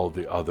all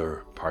the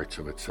other parts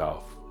of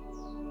itself.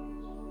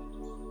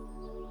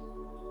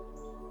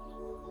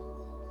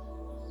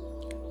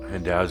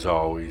 And as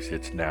always,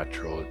 it's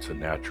natural. It's a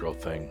natural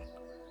thing.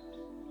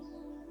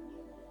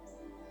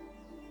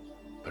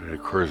 But it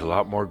occurs a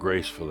lot more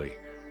gracefully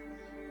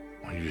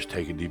when you just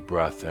take a deep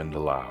breath and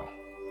allow.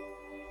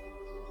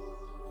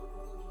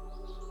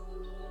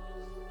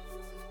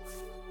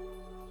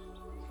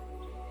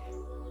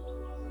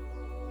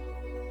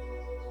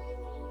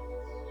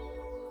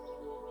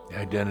 The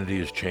identity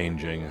is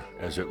changing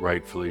as it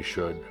rightfully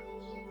should.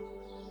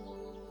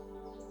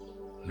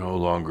 No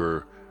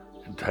longer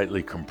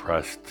tightly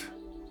compressed,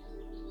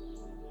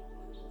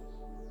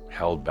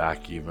 held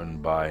back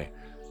even by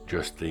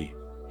just the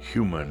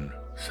human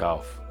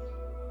self.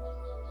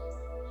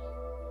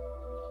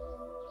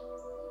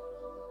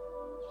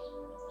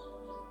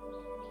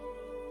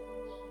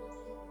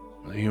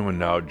 The human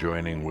now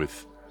joining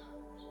with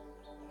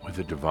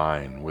the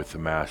divine, with the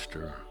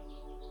master.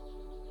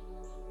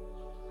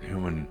 The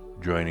human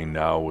joining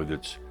now with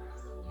its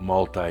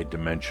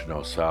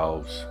multi-dimensional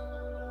selves.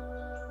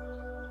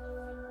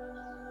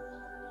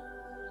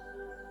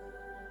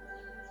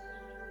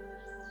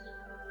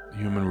 The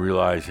human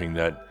realizing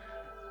that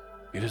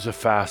it is a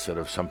facet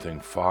of something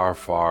far,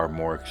 far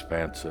more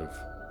expansive.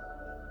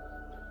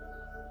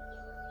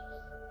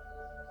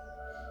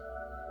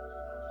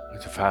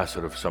 It's a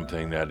facet of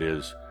something that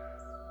is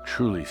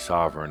truly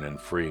sovereign and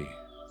free.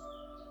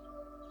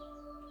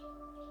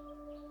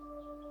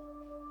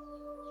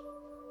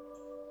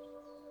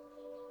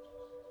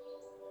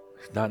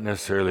 It's not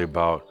necessarily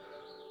about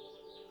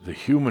the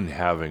human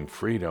having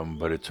freedom,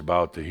 but it's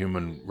about the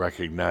human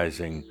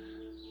recognizing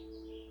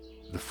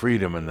the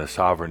freedom and the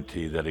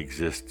sovereignty that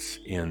exists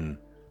in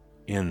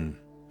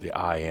the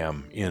I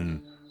am,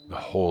 in the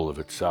whole of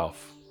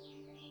itself,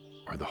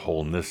 or the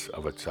wholeness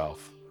of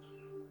itself.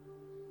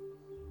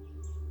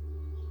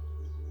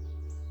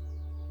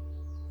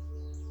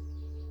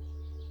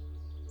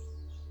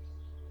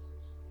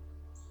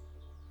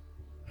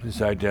 This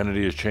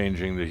identity is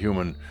changing. The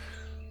human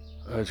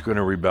is going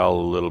to rebel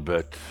a little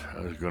bit.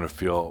 It's going to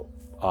feel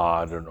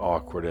odd and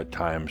awkward at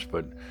times,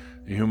 but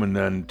the human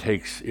then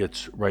takes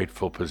its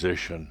rightful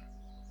position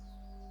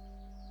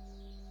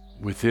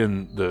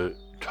within the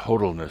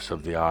totalness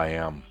of the I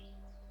am.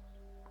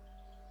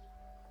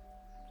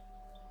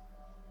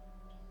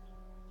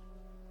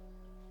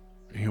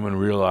 The human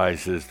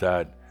realizes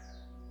that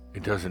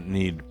it doesn't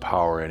need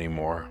power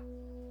anymore,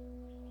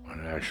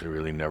 and it actually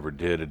really never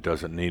did. It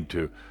doesn't need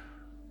to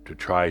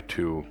try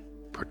to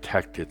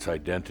protect its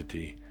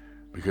identity,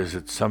 because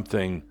it's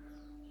something,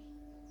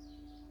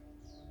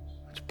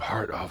 it's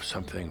part of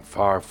something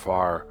far,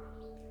 far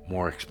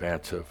more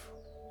expansive.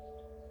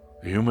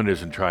 The human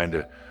isn't trying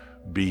to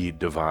be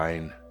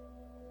divine.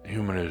 The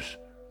human is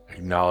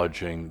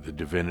acknowledging the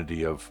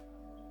divinity of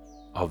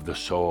the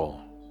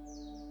soul.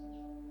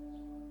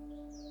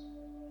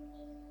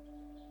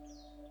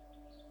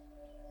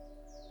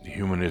 The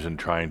human isn't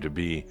trying to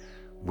be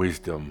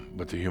wisdom,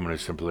 but the human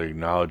is simply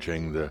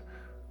acknowledging the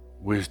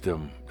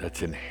wisdom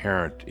that's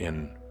inherent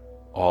in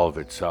all of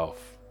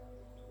itself.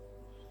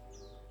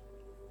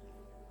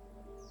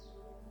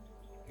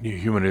 The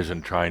human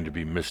isn't trying to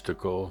be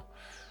mystical,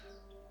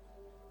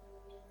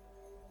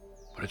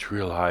 but it's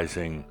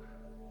realizing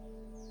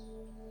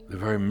the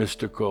very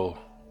mystical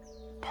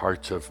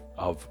parts of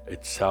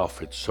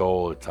itself, its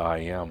soul, its I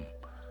am.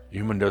 The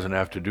human doesn't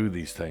have to do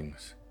these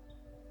things.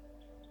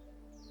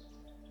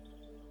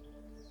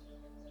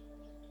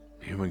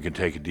 The human can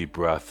take a deep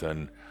breath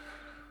and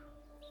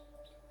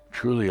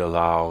truly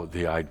allow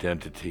the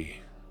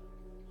identity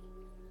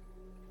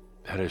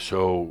that is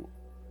so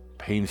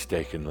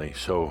painstakingly,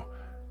 so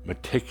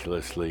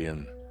meticulously,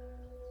 and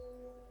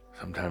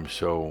sometimes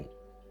so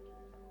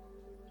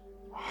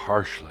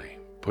harshly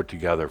put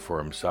together for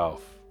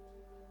himself,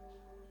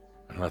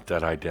 and let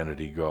that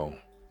identity go.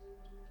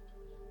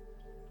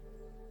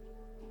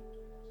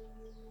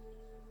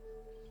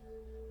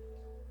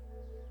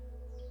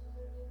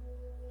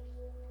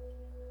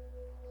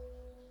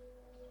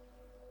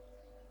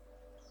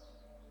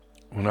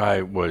 When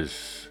I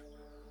was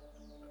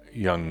a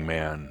young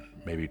man,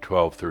 maybe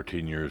 12,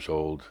 13 years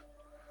old,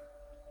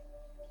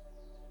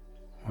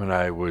 when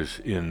I was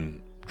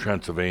in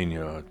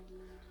Transylvania,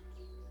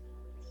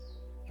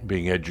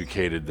 being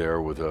educated there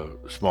with a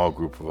small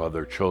group of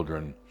other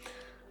children,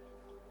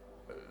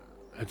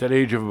 at that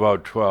age of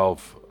about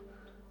 12,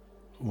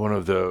 one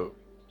of the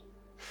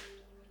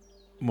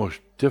most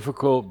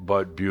difficult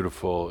but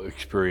beautiful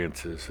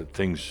experiences and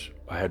things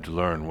I had to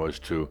learn was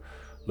to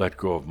let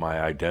go of my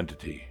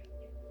identity.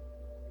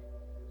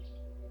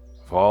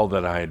 Of all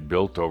that I had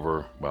built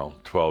over,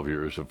 12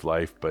 years of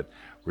life, but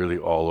really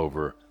all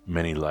over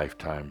many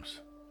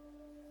lifetimes.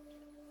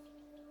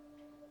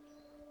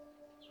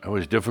 It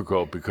was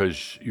difficult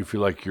because you feel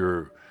like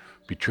you're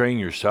betraying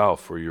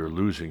yourself or you're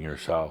losing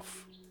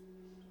yourself.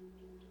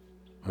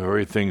 The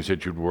very things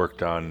that you'd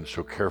worked on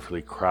so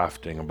carefully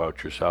crafting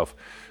about yourself,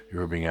 you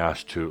were being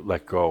asked to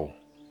let go.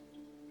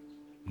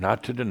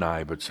 Not to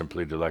deny, but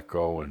simply to let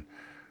go.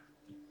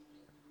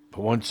 But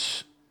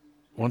once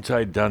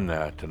I'd done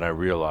that, and I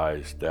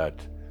realized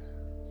that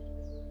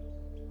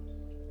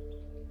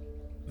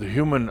the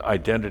human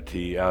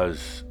identity,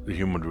 as the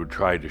human would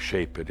try to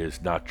shape it,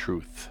 is not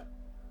truth.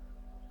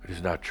 It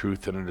is not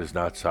truth, and it is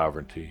not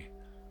sovereignty.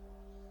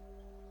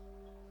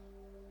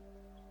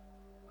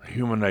 The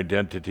human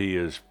identity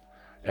is,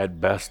 at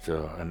best,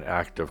 an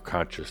act of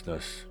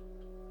consciousness,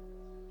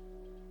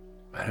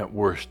 and at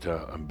worst,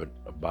 an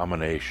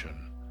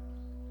abomination.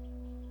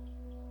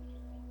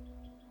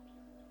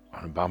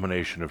 An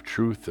abomination of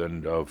truth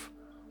and of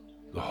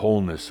the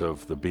wholeness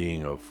of the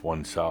being of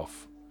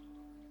oneself.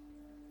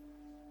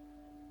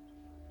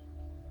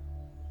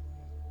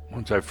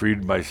 Once I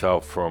freed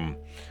myself from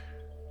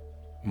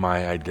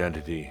my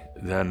identity,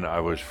 then I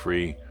was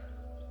free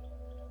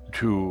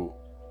to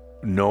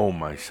know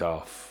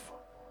myself,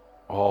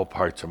 all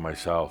parts of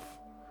myself.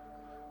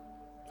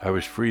 I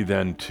was free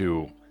then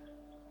to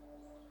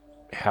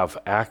have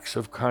acts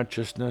of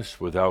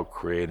consciousness without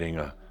creating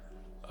a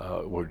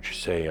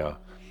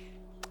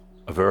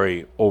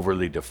very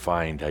overly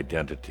defined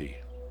identity.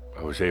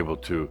 I was able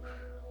to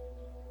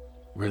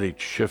really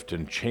shift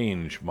and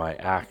change my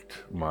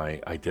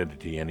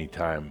identity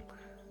anytime.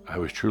 I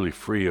was truly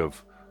free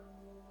of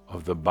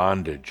the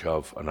bondage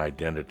of an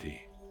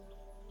identity.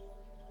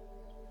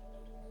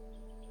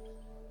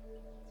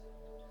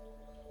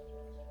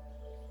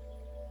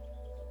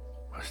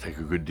 Let's take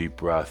a good deep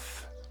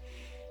breath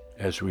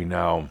as we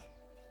now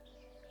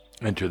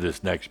enter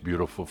this next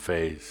beautiful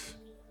phase.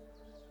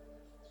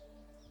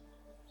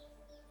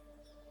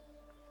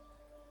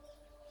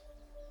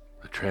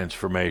 The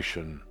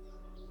transformation,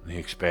 the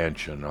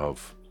expansion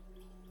of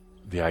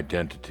the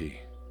identity,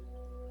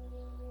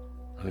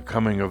 the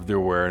coming of the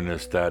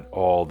awareness that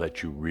all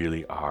that you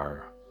really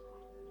are.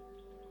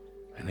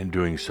 And in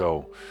doing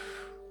so,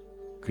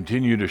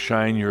 continue to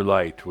shine your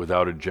light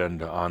without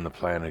agenda on the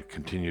planet.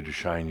 Continue to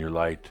shine your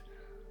light.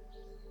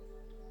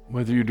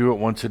 Whether you do it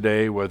once a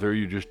day, whether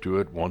you just do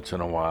it once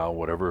in a while,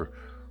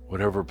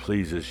 whatever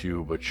pleases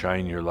you, but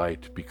shine your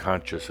light. Be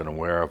conscious and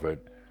aware of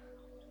it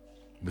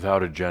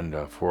without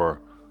agenda, for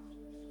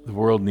the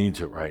world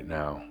needs it right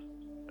now,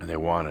 and they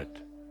want it.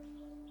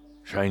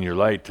 Shine your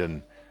light,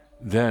 and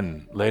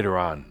then later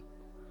on,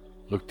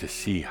 look to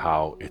see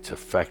how it's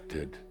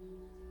affected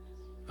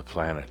the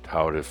planet,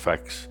 how it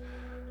affects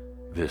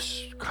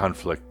this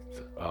conflict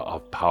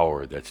of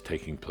power that's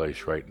taking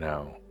place right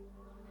now.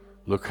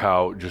 Look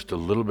how just a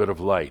little bit of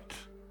light,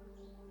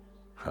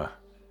 it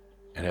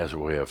has a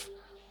way of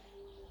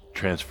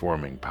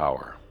transforming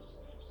power.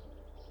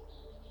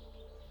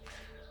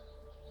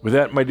 With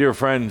that, my dear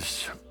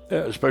friends,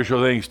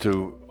 special thanks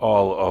to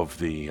all of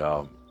the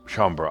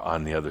Shaumbra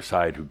on the other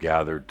side who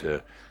gathered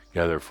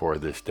together for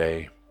this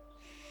day.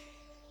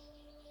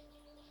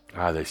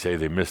 They say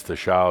they miss the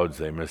shouts,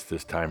 they miss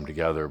this time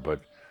together,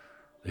 but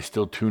they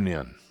still tune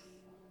in.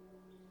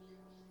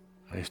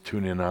 They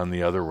tune in on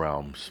the other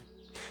realms.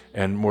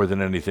 And more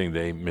than anything,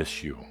 they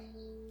miss you.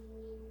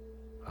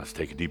 Let's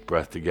take a deep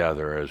breath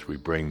together as we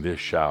bring this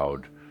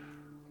shout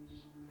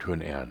to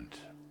an end.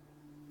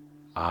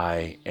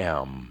 I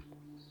am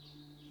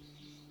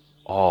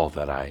all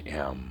that I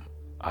am.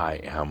 I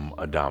am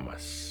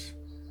Adamus.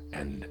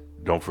 And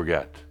don't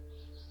forget,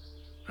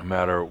 no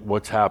matter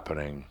what's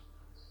happening,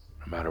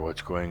 no matter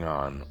what's going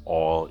on,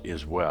 all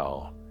is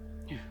well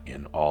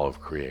in all of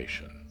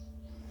creation.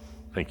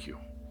 Thank you.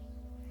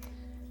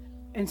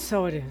 And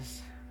so it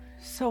is.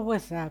 So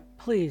with that,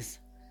 please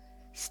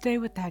stay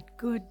with that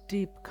good,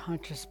 deep,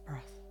 conscious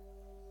breath.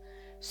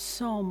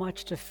 So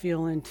much to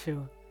feel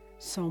into,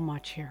 so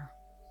much here.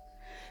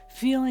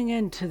 Feeling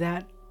into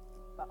that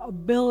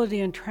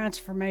ability and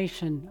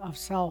transformation of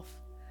self,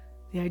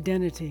 the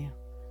identity.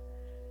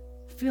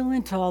 Feel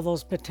into all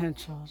those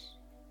potentials.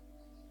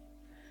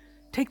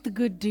 Take the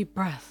good, deep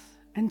breath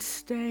and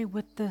stay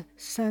with the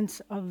sense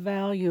of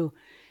value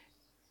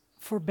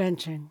for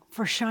benching,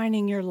 for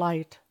shining your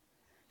light.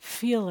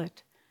 Feel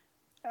it.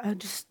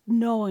 Just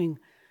knowing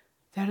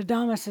that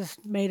Adamus has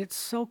made it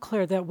so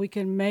clear that we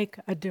can make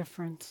a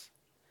difference.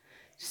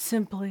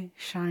 Simply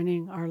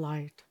shining our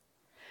light.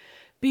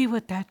 Be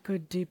with that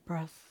good deep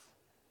breath.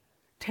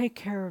 Take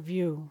care of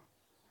you.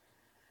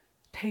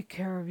 Take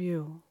care of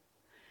you.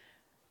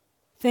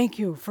 Thank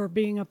you for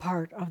being a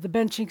part of the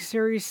Benching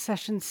Series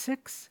Session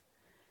 6.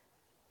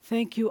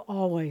 Thank you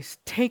always.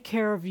 Take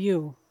care of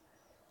you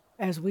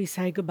as we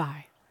say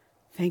goodbye.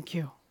 Thank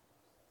you.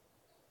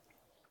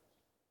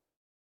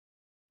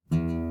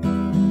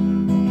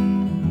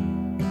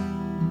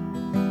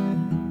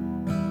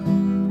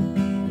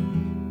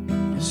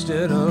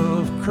 Instead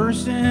of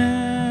cursing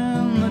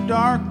the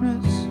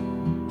darkness,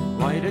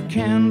 light a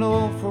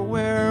candle for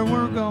where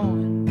we're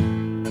going.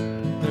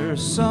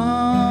 There's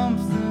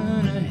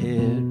something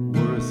ahead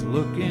worth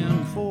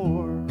looking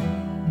for.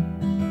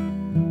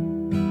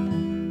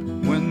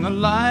 When the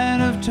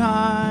light of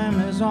time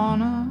is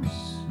on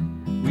us,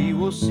 we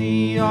will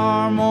see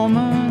our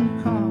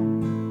moment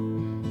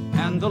come,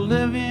 and the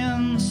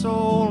living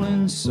soul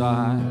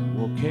inside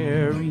will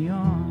carry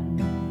on.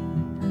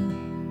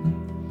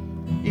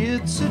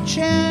 It's a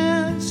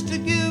chance to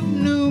give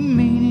new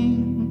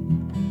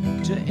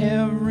meaning to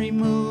every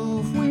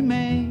move we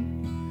make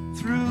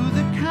through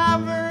the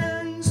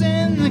caverns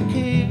and the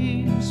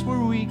caves where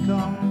we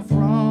come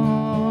from.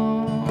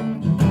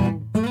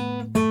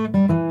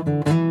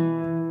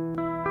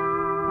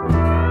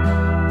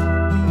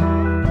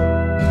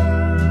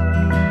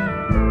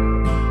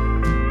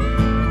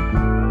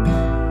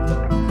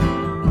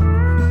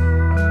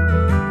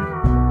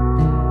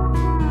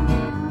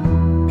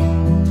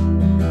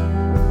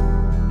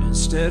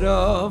 Instead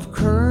of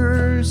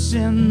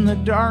cursing the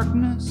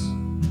darkness,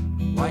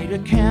 light a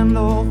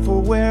candle for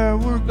where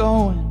we're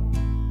going.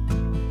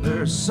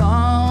 There's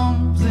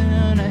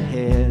something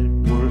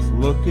ahead worth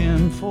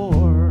looking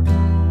for.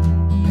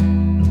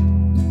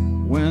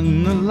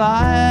 When the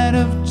light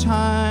of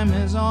time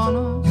is on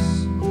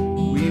us,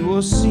 we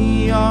will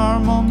see our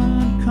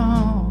moment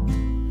come,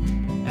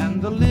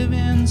 and the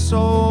living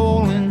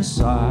soul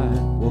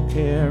inside will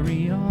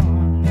carry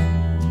on.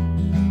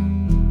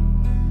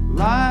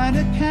 Light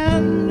a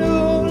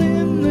candle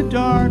in the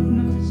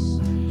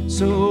darkness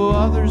so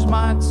others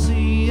might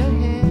see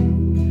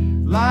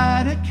ahead.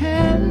 Light a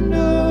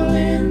candle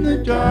in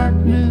the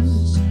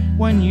darkness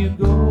when you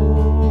go.